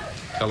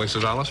 Telly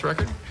Savalas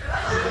record?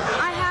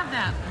 I have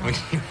that.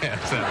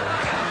 Yes, that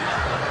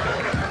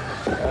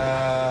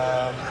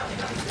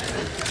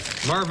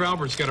one. Marv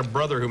Albert's got a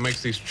brother who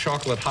makes these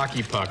chocolate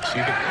hockey pucks.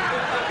 You can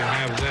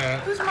have that.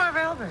 Who's Marv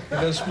Albert? He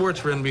does sports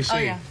for NBC. Oh,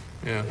 yeah.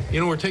 Yeah.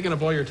 You know, we're taking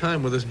up all your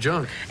time with this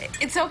junk.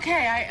 It's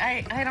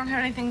okay. I don't have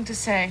anything to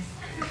say.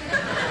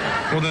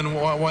 Well, then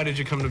why did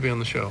you come to be on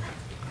the show?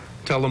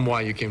 Tell them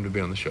why you came to be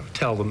on the show.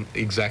 Tell them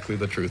exactly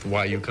the truth,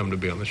 why you come to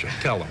be on the show.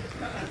 Tell them.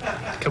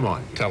 Come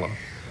on, tell them.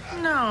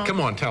 No. Come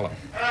on, tell them.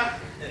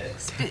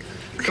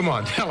 Come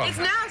on, tell them. It's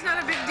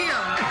not a big deal.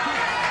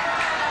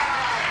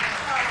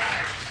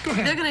 Go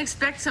ahead. They're going to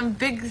expect some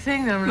big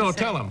thing that I'm going to No, say.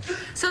 tell them.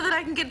 So that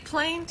I can get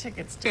plane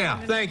tickets. To Yeah,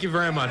 thank you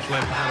very much,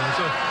 ladies and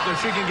gentlemen. So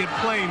she can get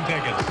plane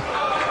tickets.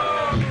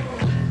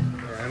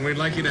 And we'd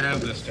like you to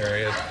have this,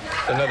 Terry. It's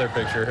another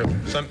picture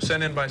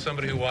sent in by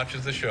somebody who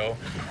watches the show.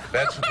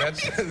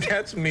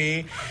 That's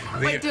me.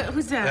 Wait,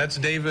 who's that? That's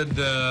David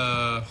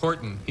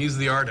Horton. He's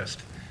the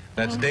artist.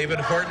 That's David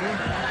Horton.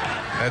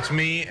 That's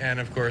me, and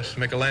of course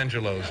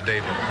Michelangelo's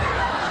David.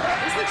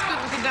 This looks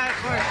good with the Diet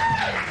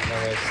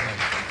Borscht.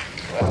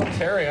 Well,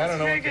 Terry, I don't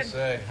know Very what to good.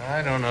 say.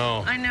 I don't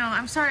know. I know.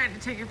 I'm sorry I had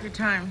to take up your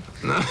time.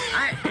 No.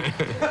 I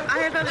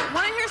have other.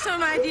 Want to hear some of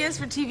my ideas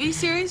for TV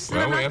series that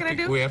I'm not going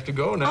to do? We have to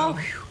go now. Oh,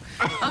 phew.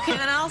 Okay,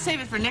 then I'll save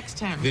it for next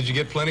time. Did you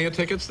get plenty of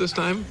tickets this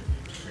time?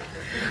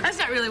 That's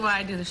not really why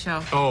I do the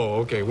show. Oh,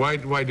 okay. Why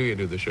do you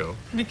do the show?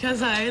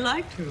 Because I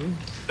like to.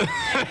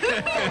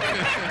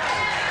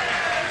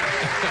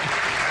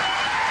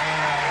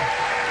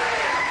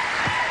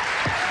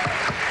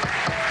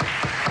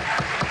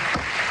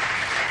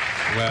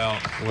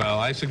 Well,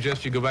 I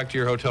suggest you go back to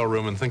your hotel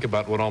room and think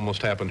about what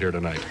almost happened here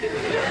tonight.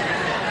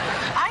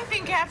 I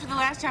think after the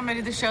last time I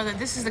did the show that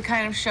this is the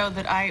kind of show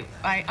that I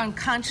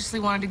unconsciously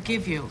wanted to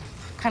give you.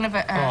 Kind of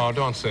a Oh,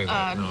 don't say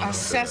that. No, a don't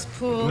say that.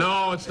 cesspool.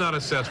 No, it's not a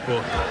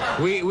cesspool.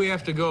 We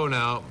have to go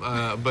now,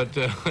 but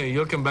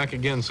you'll come back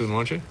again soon,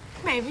 won't you?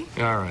 Maybe.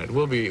 All right,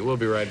 we'll be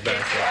right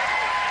back.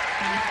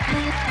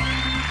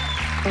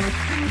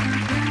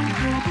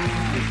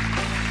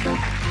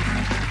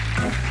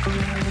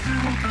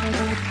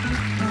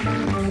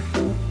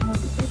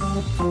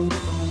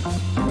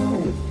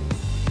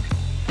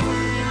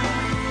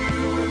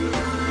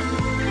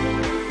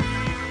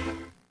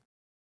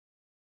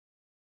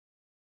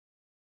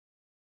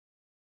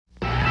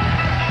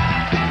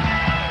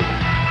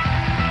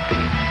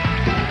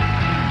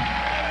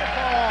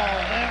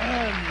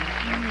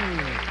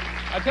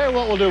 I tell you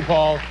what we'll do,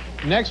 Paul.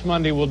 Next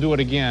Monday we'll do it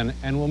again,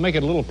 and we'll make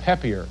it a little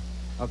peppier.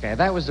 Okay,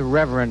 that was the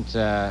Reverend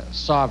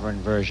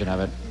Sovereign version of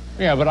it.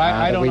 Yeah, but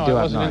I don't know. It up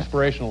wasn't north.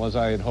 inspirational as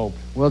I had hoped.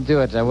 We'll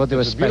do it. We'll do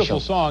a It's a beautiful special.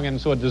 song, and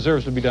so it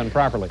deserves to be done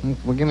properly.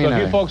 Well, give me so if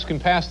another. you folks can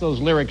pass those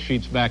lyric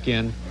sheets back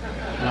in.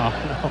 No.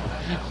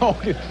 Oh,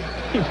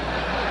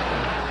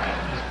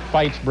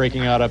 fights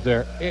breaking out up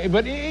there.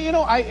 But, you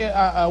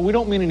know, we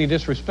don't mean any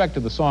disrespect to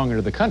the song or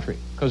to the country,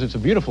 because it's a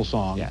beautiful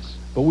song. Yes.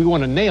 But we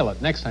want to nail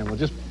it next time. We'll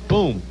just,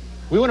 boom.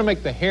 We want to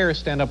make the hair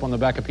stand up on the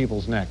back of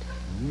people's neck.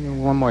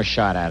 One more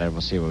shot at it.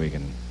 We'll see what we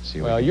can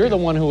see. Well, you're the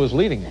one who was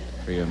leading it.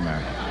 For you,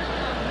 America.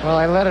 Well,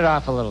 I let it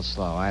off a little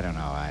slow. I don't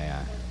know.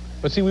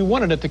 But see, we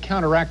wanted it to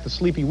counteract the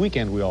sleepy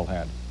weekend we all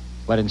had.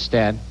 But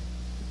instead?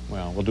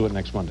 Well, we'll do it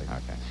next Monday.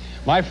 Okay.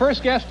 My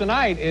first guest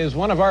tonight is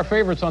one of our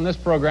favorites on this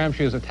program.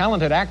 She is a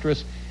talented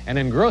actress, an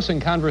engrossing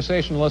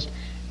conversationalist,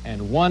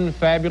 and one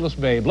fabulous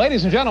babe.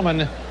 Ladies and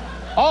gentlemen,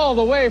 all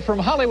the way from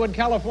Hollywood,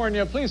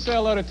 California, please say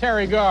hello to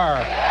Teri Garr.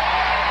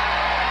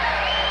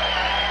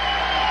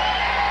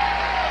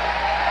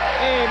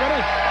 Hey,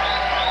 buddy.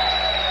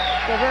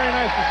 So very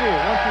nice to see you.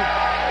 Won't you?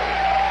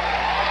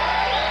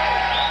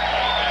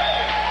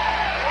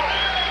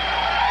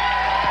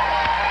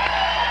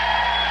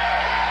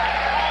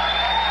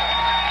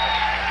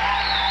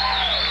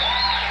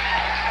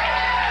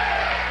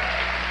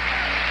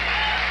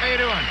 How you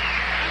doing?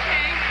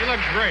 Okay. You look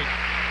great.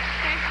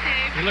 Thanks,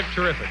 Dave. You look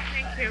terrific.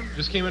 Thank you.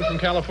 Just came in from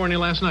California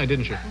last night,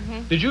 didn't you?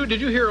 Mm-hmm. Did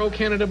you hear "Oh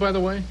Canada," by the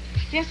way?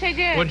 Yes, I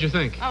did. What'd you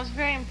think? I was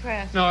very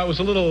impressed. No, it was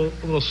a little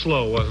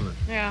slow, wasn't it?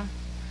 Yeah.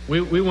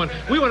 We want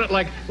it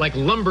like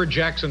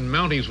lumberjacks and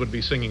Mounties would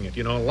be singing it.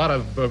 You know, a lot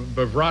of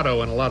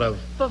bravado and a lot of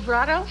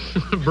Bravado?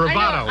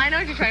 bravado. I know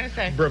what you're trying to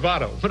say.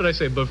 Bravado. What did I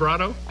say?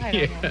 Bravado? I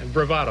don't know.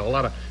 Bravado. A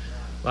lot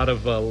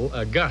of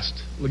gusto.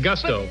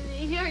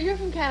 But you're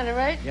from Canada,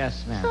 right?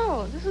 Yes, ma'am.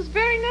 So, this is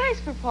very nice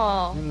for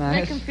Paul.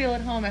 Nice. Make him feel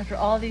at home after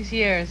all these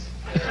years.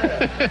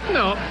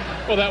 No.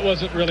 Well, that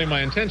wasn't really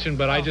my intention,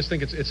 but I just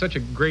think it's such a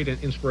great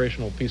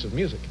inspirational piece of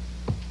music.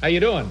 How you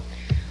doing?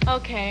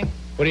 Okay.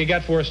 What do you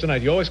got for us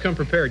tonight? You always come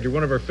prepared. You're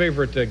one of our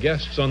favorite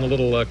guests on the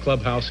little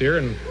clubhouse here,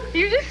 and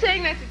You're just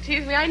saying that to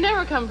tease me. I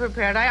never come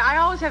prepared. I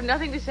always have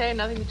nothing to say and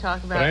nothing to talk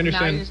about. but I Now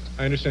understand.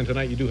 I understand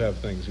tonight you do have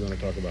things you want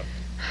to talk about.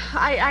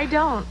 I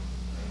don't.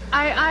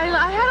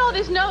 I had all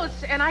these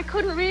notes, and I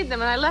couldn't read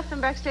them, and I left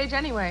them backstage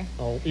anyway.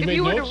 Oh, If you made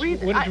you were to notes?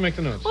 read- When did you make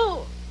the notes?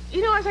 Well,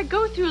 you know, as I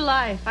go through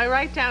life, I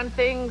write down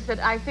things that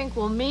I think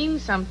will mean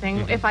something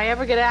Mm-hmm. if I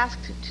ever get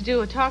asked to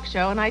do a talk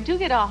show, and I do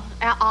get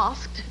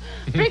asked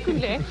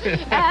frequently.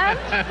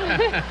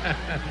 And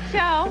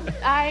so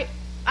I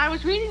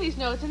was reading these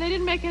notes, and they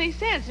didn't make any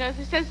sense. You know,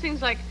 it says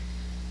things like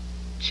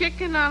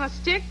chicken on a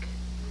stick,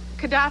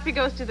 Gaddafi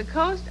goes to the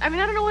coast. I mean,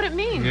 I don't know what it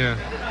means. Yeah.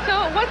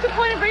 So what's the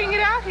point of bringing it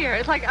out here?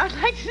 It's like, I'd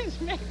like to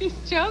just make these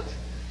jokes.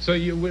 So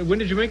when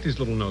did you make these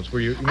little notes? Were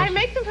you? I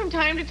make them from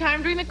time to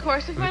time during the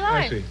course of my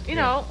life. I see. You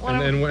know,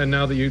 when and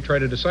now that you try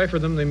to decipher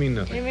them, they mean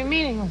nothing. I mean,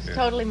 meaningless, Yeah.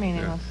 totally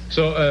meaningless.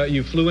 So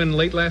you flew in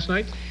late last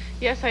night?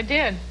 Yes, I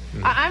did.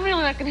 I'm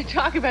really not going to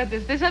talk about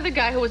this. This other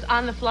guy who was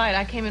on the flight,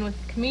 I came in with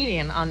a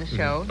comedian on the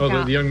show. Oh,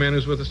 Don- the young man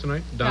who's with us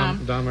tonight,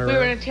 Don Merrill. We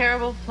were in a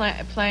terrible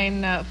plane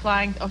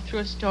flying through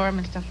a storm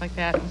and stuff like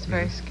that. It was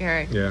very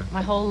scary. Yeah.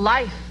 My whole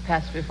life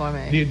passed before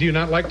me. Do you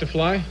not like to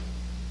fly?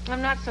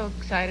 I'm not so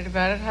excited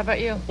about it. How about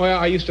you? Well,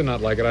 I used to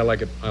not like it. I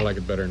like it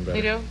better and better.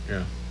 You do?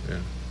 Yeah.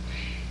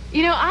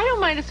 You know, I don't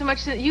mind it so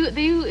much that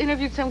you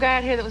interviewed some guy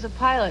out here that was a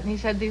pilot, and he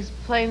said these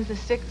planes, the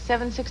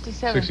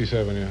 767.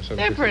 67, yeah.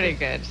 They're pretty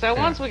good. So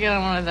Yeah. once we get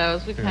on one of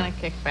those, we Yeah. kind of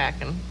kick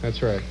back and...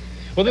 That's right.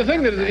 Well, the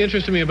thing that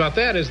interested me about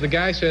that is the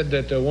guy said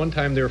that one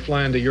time they were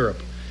flying to Europe,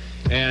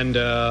 and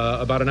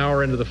about an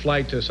hour into the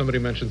flight, somebody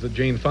mentions that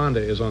Jane Fonda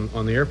is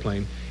on the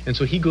airplane, and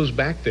so he goes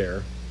back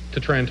there to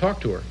try and talk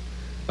to her.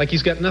 Like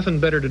he's got nothing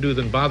better to do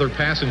than bother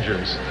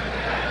passengers.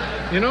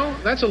 You know,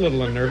 that's a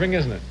little unnerving,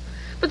 isn't it?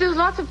 But there's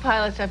lots of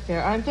pilots up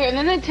there, aren't there? And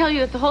then they tell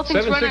you that the whole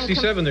thing's running...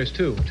 767, there's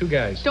two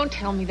guys. Don't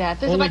tell me that.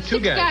 There's Only about two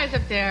six guys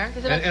up there.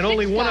 There's about And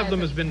only six one guys of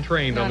them up- has been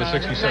trained No, on the no,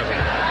 67. that's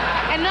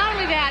right. And not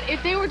only that,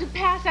 if they were to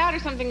pass out or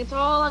something, it's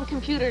all on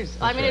computers.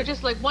 I mean, right. it's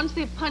just like once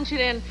they punch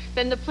it in,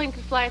 then the plane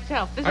can fly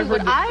itself. This I've is what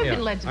heard that- I've yeah.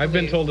 been led to I've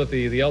been believe. told that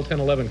the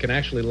L-1011 can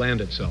actually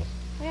land itself.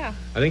 Yeah.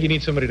 I think you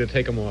need somebody to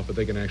take them off, but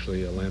they can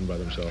actually land by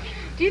themselves.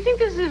 Do you think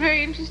this is a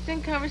very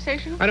interesting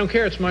conversation? I don't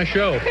care. It's my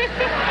show.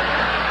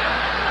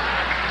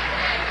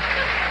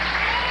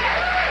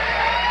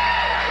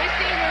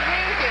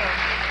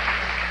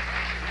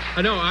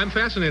 I know. I'm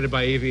fascinated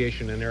by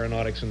aviation and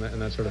aeronautics and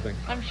that sort of thing.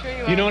 I'm sure you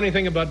are. Do you know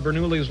anything about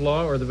Bernoulli's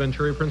law or the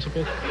Venturi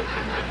principle?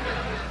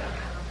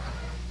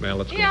 Well,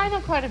 let's go. Yeah, I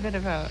know quite a bit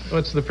about it. Well,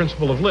 it's the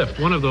principle of lift.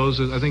 One of those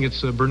is, I think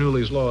it's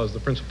Bernoulli's law, is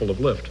the principle of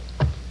lift,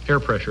 air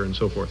pressure and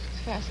so forth.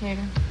 It's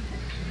fascinating.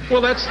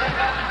 Well,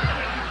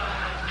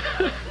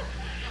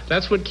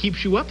 that's what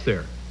keeps you up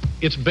there.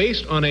 It's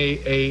based on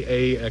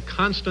a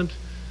constant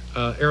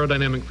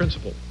aerodynamic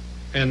principle.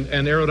 And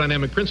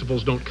aerodynamic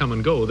principles don't come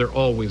and go. They're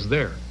always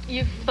there.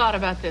 You've thought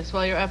about this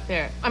while you're up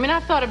there. I mean,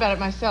 I've thought about it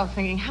myself,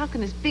 thinking, how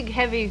can this big,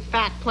 heavy,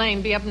 fat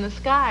plane be up in the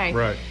sky?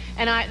 Right.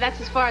 And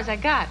that's as far as I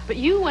got. But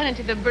you went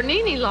into the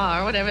Bernini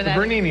law, or whatever The that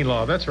Bernini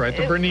law, that's right,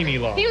 the Bernini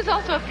law. He was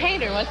also a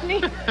painter, wasn't he?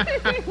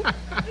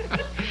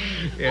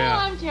 Yeah. Oh,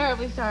 I'm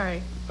terribly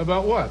sorry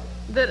About what?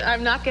 that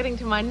I'm not getting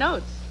to my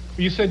notes.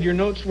 You said your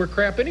notes were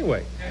crap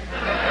anyway.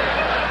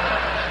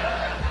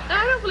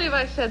 I don't believe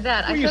I said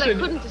that. Well, I you said I said-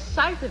 couldn't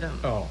decipher them.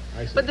 Oh,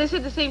 I see. But they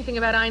said the same thing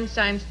about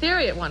Einstein's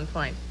theory at one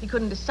point. He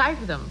couldn't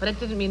decipher them, but it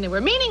didn't mean they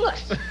were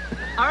meaningless.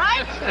 All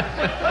right?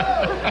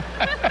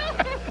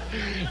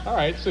 All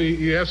right, so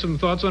you have some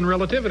thoughts on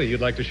relativity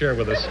you'd like to share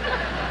with us.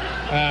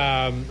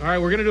 All right,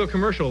 we're going to do a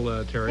commercial,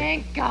 Teri.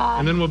 Thank God.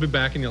 And then we'll be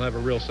back and you'll have a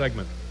real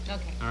segment.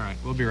 Okay. All right,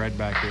 we'll be right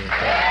back here.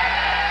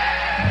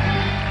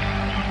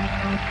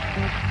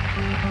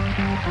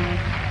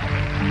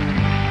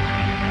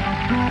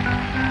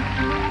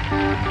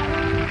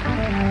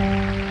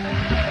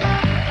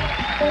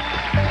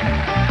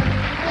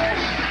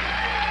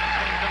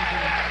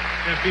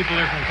 We have people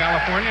here from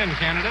California and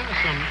Canada.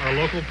 Some are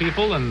local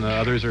people and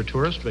others are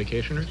tourists,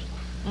 vacationers.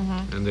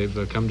 Mm-hmm. And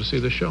they've come to see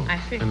the show. I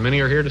see. And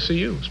many are here to see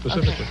you,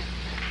 specifically. Okay.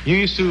 You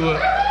used to...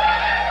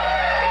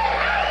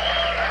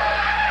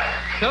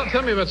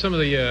 Tell me about some of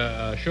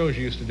the shows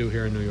you used to do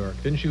here in New York.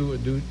 Didn't you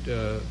do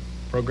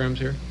programs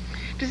here?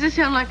 Does this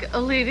sound like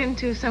a lead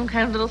into some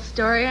kind of little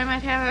story I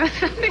might have or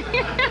something?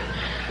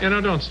 Yeah,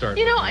 no, don't start.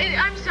 You know,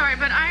 I'm sorry,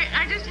 but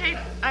I just hate...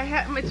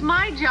 it's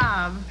my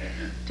job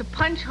to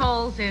punch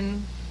holes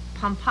in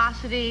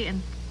pomposity and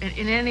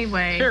in any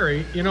way.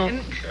 Terry, you know,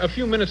 a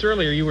few minutes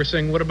earlier you were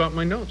saying, what about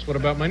my notes? What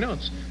about my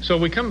notes? So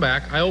we come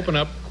back, I open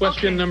up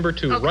question number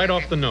 2, right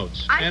off the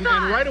notes. And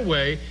right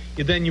away,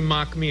 then you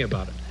mock me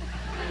about it.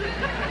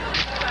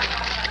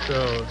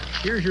 So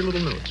here's your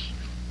little notes.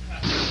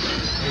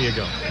 There you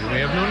go. You may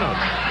have no notes.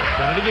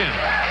 Done it again.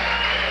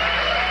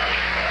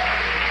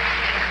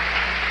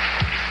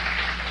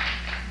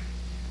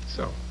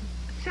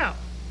 So,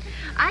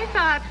 I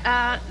thought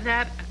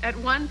that at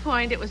one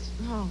point it was,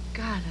 oh,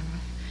 God.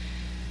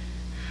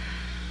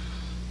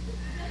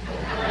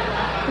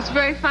 What's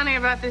very funny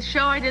about this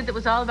show I did that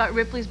was all about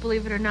Ripley's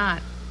Believe It or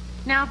Not.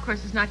 Now, of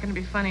course, it's not going to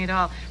be funny at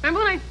all.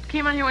 Remember when I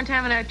came on here one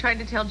time and I tried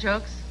to tell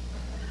jokes?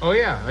 Oh,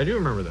 yeah, I do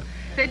remember that.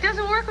 It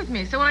doesn't work with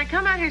me. So when I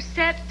come out here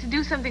set to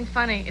do something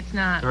funny, it's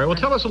not. All right, well,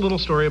 tell us a little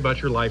story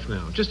about your life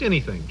now. Just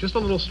anything. Just a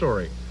little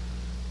story.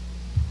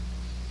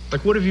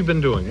 Like, what have you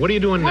been doing? What are you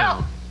doing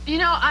now? You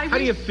know, how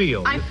do you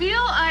feel?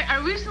 I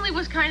recently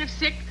was kind of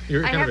sick.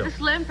 I had this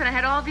limp, and I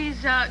had all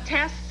these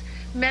tests,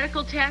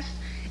 medical tests,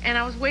 and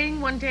I was waiting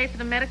one day for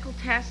the medical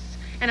tests,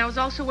 and I was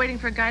also waiting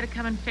for a guy to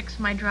come and fix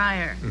my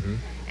dryer. Mm-hmm.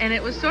 And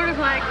it was sort of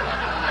like,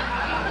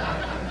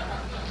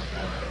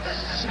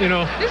 you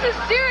know, this is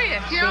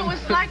serious. You know, it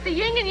was like the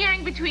yin and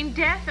yang between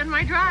death and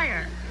my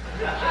dryer.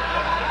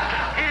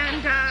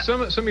 And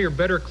some of your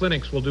better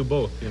clinics will do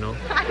both. You know,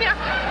 I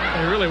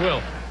know. They really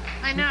will.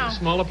 I know.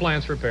 Small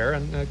appliance repair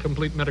and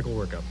complete medical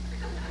workup.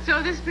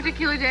 So this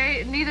particular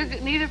day,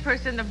 neither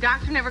person, the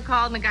doctor never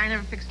called and the guy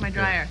never fixed my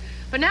dryer. Yeah.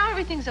 But now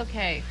everything's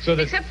okay. So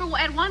except for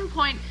at one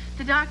point,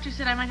 the doctor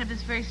said I might have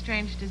this very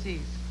strange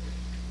disease.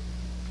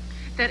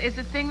 That is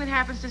a thing that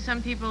happens to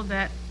some people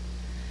that,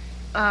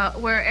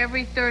 where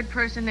every third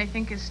person they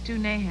think is Stu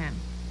Nahan.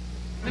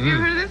 Have you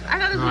ever heard of this? I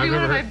thought this would be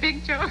one of my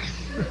big jokes.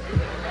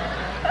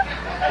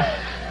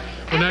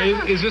 Well, now,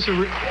 is this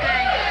a...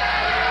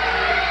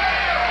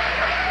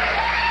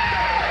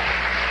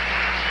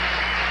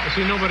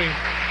 See, nobody...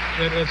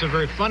 That's a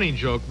very funny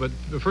joke, but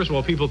first of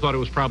all, people thought it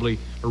was probably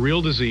a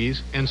real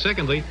disease, and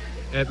secondly,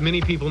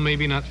 many people may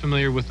be not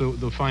familiar with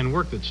the fine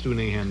work that Stu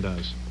Nahan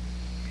does.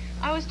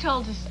 I was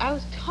told to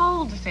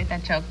say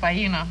that joke by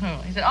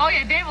you-know-who. He said, oh,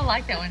 yeah, Dave will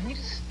like that one. He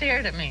just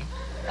stared at me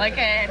like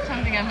I had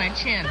something on my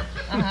chin.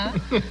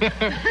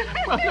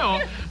 Well,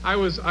 no,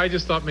 I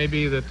just thought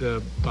maybe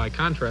that, by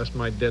contrast,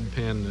 my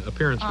deadpan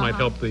appearance might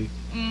help the...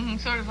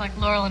 sort of like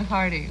Laurel and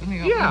Hardy.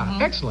 Yeah,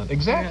 excellent,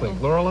 exactly. Yeah.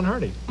 Laurel and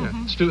Hardy.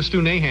 Yeah.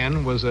 Stu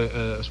Nahan was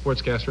a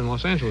sportscaster in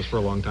Los Angeles for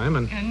a long time,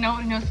 and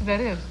nobody knows who that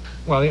is.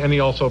 Well, and he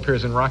also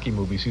appears in Rocky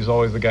movies. He's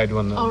always the guy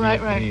doing the... right.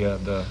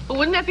 But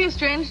wouldn't that be a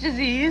strange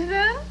disease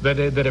then? That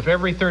if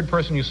every third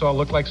person you saw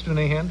looked like Stu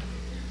Nahan? It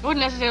wouldn't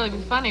necessarily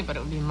be funny, but it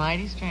would be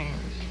mighty strange.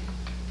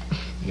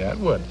 Yeah, it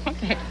would.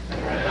 Okay.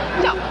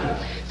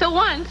 So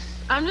once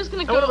I'm just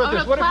going to go. What about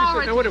this? What if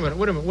you said, wait a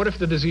minute. What if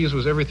the disease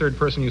was every third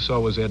person you saw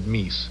was Ed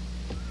Meese?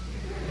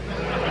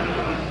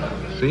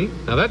 See?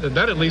 Now that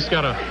at least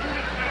got a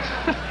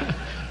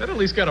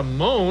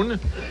moan. Do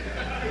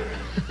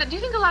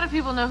you think a lot of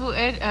people know who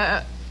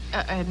Ed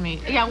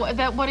Meese? Yeah,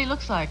 what he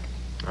looks like.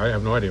 I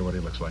have no idea what he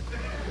looks like.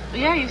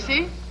 Yeah, you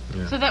see.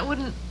 Yeah. So that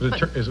wouldn't.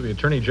 Is it the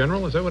Attorney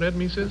General? Is that what Ed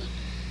Meese is?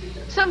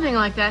 Something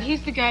like that.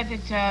 He's the guy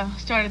that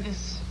started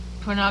this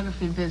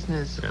pornography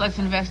business. Yeah. Let's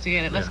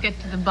investigate it. Let's get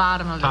to the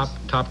bottom of this.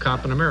 Top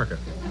cop in America.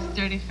 This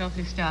dirty,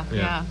 filthy stuff.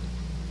 Yeah.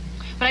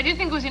 But I do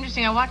think it was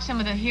interesting. I watched some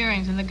of the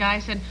hearings, and the guy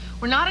said,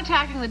 we're not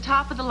attacking the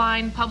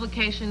top-of-the-line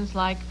publications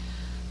like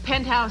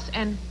Penthouse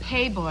and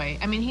Payboy.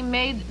 I mean, he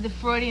made the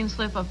Freudian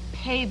slip of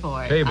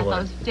Payboy. I thought it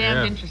was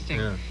damn interesting.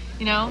 Yeah.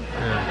 You know?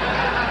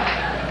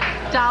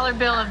 Yeah. Dollar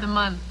bill of the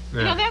month.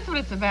 Yeah. You know, that's what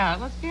it's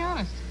about. Let's be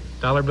honest.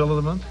 Dollar bill of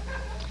the month?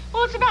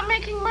 Well, it's about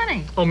making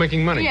money. Oh,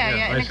 making money.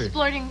 Yeah, and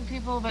exploiting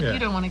people, but you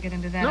don't want to get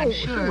into that. No, I'm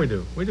sure we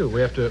do. We do.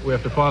 We have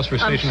to pause for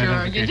station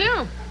identification. You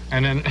do.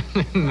 And then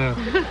we'll be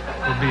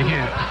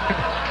here.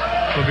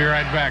 We'll be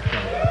right back,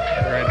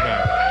 though. Right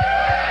back.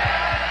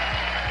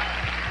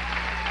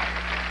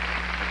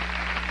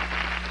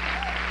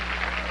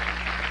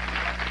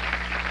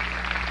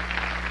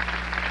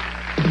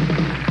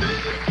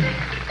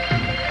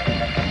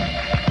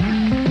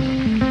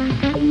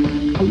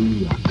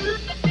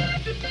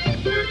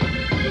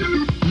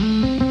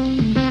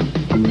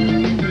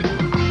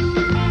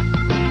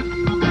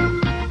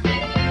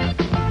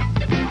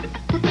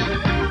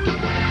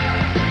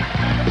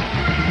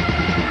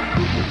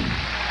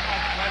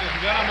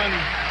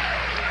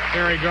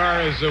 Teri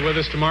Garr is with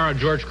us tomorrow.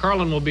 George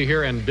Carlin will be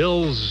here, and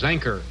Bill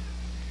Zanker.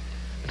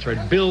 That's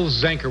right, Bill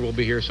Zanker will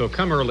be here, so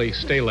come early,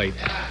 stay late.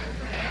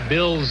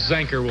 Bill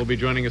Zanker will be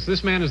joining us.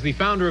 This man is the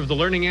founder of the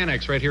Learning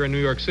Annex right here in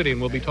New York City, and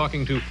we'll be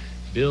talking to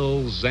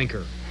Bill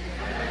Zanker.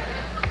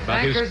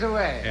 Zanker's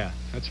away. Yeah,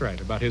 that's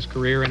right, about his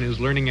career and his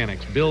Learning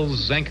Annex. Bill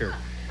Zanker.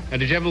 Now,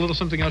 did you have a little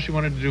something else you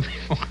wanted to do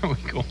before we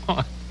go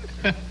on?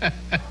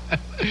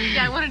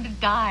 Yeah, I wanted to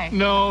die.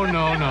 No.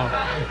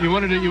 You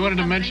wanted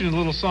to mention the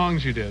little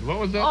songs you did. What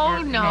was that?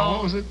 Oh, no.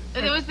 What was it?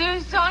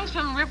 There's songs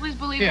from Ripley's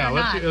Believe It or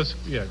Not. Let's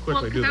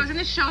quickly do that. I was in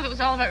a show that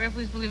was all about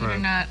Ripley's Believe It or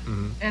Not,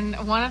 and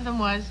one of them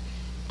was,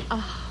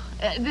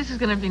 This is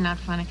going to be not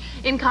funny.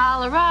 In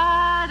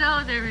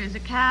Colorado, there is a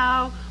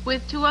cow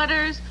with 2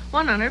 udders,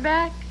 1 on her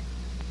back.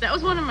 That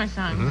was one of my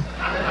songs.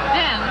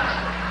 Then,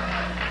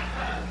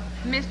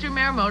 Mr.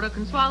 Merrill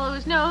can swallow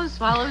his nose,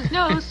 swallow his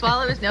nose,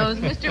 swallow his nose.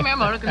 Mr.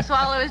 Merrill can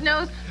swallow his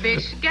nose.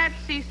 Fish gets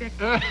seasick.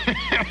 And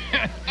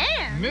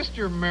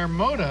Mr.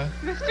 Mermoda.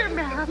 Mr.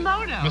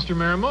 Merimoto. Mr.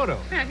 Merimoto.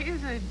 Yeah,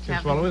 he's a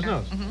Can swallow his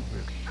nose.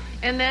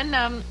 And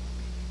then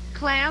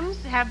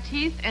clams have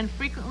teeth and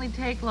frequently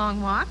take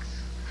long walks.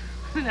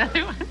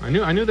 Another one.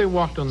 I knew they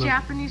walked on the...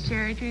 Japanese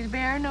cherry trees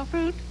bear no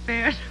fruit.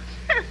 Bear.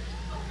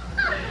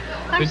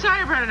 I'm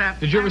sorry I brought it up.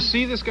 Did you ever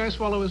see this guy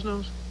swallow his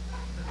nose?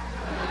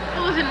 It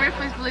was in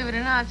Ripley's Believe It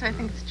or Not, so I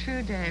think it's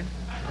true, Dave.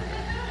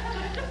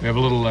 We have a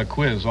little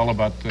quiz all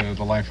about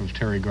the life of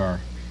Teri Garr.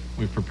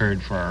 We've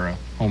prepared for our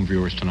home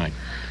viewers tonight.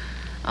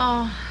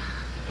 Oh.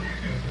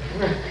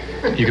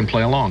 You can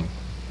play along.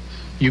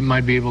 You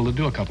might be able to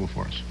do a couple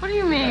for us. What do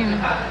you mean?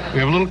 We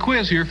have a little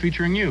quiz here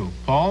featuring you.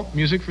 Paul,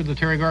 music for the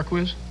Teri Garr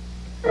quiz?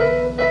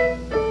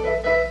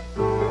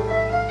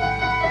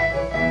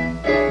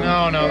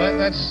 No,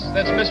 that's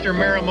Mr.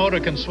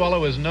 Merimoto can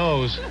swallow his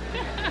nose.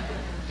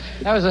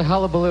 That was a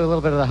hullabaloo, a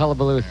little bit of the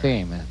hullabaloo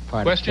theme.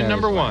 Question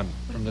number 1.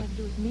 What does that have to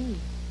do with me?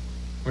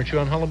 Weren't you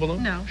on hullabaloo?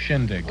 No.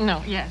 Shindig.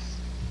 No, yes.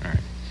 All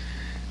right.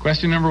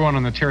 Question number 1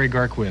 on the Teri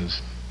Garr quiz.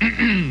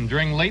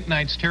 During late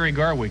night's Teri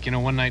Garr week, you know,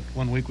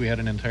 one week we had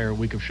an entire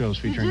week of shows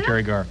featuring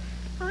Teri Garr.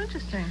 Oh,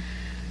 interesting.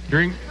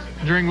 During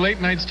late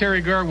night's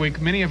Teri Garr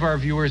week, many of our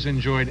viewers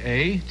enjoyed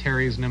A,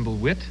 Teri's nimble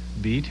wit,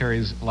 B,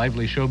 Teri's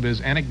lively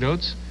showbiz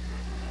anecdotes,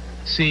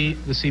 C,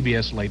 the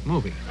CBS late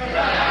movie.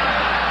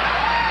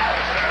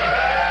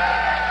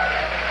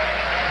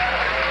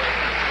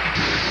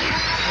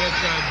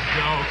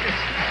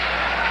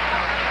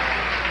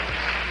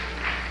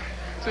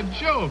 It's a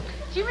joke.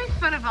 Do you make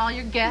fun of all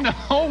your guests?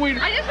 No, we.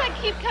 I just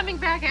keep coming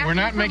back after We're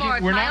not for making. more.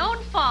 It's We're my not.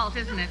 own fault,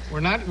 isn't it? We're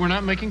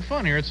not making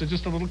fun here. It's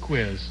just a little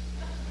quiz.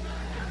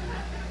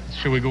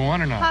 Should we go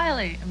on or not?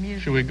 Highly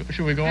amusing.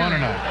 Should we go on or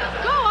not?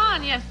 Go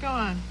on, yes, go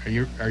on.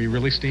 Are you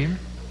really steamed?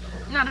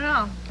 Not at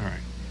all. All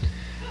right.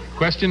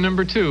 Question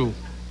number 2.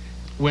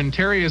 When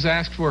Teri is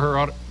asked for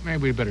her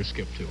maybe we better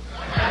skip 2. Wait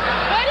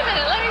a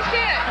minute, let me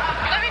see it.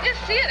 Let me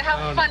just see it,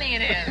 how funny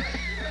it is.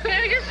 Can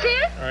we just see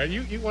it? All right,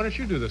 why don't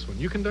you do this one?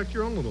 You conduct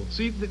your own little...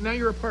 See, now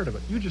you're a part of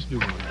it. You just do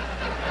one.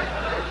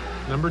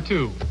 Number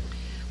 2.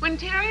 When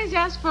Teri is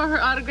asked for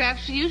her autograph,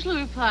 she usually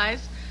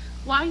replies,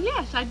 why,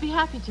 yes, I'd be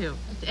happy to.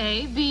 It's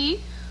A,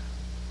 B...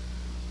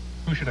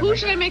 Who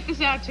should I make this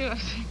out to?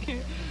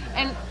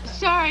 And,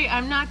 sorry,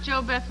 I'm not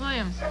Joe Beth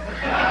Williams. Not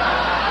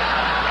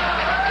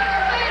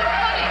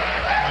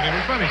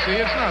even funny. See,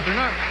 it's not.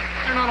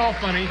 They're not all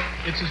funny.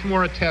 It's just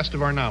more a test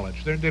of our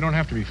knowledge. They don't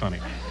have to be funny.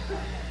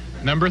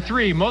 Number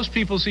 3, most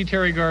people see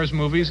Teri Garr's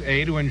movies,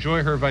 A, to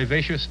enjoy her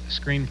vivacious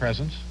screen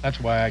presence. That's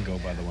why I go,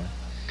 by the way.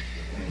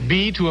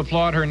 B, to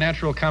applaud her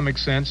natural comic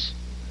sense.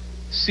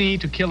 C,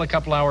 to kill a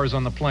couple hours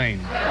on the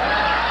plane.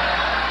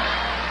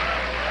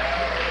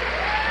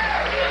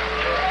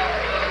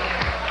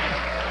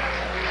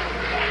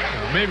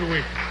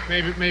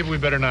 Maybe we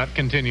better not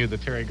continue the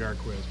Teri Garr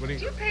quiz. What do you...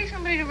 Did you pay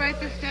somebody to write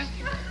this stuff?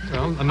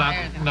 Well,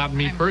 not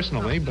me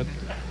personally, but...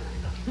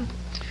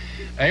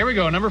 Here we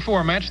go. Number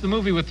 4. Match the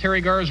movie with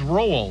Teri Garr's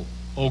role.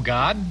 Oh,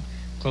 God.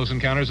 Close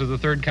Encounters of the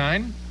Third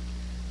Kind.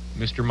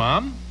 Mr.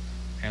 Mom.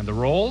 And the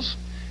roles.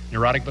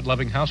 Neurotic but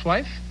loving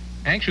housewife.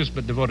 Anxious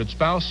but devoted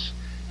spouse.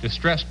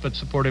 Distressed but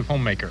supportive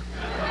homemaker.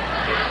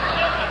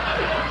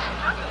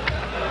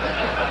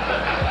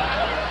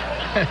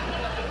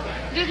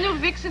 There's no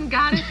vixen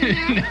goddess in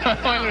there?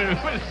 No,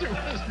 what's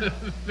the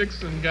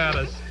vixen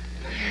goddess?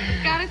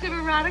 Goddess of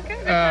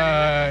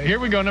erotica? Here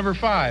we go, number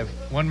 5.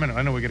 1 minute.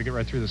 I know we got to get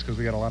right through this because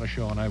we got a lot of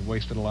show and I've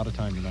wasted a lot of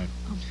time tonight.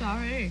 I'm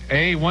sorry.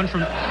 A, one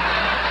from... Come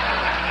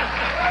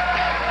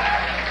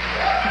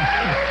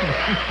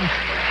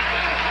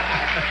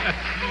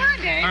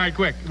on, Dave. All right,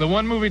 quick. The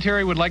one movie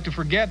Teri would like to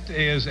forget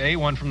is A,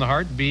 One from the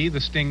Heart, B,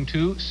 The Sting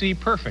 2, C,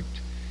 Perfect.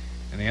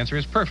 And the answer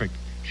is Perfect.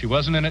 She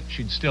wasn't in it,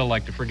 she'd still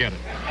like to forget it.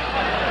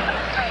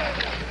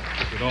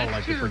 We'd all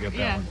like to forget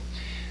that one.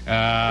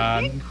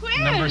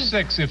 Number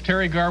 6, if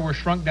Teri Garr were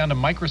shrunk down to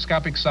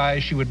microscopic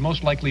size, she would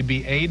most likely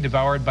be A,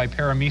 devoured by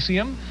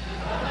paramecium,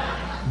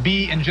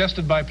 B,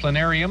 ingested by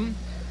planarium,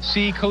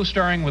 C,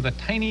 co-starring with a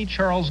tiny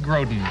Charles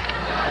Grodin.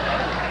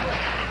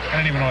 I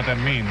don't even know what that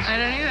means. I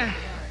don't either.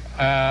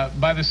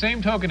 By the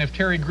same token, if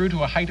Teri grew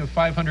to a height of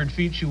 500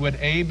 feet, she would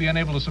A, be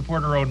unable to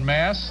support her own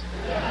mass,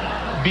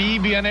 B,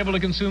 be unable to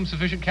consume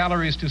sufficient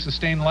calories to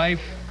sustain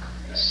life,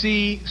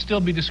 C,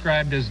 still be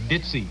described as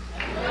ditzy.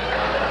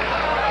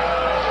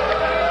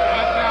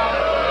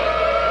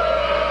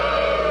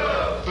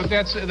 But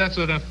that's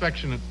an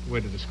affectionate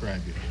way to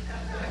describe you.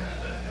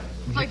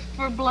 It's like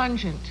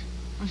furblungent.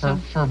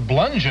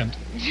 Furblungent?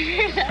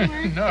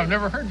 No, I've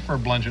never heard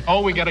furblungent.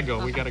 Oh, we gotta go.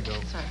 Okay. We gotta go.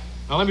 Sorry.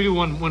 Now let me do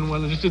one.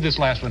 Just do this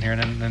last one here,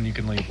 and then you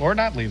can leave, or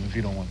not leave if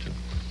you don't want to.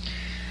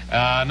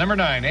 Number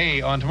 9,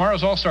 A, on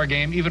tomorrow's All-Star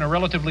game, even a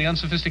relatively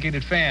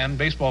unsophisticated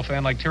baseball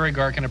fan like Teri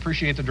Garr can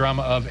appreciate the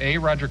drama of A,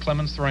 Roger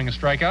Clemens throwing a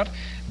strikeout,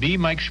 B,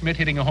 Mike Schmidt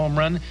hitting a home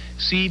run,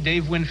 C,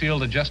 Dave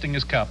Winfield adjusting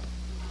his cup.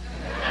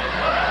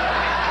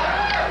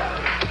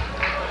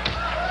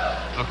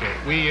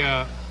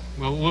 Okay,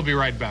 we'll be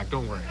right back.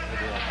 Don't worry. We'll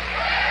be right back.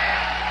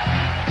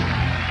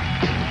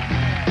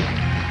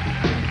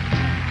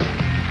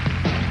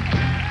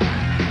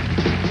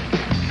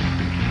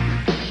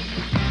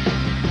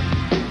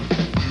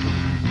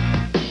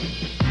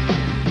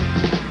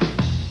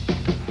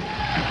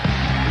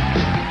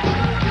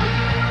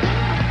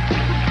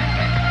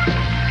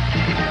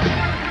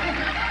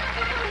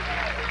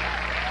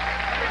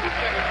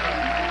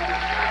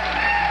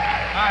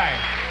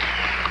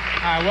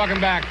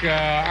 Welcome back.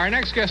 Our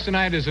next guest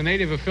tonight is a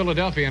native of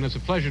Philadelphia, and it's a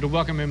pleasure to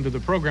welcome him to the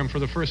program for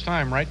the first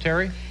time, right,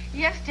 Terry?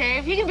 Yes,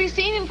 Dave. He can be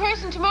seen in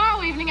person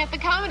tomorrow evening at the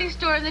Comedy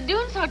Store in the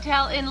Dunes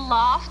Hotel in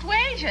Lost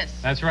Wages.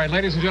 That's right.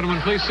 Ladies and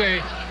gentlemen, please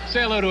say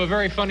hello to a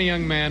very funny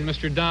young man,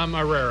 Mr. Dom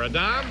Herrera.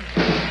 Dom?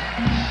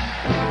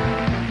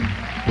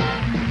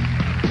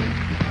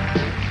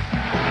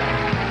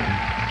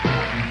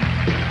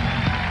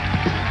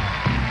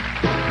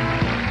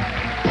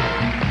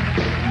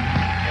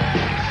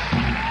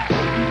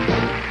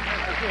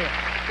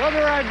 We'll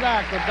be right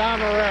back with Dom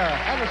Herrera.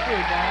 Have a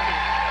seat, Dom.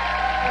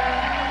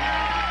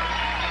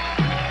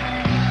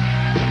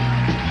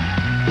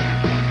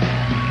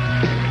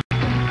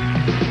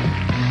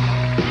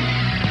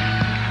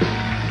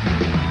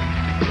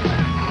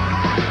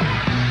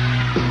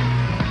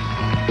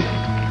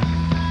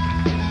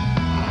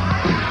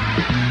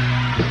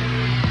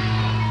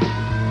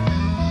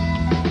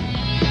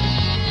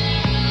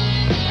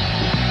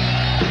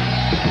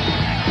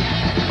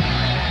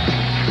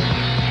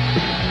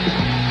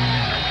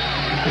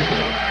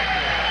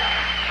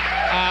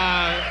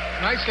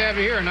 Nice to have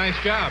you here.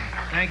 Nice job.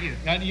 Thank you.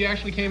 You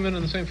actually came in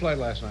on the same flight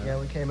last night. Yeah,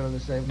 we came in on the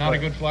same flight. Not a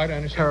good flight, I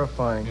understand.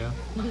 Terrifying. Yeah.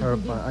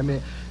 Terrifying. I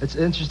mean, it's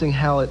interesting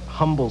how it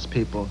humbles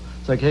people.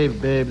 It's like, hey,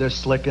 babe, they're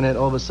slicking it.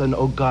 All of a sudden,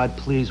 oh, God,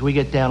 please, we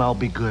get down, I'll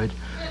be good.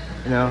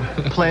 You know,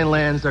 plane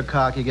lands, they're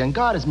cocky again.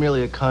 God is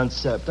merely a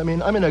concept. I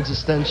mean, I'm an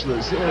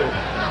existentialist.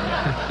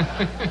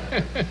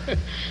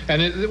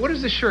 And what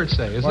does this shirt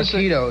say? Is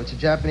Markoe, it's a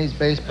Japanese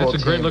baseball team.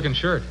 That's a great-looking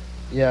shirt.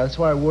 Yeah, that's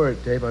why I wore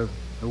it, Dave. I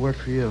wore it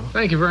for you.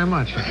 Thank you very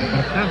much.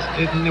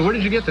 Where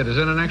did you get that? Is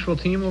that an actual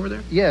team over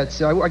there? Yeah,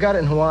 I got it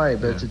in Hawaii,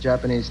 but it's a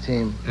Japanese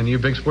team. And you're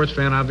a big sports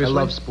fan, obviously?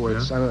 I love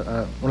sports. Yeah.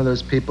 I'm one of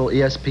those people,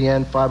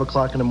 ESPN, 5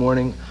 o'clock in the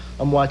morning,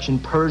 I'm watching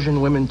Persian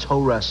women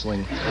toe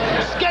wrestling.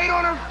 Skate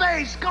on her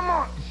face, come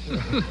on!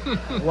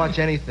 Watch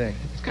anything.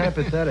 It's kind of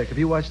pathetic. Have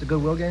you watched the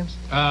Goodwill games?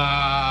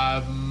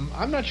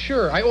 I'm not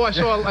sure. I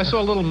saw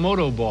a little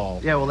moto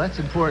ball. Yeah, well, that's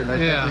important.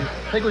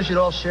 I think we should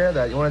all share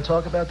that. You want to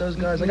talk about those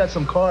guys? I got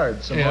some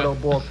cards, some moto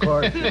ball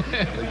cards. Want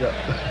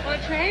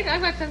to trade?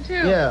 I've got some,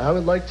 too. Yeah, I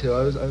would like to.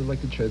 I would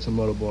like to trade some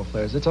moto ball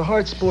players. It's a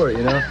hard sport,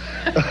 you know?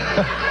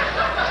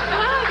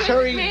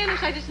 Terry,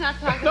 Spanish, I just not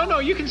talk. No,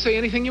 you can say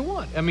anything you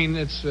want. I mean,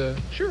 it's,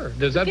 sure.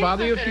 Does that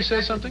bother you if she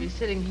says something? Be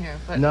sitting here,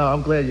 but... No,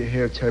 I'm glad you're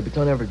here, Terry, but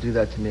don't ever do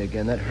that to me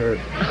again. That hurt.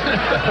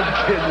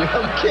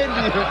 I'm kidding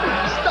you.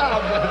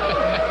 Stop.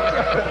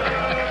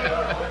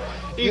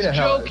 He's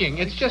joking.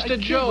 It's just a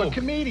joke. We're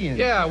comedians.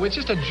 Yeah, it's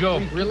just a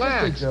joke.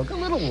 Relax. Just a joke. A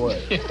little one.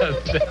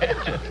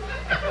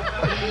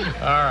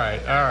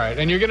 All right.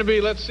 And you're going to be,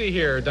 let's see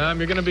here, Dom,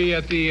 you're going to be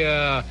at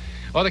the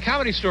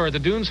Comedy Store at the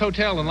Dunes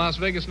Hotel in Las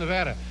Vegas,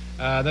 Nevada.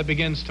 That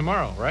begins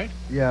tomorrow, right?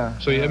 Yeah.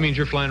 So that means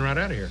you're flying right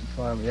out of here.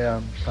 Yeah,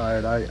 I'm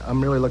tired. I'm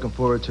really looking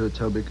forward to it,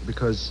 Toby,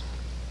 because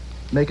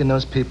making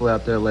those people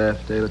out there laugh,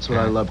 Dave, that's what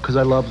I love, because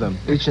I love them.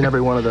 Each and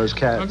every one of those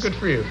cats. Oh, good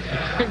for you.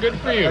 Good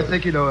for you. I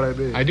think you know what I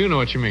mean. I do know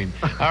what you mean.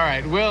 All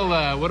right,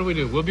 well, what do we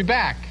do? We'll be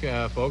back,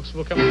 folks.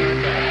 We'll come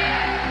right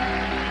back.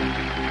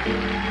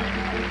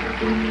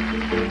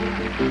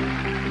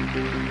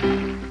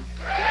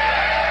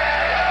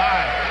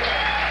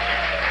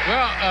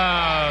 Well,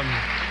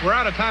 we're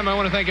out of time. I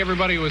want to thank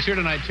everybody who was here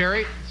tonight.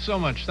 Terry, so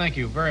much. Thank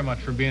you very much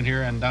for being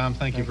here. And Dom,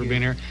 thank you for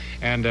being here.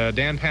 And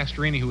Dan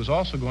Pastorini, who is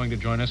also going to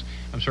join us.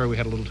 I'm sorry we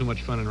had a little too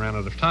much fun and ran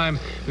out of time.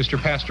 Mr.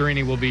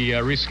 Pastorini will be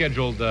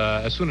rescheduled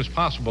as soon as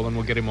possible, and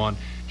we'll get him on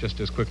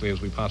just as quickly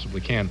as we possibly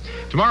can.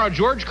 Tomorrow,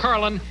 George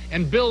Carlin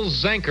and Bill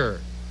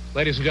Zanker.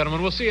 Ladies and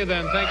gentlemen, we'll see you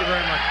then. Thank you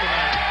very much. Good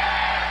night.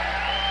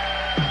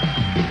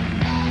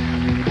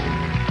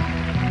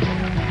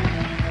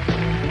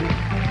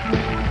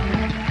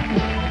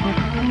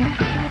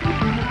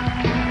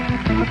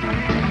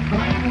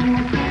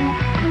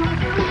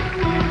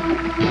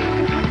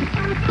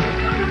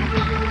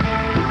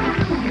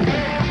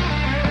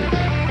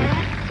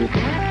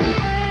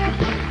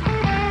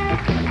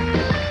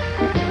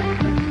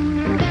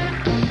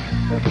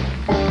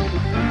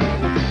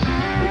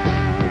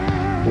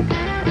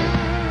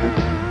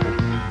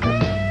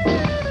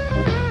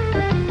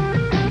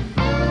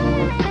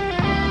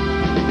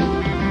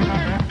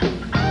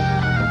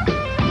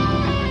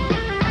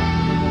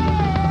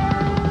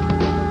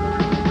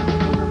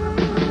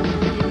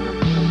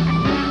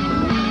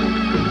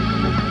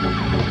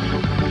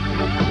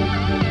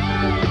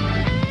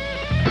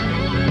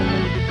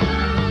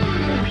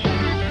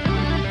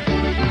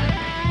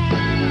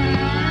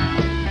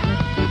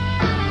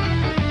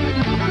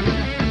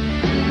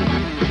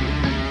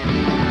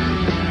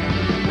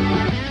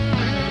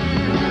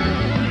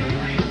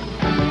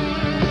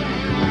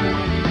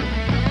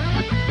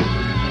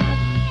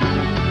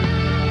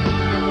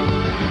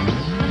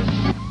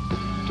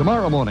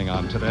 Tomorrow morning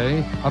on Today,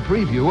 a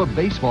preview of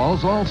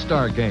baseball's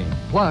All-Star Game,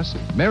 plus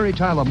Mary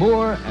Tyler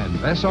Moore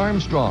and Bess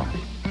Armstrong.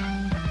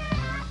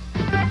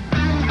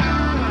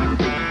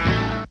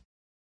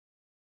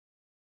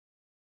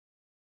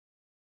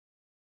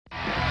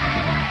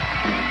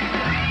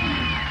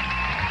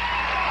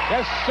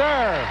 Yes,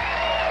 sir.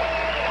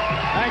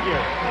 Thank you.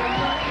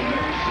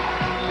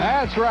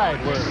 That's right.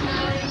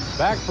 We're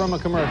back from a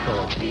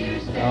commercial.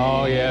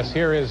 Oh, yes,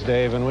 here is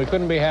Dave, and we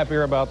couldn't be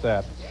happier about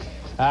that.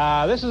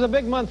 This is a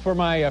big month for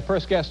my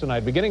first guest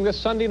tonight. Beginning this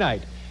Sunday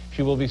night,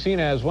 she will be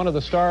seen as one of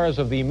the stars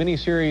of the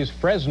miniseries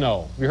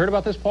Fresno. Have you heard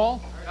about this, Paul?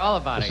 Heard all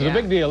about This it, is a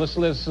big deal. This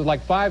is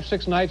like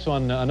 5-6 nights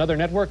on another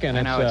network, and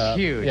I know, it's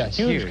huge. Yeah, It's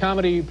huge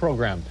comedy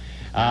program.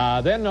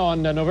 Then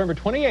on November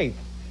 28th,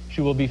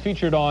 she will be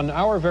featured on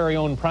our very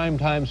own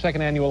primetime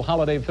second annual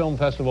Holiday Film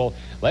Festival.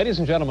 Ladies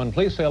and gentlemen,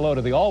 please say hello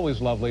to the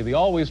always lovely, the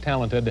always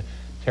talented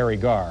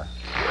Teri Garr.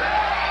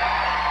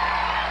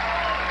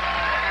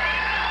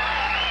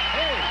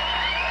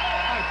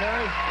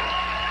 Terry.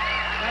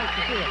 Nice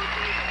to see you.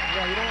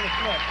 Yeah, you don't want to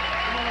smoke.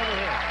 Come on over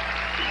here.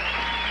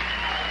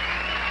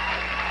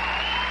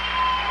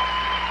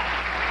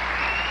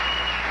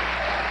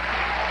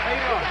 How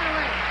you doing?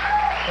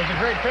 It's a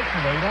great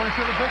picture, though. You don't want to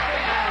see the picture?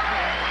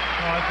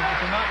 No, it's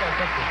a knockout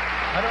picture.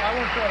 I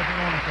won't show it if you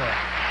don't want to show it.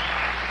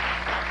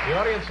 The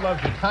audience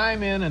loves you.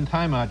 Time in and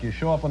time out, you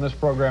show up on this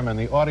program, and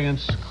the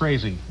audience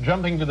crazy,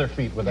 jumping to their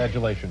feet with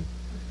adulation.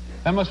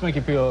 That must make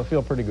you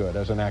feel pretty good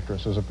as an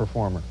actress, as a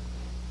performer.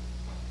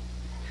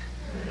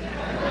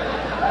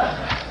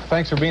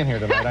 Thanks for being here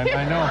tonight.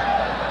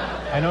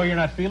 I know you're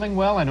not feeling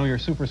well. I know you're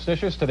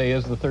superstitious. Today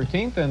is the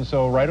 13th, and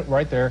so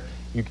right there,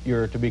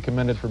 you're to be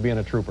commended for being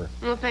a trooper.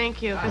 Well,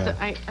 thank you. Because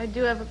I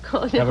do have a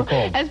cold. You have a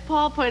cold. As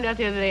Paul pointed out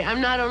the other day,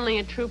 I'm not only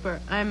a trooper.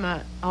 I'm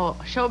a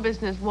show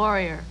business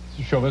warrior.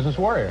 Show business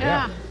warrior.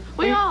 Yeah.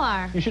 We all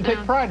are. You should take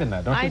pride in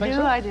that, don't you think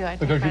so? I do.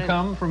 Because you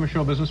come from a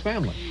show business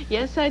family.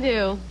 Yes, I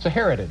do. It's a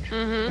heritage.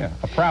 Mm-hmm. Yeah,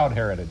 a proud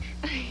heritage.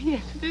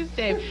 Yes, it is,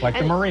 Dave. Like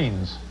the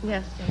Marines.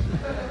 Yes, Dave.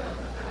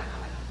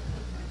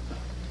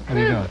 How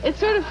do you doing? It's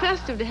sort of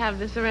festive to have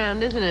this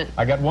around, isn't it?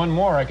 I got one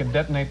more. I could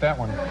detonate that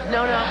one.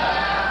 No.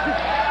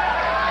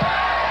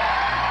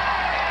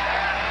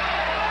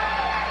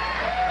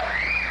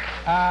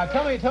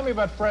 Tell me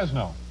about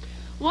Fresno.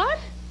 What?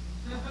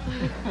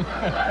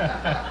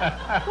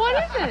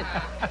 What is it?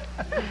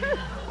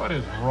 What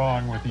is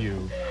wrong with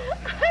you?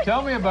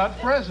 Tell me about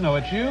Fresno.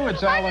 It's you,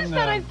 it's Alan. I just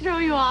thought I'd throw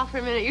you off for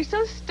a minute. You're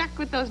so stuck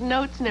with those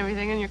notes and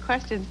everything and your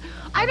questions.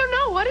 I don't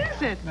know. What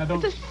is it? Now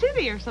it's a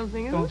city or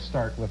something, isn't Don't it?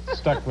 start with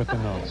stuck with the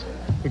notes.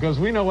 Because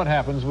we know what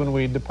happens when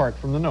we depart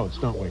from the notes,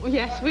 don't we?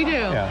 Yes, we do.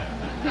 Yeah.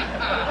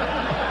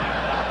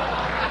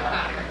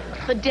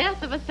 The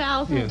death of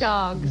 1,000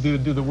 dogs. Do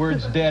the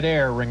words dead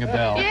air ring a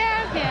bell? Yes.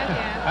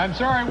 I'm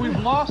sorry, we've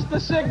lost the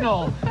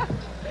signal.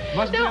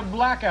 Must be a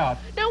blackout.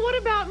 Now, what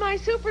about my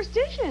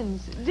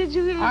superstitions? Did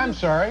you... I'm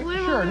sorry.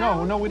 Sure,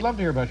 no, we'd love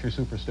to hear about your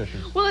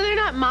superstitions. Well, they're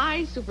not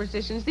my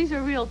superstitions. These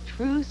are real,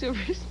 true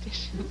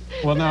superstitions.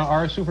 Well, now,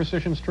 are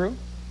superstitions true?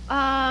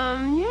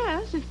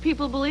 Yes. If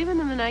people believe in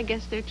them, then I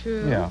guess they're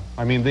true. Yeah.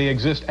 I mean, they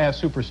exist as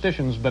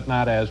superstitions, but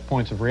not as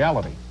points of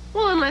reality.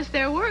 Well, unless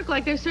they work.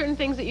 Like, there's certain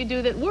things that you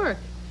do that work.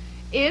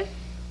 If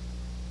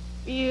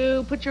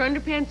you put your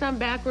underpants on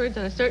backwards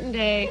on a certain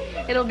day,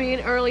 it'll be an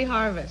early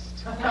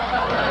harvest.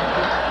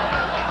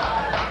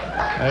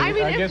 I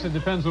guess it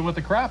depends on what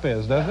the crop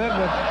is, doesn't it?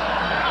 But...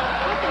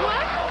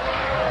 What?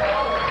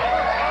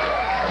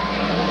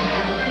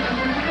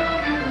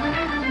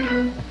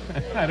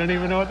 I don't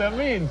even know what that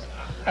means.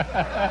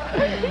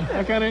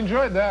 I kind of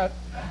enjoyed that.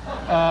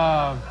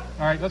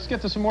 All right, let's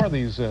get to some more of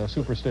these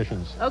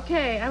superstitions.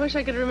 Okay, I wish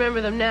I could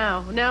remember them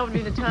now. Now would be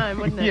the time,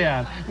 wouldn't it?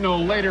 Yeah, no,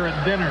 later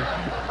at dinner.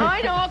 Oh,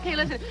 I know. Okay,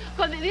 listen.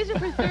 These are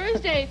for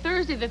Thursday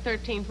the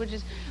 13th, which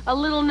is a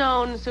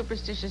little-known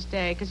superstitious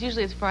day, because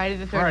usually it's Friday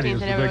the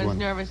 13th, and everyone's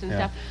nervous and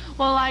stuff.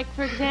 Well, like,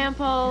 for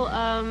example,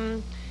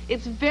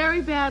 it's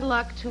very bad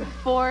luck to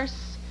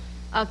force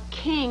a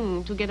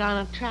king to get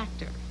on a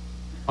tractor.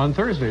 On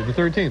Thursday, the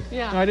 13th?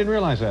 Yeah. No, I didn't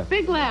realize that.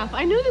 Big laugh.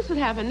 I knew this would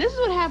happen. This is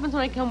what happens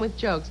when I come with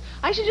jokes.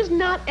 I should just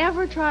not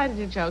ever try to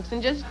do jokes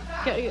and just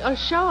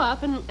show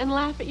up and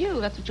laugh at you.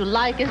 That's what you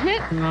like, isn't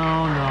it?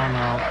 No.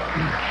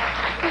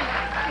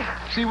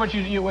 See,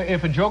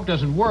 if a joke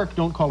doesn't work,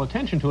 don't call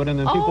attention to it, and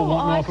then people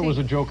won't know if it was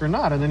a joke or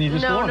not, and then you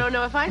just go on.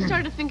 No. If I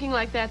started thinking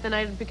like that, then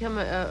I'd become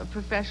a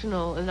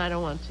professional, and I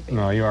don't want to be.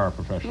 No, you are a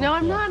professional. No,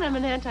 I'm not. I'm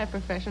an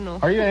anti-professional.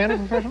 Are you an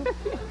anti-professional?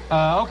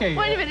 Okay.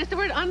 Wait a minute. Is the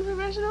word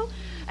unprofessional?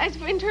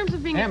 In terms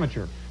of being...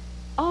 Amateur.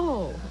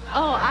 Oh,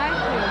 I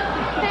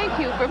see. Thank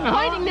you for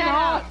pointing that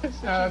out.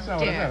 That's not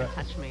what I said.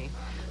 Touch me.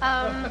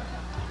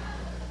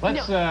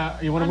 Let's,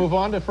 you want to move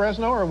on to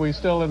Fresno, or are we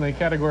still in the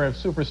category of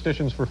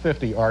superstitions for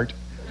 50, Art?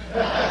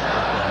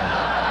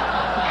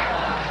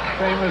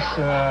 Famous,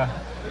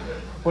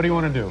 what do you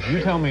want to do?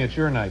 You tell me, it's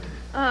your night.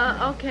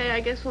 Okay, I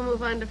guess we'll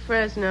move on to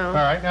Fresno. All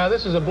right, now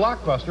this is a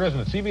blockbuster, isn't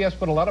it? CBS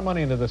put a lot of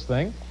money into this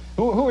thing.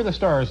 Who are the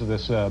stars of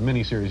this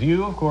miniseries?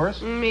 You, of course.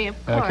 Me, of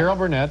course. Carol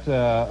Burnett,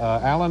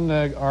 Alan...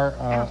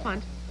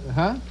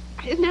 Huh?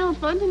 Isn't Alan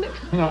Funt in it?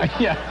 No,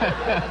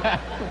 yeah.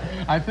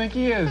 I think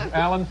he is.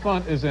 Alan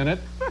Funt is in it.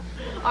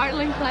 Art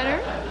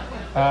Linkletter.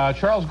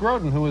 Charles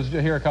Grodin, who was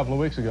here a couple of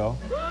weeks ago.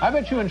 I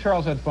bet you and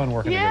Charles had fun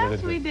working together,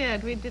 Yes, didn't we you?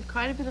 did. We did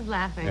quite a bit of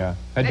laughing. Yeah.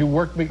 Had you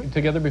worked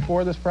together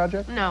before this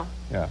project? No.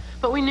 Yeah.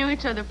 But we knew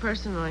each other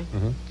personally.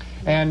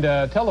 Mm-hmm. And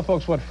tell the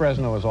folks what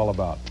Fresno is all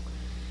about.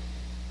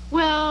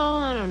 Well,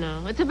 I don't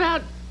know. It's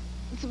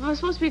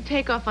supposed to be a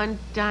takeoff on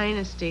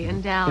Dynasty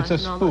and Dallas.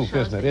 It's a and all those spoof,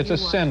 shows isn't it? that It's a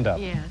you watch. send-up.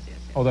 Yes.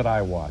 Oh, that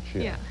I watch,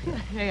 yeah.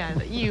 Yeah,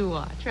 that you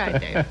watch. Right,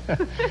 Dave.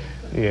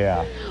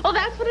 Yeah. Oh,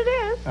 that's what it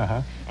is.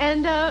 Uh-huh.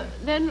 And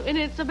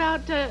it's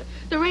about the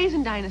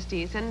raisin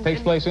dynasties. And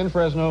Takes place in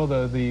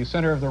Fresno, the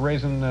center of the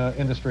raisin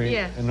industry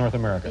in North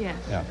America. Yes.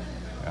 Yeah.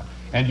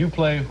 And you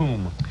play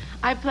whom?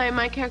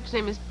 My character's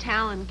name is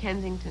Talon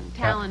Kensington.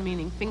 Talon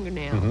meaning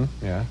fingernail.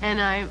 Mm-hmm. Yeah.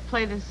 And I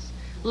play this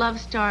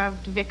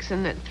love-starved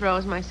vixen that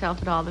throws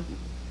myself at all the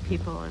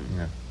people. And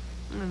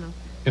I don't know.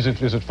 Is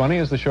it funny?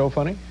 Is the show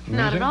funny?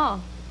 Not at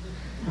all.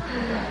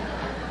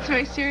 It's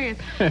very serious.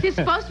 It's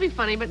supposed to be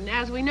funny, but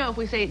as we know, if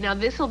we say, now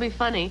this will be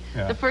funny,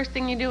 the first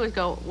thing you do is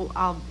go, well,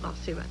 I'll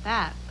see about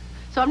that.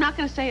 So I'm not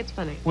going to say it's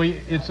funny. Well,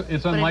 it's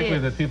unlikely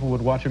that people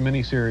would watch a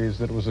miniseries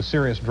that was a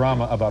serious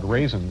drama about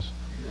raisins.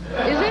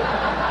 Is it?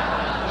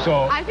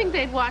 So I think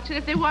they'd watch it.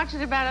 If they watch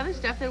it about other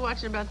stuff, they'd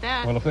watch it about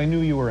that. Well, if they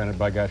knew you were in it,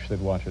 by gosh,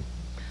 they'd watch it.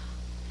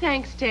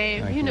 Thanks,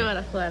 Dave. Thank you you. know how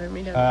to flatter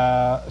me, don't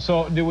you?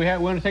 So do we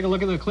want to take a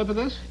look at the clip of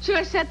this? Should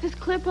I set this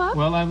clip up?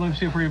 Well, let me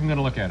see if we're even going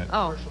to look at it.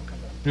 Oh.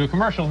 Do a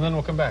commercial, and then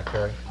we'll come back,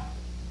 Teri.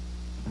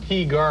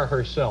 Teri Garr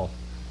herself.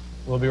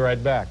 We'll be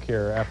right back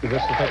here after this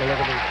to take a look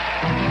at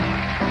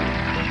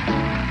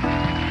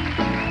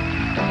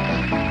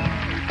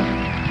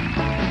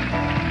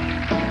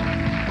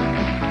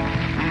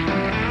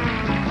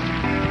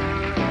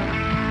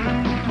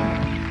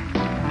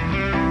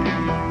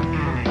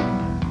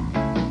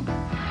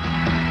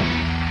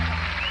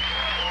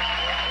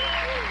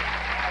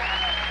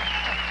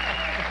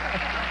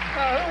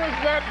who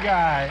is that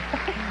guy?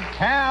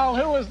 Hal,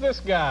 who is this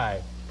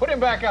guy? Put him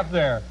back up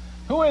there.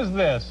 Who is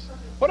this?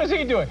 What is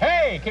he doing?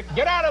 Hey,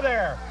 get out of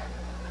there.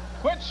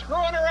 Quit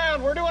screwing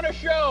around. We're doing a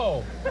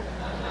show.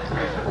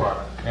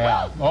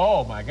 Yeah.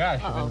 Oh, my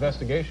gosh, an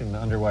investigation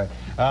underway.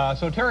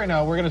 So, Teri,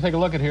 now, we're going to take a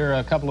look at here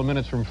a couple of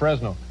minutes from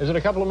Fresno. Is it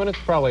a couple of minutes?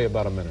 Probably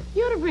about a minute.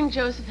 You ought to bring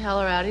Joseph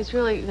Heller out. He's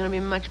really going to be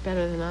much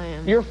better than I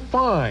am. You're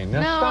fine. Now,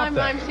 no, stop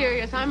that. I'm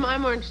serious. I'm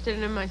more interested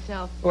in him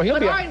myself. Well, he'll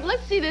but be all right,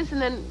 let's see this,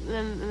 and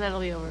then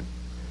that'll be over.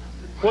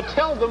 Well,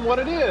 tell them what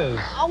it is.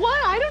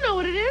 What? I don't know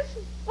what it is.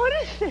 What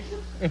is this?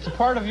 It's a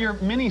part of your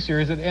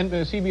miniseries that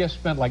CBS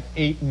spent like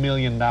 $8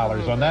 million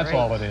on. That's great.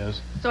 all it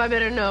is. So I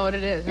better know what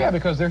it is. Yeah,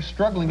 because they're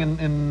struggling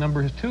in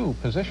number 2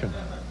 position.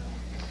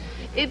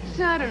 It's,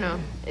 I don't know.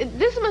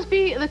 This must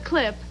be the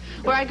clip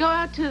where I go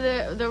out to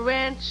the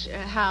ranch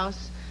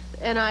house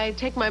and I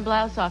take my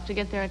blouse off to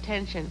get their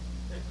attention.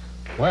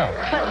 Well.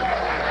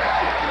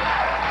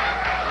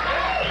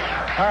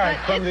 All right,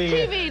 from it's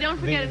TV. Don't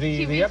forget it's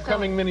TV. The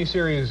upcoming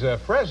miniseries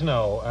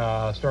Fresno,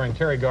 starring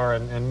Teri Garr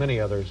and many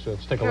others.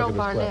 Let's take a look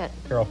at this clip.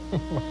 Carol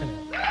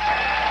Barnett.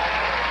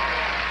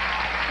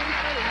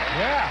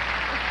 Yeah.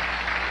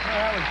 Oh,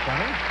 that was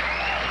funny.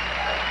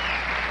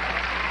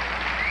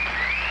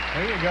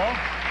 There you go.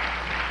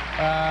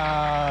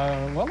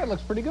 Well, that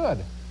looks pretty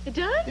good. It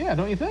does? Yeah,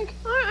 don't you think?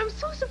 Oh, I'm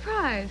so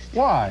surprised.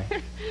 Why?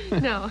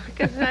 No,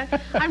 because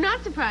I'm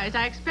not surprised.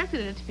 I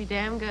expected it to be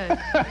damn good.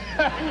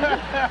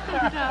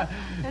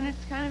 And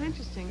it's kind of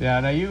interesting.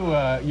 Yeah. Now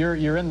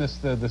you're in this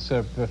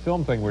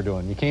film thing we're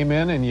doing. You came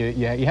in and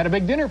you had a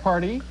big dinner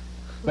party,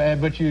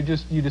 but you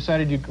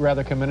decided you'd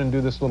rather come in and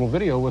do this little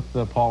video with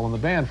Paul and the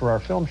band for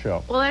our film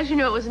show. Well, as you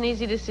know, it was an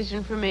easy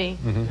decision for me.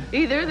 Mm-hmm.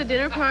 Either the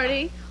dinner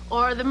party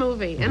or the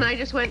movie. And I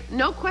just went,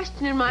 no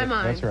question in my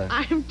mind. That's right.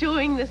 I'm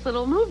doing this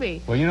little movie.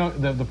 Well, you know,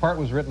 the part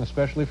was written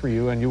especially for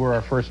you, and you were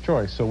our first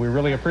choice, so we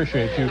really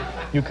appreciate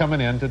you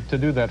coming in to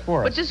do that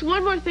for us. But just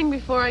one more thing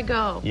before I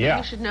go. Yeah.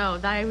 You should know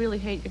that I really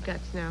hate your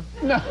guts now.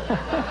 No.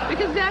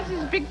 Because that's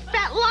this big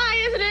fat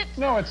lie, isn't it?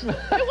 No, it's not.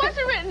 It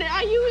wasn't written.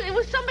 It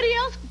was somebody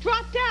else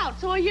dropped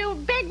out, so you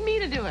begged me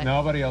to do it.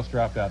 Nobody else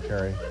dropped out,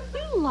 Teri.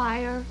 You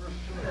liar.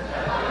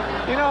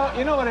 You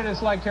know what it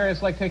is like, Teri?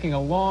 It's like taking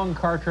a long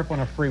car trip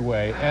on a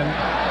freeway, and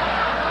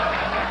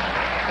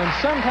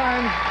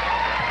sometimes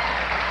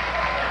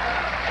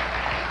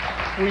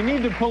we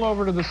need to pull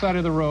over to the side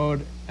of the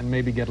road and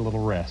maybe get a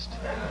little rest.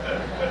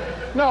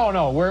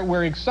 No,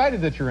 we're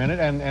excited that you're in it,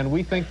 and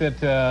we think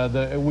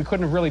that we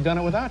couldn't have really done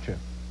it without you.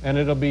 And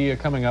it'll be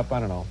coming up, I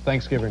don't know,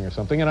 Thanksgiving or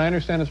something. And I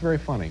understand it's very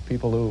funny.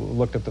 People who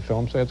looked at the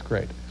film say it's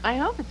great. I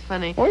hope it's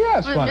funny. Oh, yeah,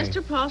 it's funny.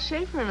 Mr. Paul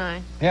Schaefer and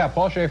I. Yeah,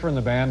 Paul Schaefer and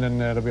the band,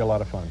 and it'll be a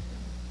lot of fun.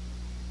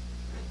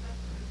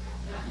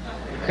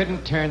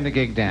 Couldn't turn the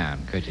gig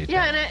down, could you?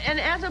 Yeah, and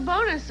as a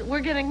bonus,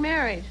 we're getting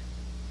married.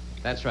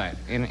 That's right,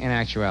 in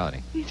actuality.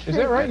 Is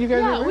that right? You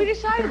guys yeah, are we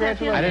decided that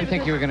the other I day didn't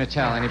think you were going to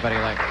tell anybody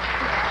like...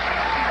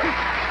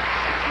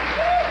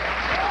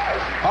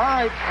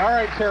 All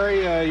right,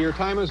 Teri, your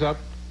time is up.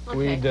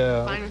 Okay,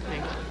 fine with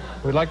me.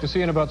 We'd like to see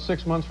you in about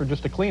 6 months for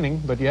just a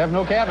cleaning, but you have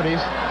no cavities.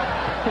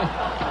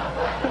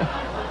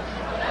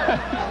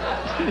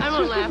 I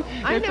won't laugh.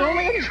 It's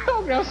only a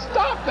joke. Now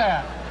stop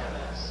that.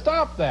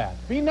 Stop that.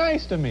 Be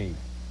nice to me.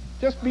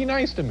 Just be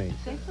nice to me.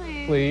 Say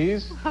please.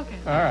 Please? Okay.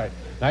 All right.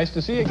 Nice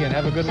to see you again.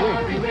 Have a good week. Oh,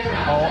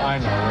 I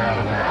know. We're out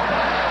of there.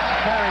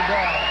 Teri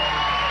Garr.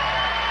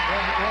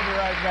 We'll be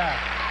right back.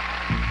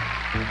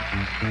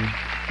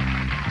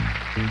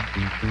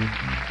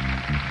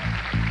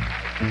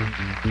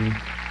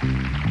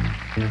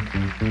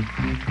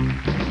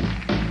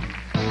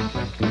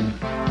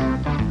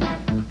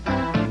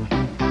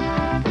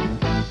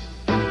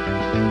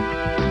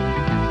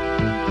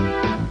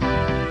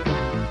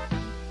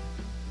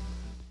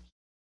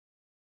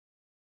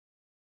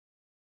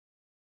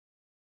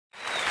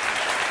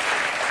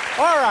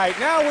 All right,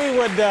 now we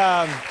would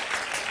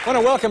want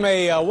to welcome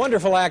a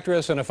wonderful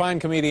actress and a fine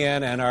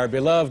comedian and our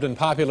beloved and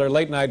popular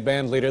late-night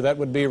band leader. That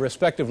would be,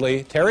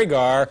 respectively, Teri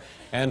Garr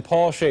and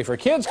Paul Shaffer.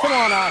 Kids, come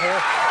on out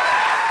here.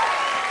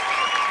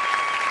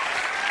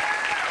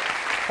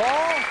 Paul?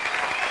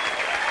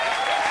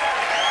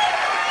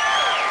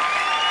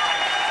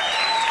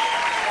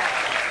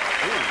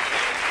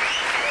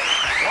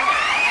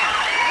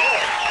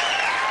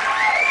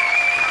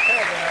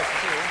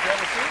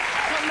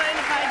 Don't mind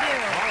if I do.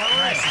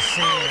 Nice to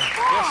see you.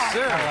 Yes,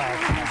 sir.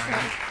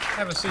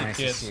 Have a seat,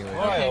 kids.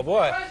 Boy, oh,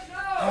 boy.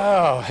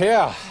 Oh,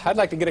 yeah. I'd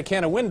like to get a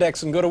can of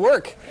Windex and go to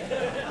work.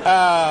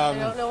 I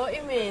don't know what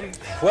you mean.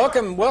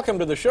 Welcome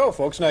to the show,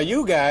 folks. Now,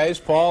 you guys,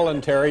 Paul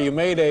and Teri, you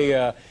made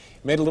a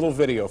little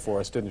video for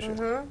us, didn't you?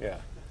 Mm-hmm. Yeah.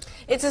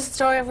 It's a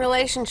story of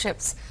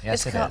relationships.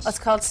 Yes, it is. It's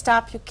called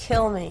Stop You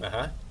Kill Me.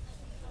 Uh-huh.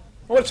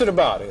 What's it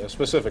about,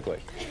 specifically?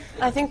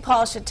 I think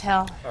Paul should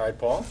tell. All right,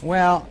 Paul.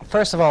 Well,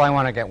 first of all, I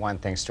want to get one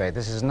thing straight.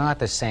 This is not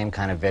the same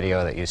kind of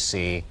video that you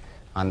see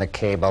on the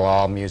cable,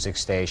 all music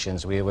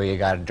stations, where you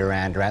got a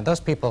Duran Duran.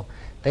 Those people,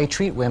 they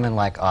treat women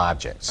like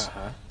objects.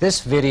 Uh-huh. This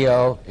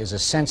video is a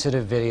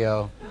sensitive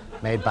video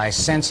made by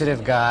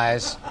sensitive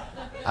guys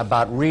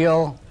about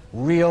real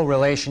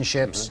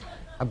relationships,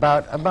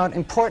 about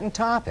important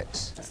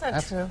topics. That's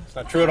not true. It's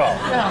not true at all.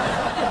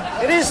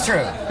 No. It is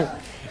true.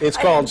 It's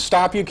called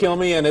Stop You Kill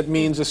Me, and it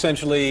means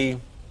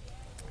essentially...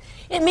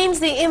 It means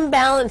the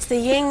imbalance, the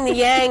yin, the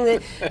yang,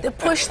 the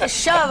push, the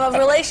shove of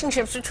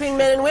relationships between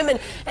men and women.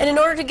 And in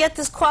order to get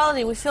this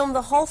quality, we filmed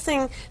the whole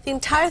thing. The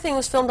entire thing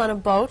was filmed on a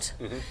boat.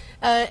 Mm-hmm.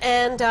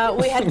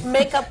 We had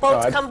makeup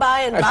boats come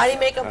by and body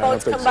makeup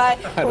boats come by.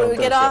 We would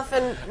get off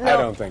and I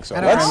don't think so.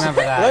 I don't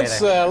remember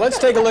that let's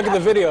take a look at the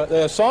video.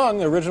 The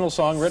original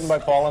song written by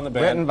Paul and the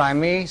band. Written by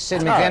me,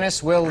 Sid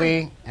McGuinness, Will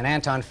Lee, and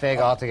Anton Fig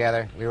all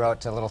together. We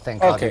wrote a little thing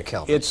called You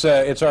Kill Me. It's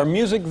our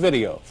music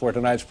video for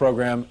tonight's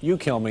program, You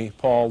Kill Me,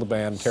 Paul, the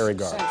band, Teri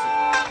Garr.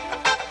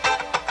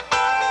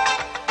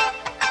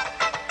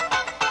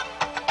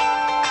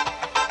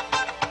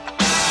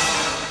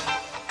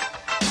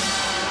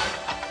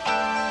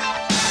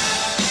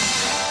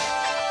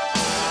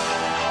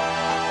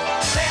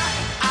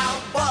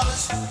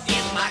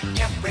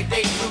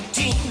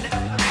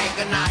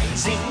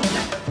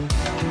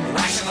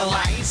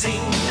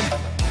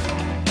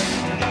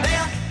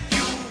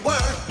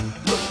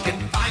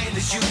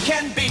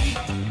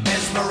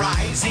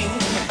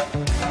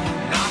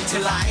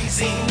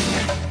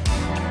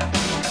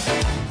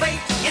 Fate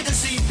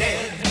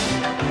interceded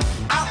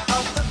out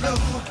of the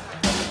blue.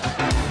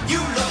 You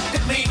looked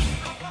at me,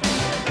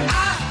 I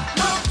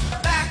looked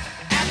back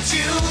at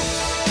you,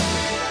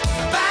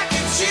 back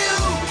at you.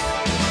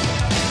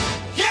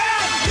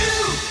 Yeah, you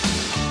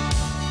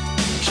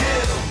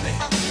killed me.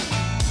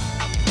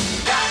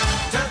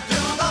 Got to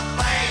do the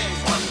things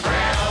what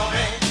thrill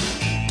me.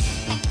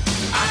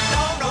 I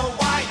don't know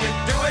why you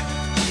do it,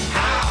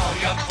 how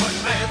you put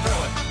me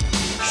through it.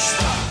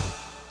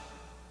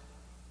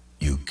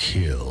 You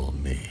kill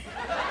me.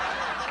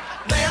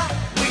 There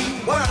we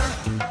were,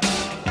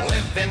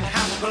 living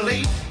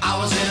happily. I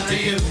was into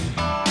you,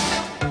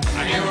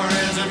 and you were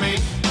into me.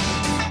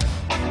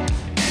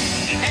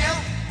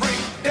 Every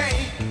day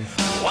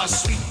was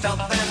sweeter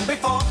than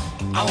before.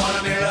 I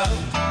wanna be loved,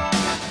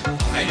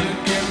 and you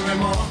give me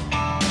more.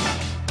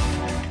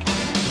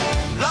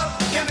 Love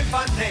can be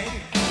funny.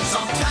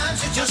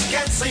 Sometimes you just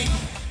can't see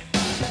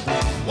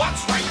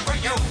what's right for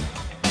you.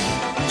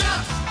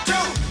 Just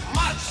too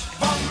much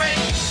for me.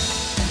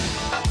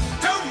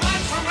 Too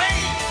much for me.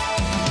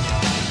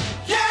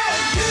 Yeah,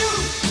 you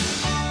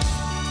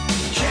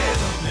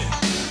kill me.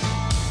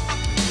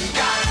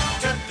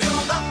 Got to do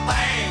the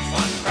things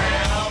what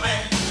thrill me.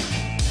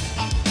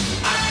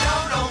 I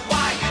don't know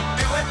why you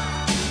do it,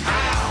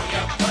 how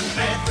you put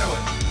me through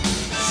it.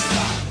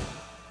 Stop.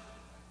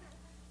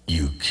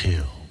 You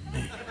kill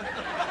me.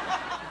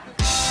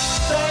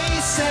 They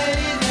say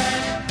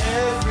that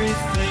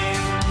everything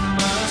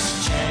must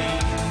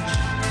change,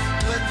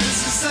 but this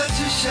is such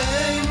a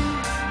shame.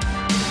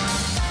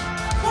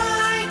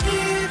 Why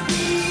did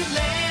we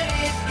let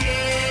it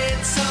get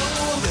so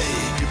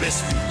big? You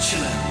best be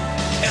chillin',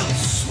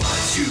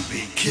 elsewise you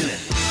be killin'.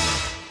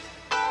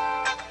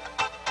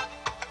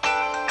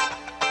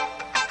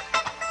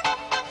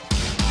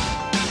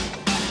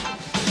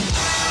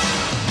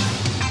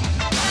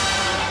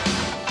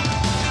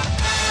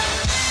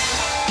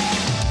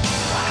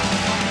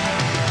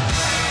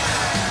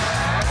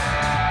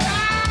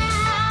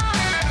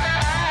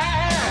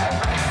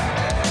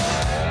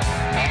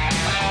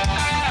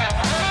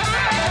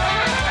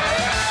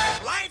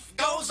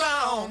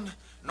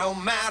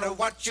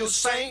 what you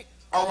say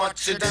or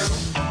what you do.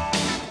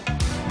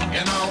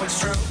 You know it's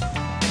true.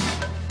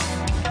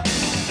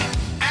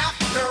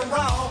 After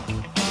all,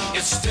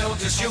 it's still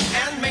just you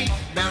and me.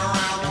 Been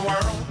around the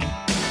world,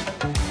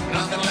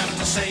 nothing left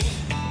to see.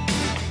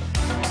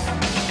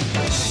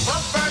 The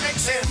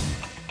verdict's in,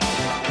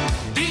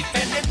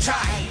 defendant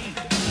tried.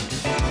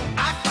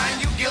 I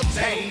find you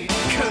guilty,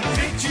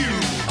 convict you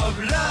of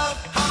love,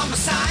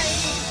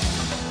 homicide.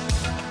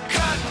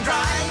 Cut and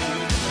dry,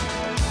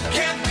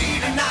 can't be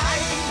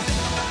denied.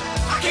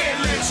 I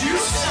can't let you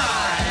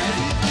slide.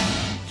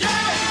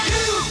 Yeah,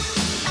 you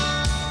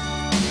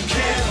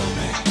kill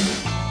me.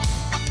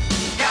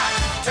 Got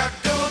to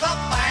do the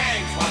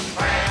things what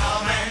thrill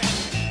me.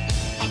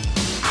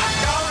 I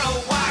don't know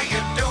why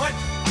you do it,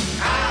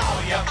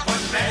 how you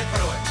put me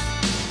through it.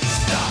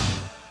 Stop.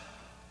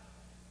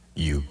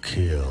 You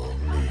kill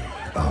me,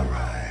 all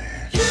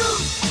right. You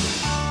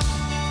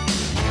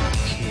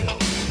kill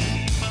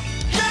me.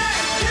 Yeah,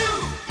 you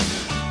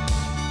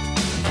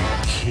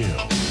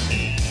Kill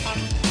me.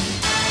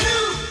 you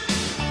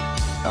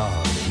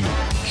Oh, you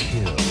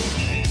kill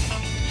me.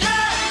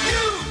 yeah,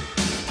 you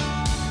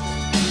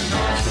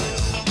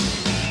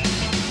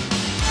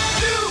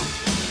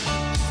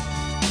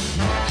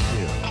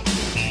Kill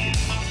me.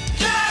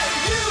 yeah,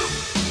 you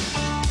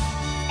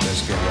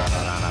Let's get right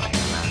on out of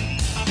here, man.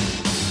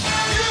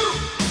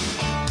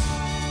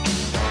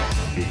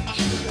 Be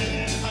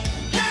killing.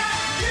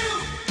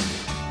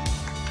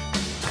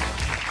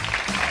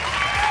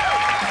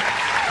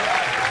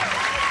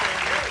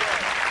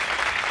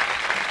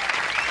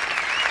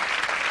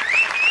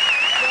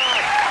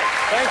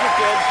 Thank you,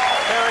 kids.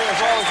 Terry,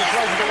 it's always a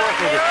pleasure to work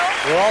with you.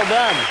 We're all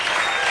done.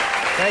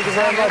 Thank you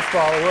very much,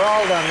 Paul. We're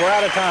all done. We're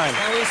out of time.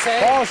 Can we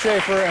say? Paul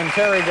Schaefer and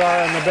Teri Garr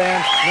and the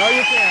band. No,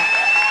 you can't.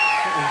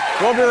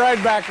 We'll be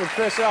right back with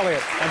Chris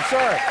Elliott. I'm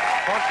sorry.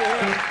 Talk to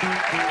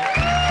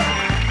him.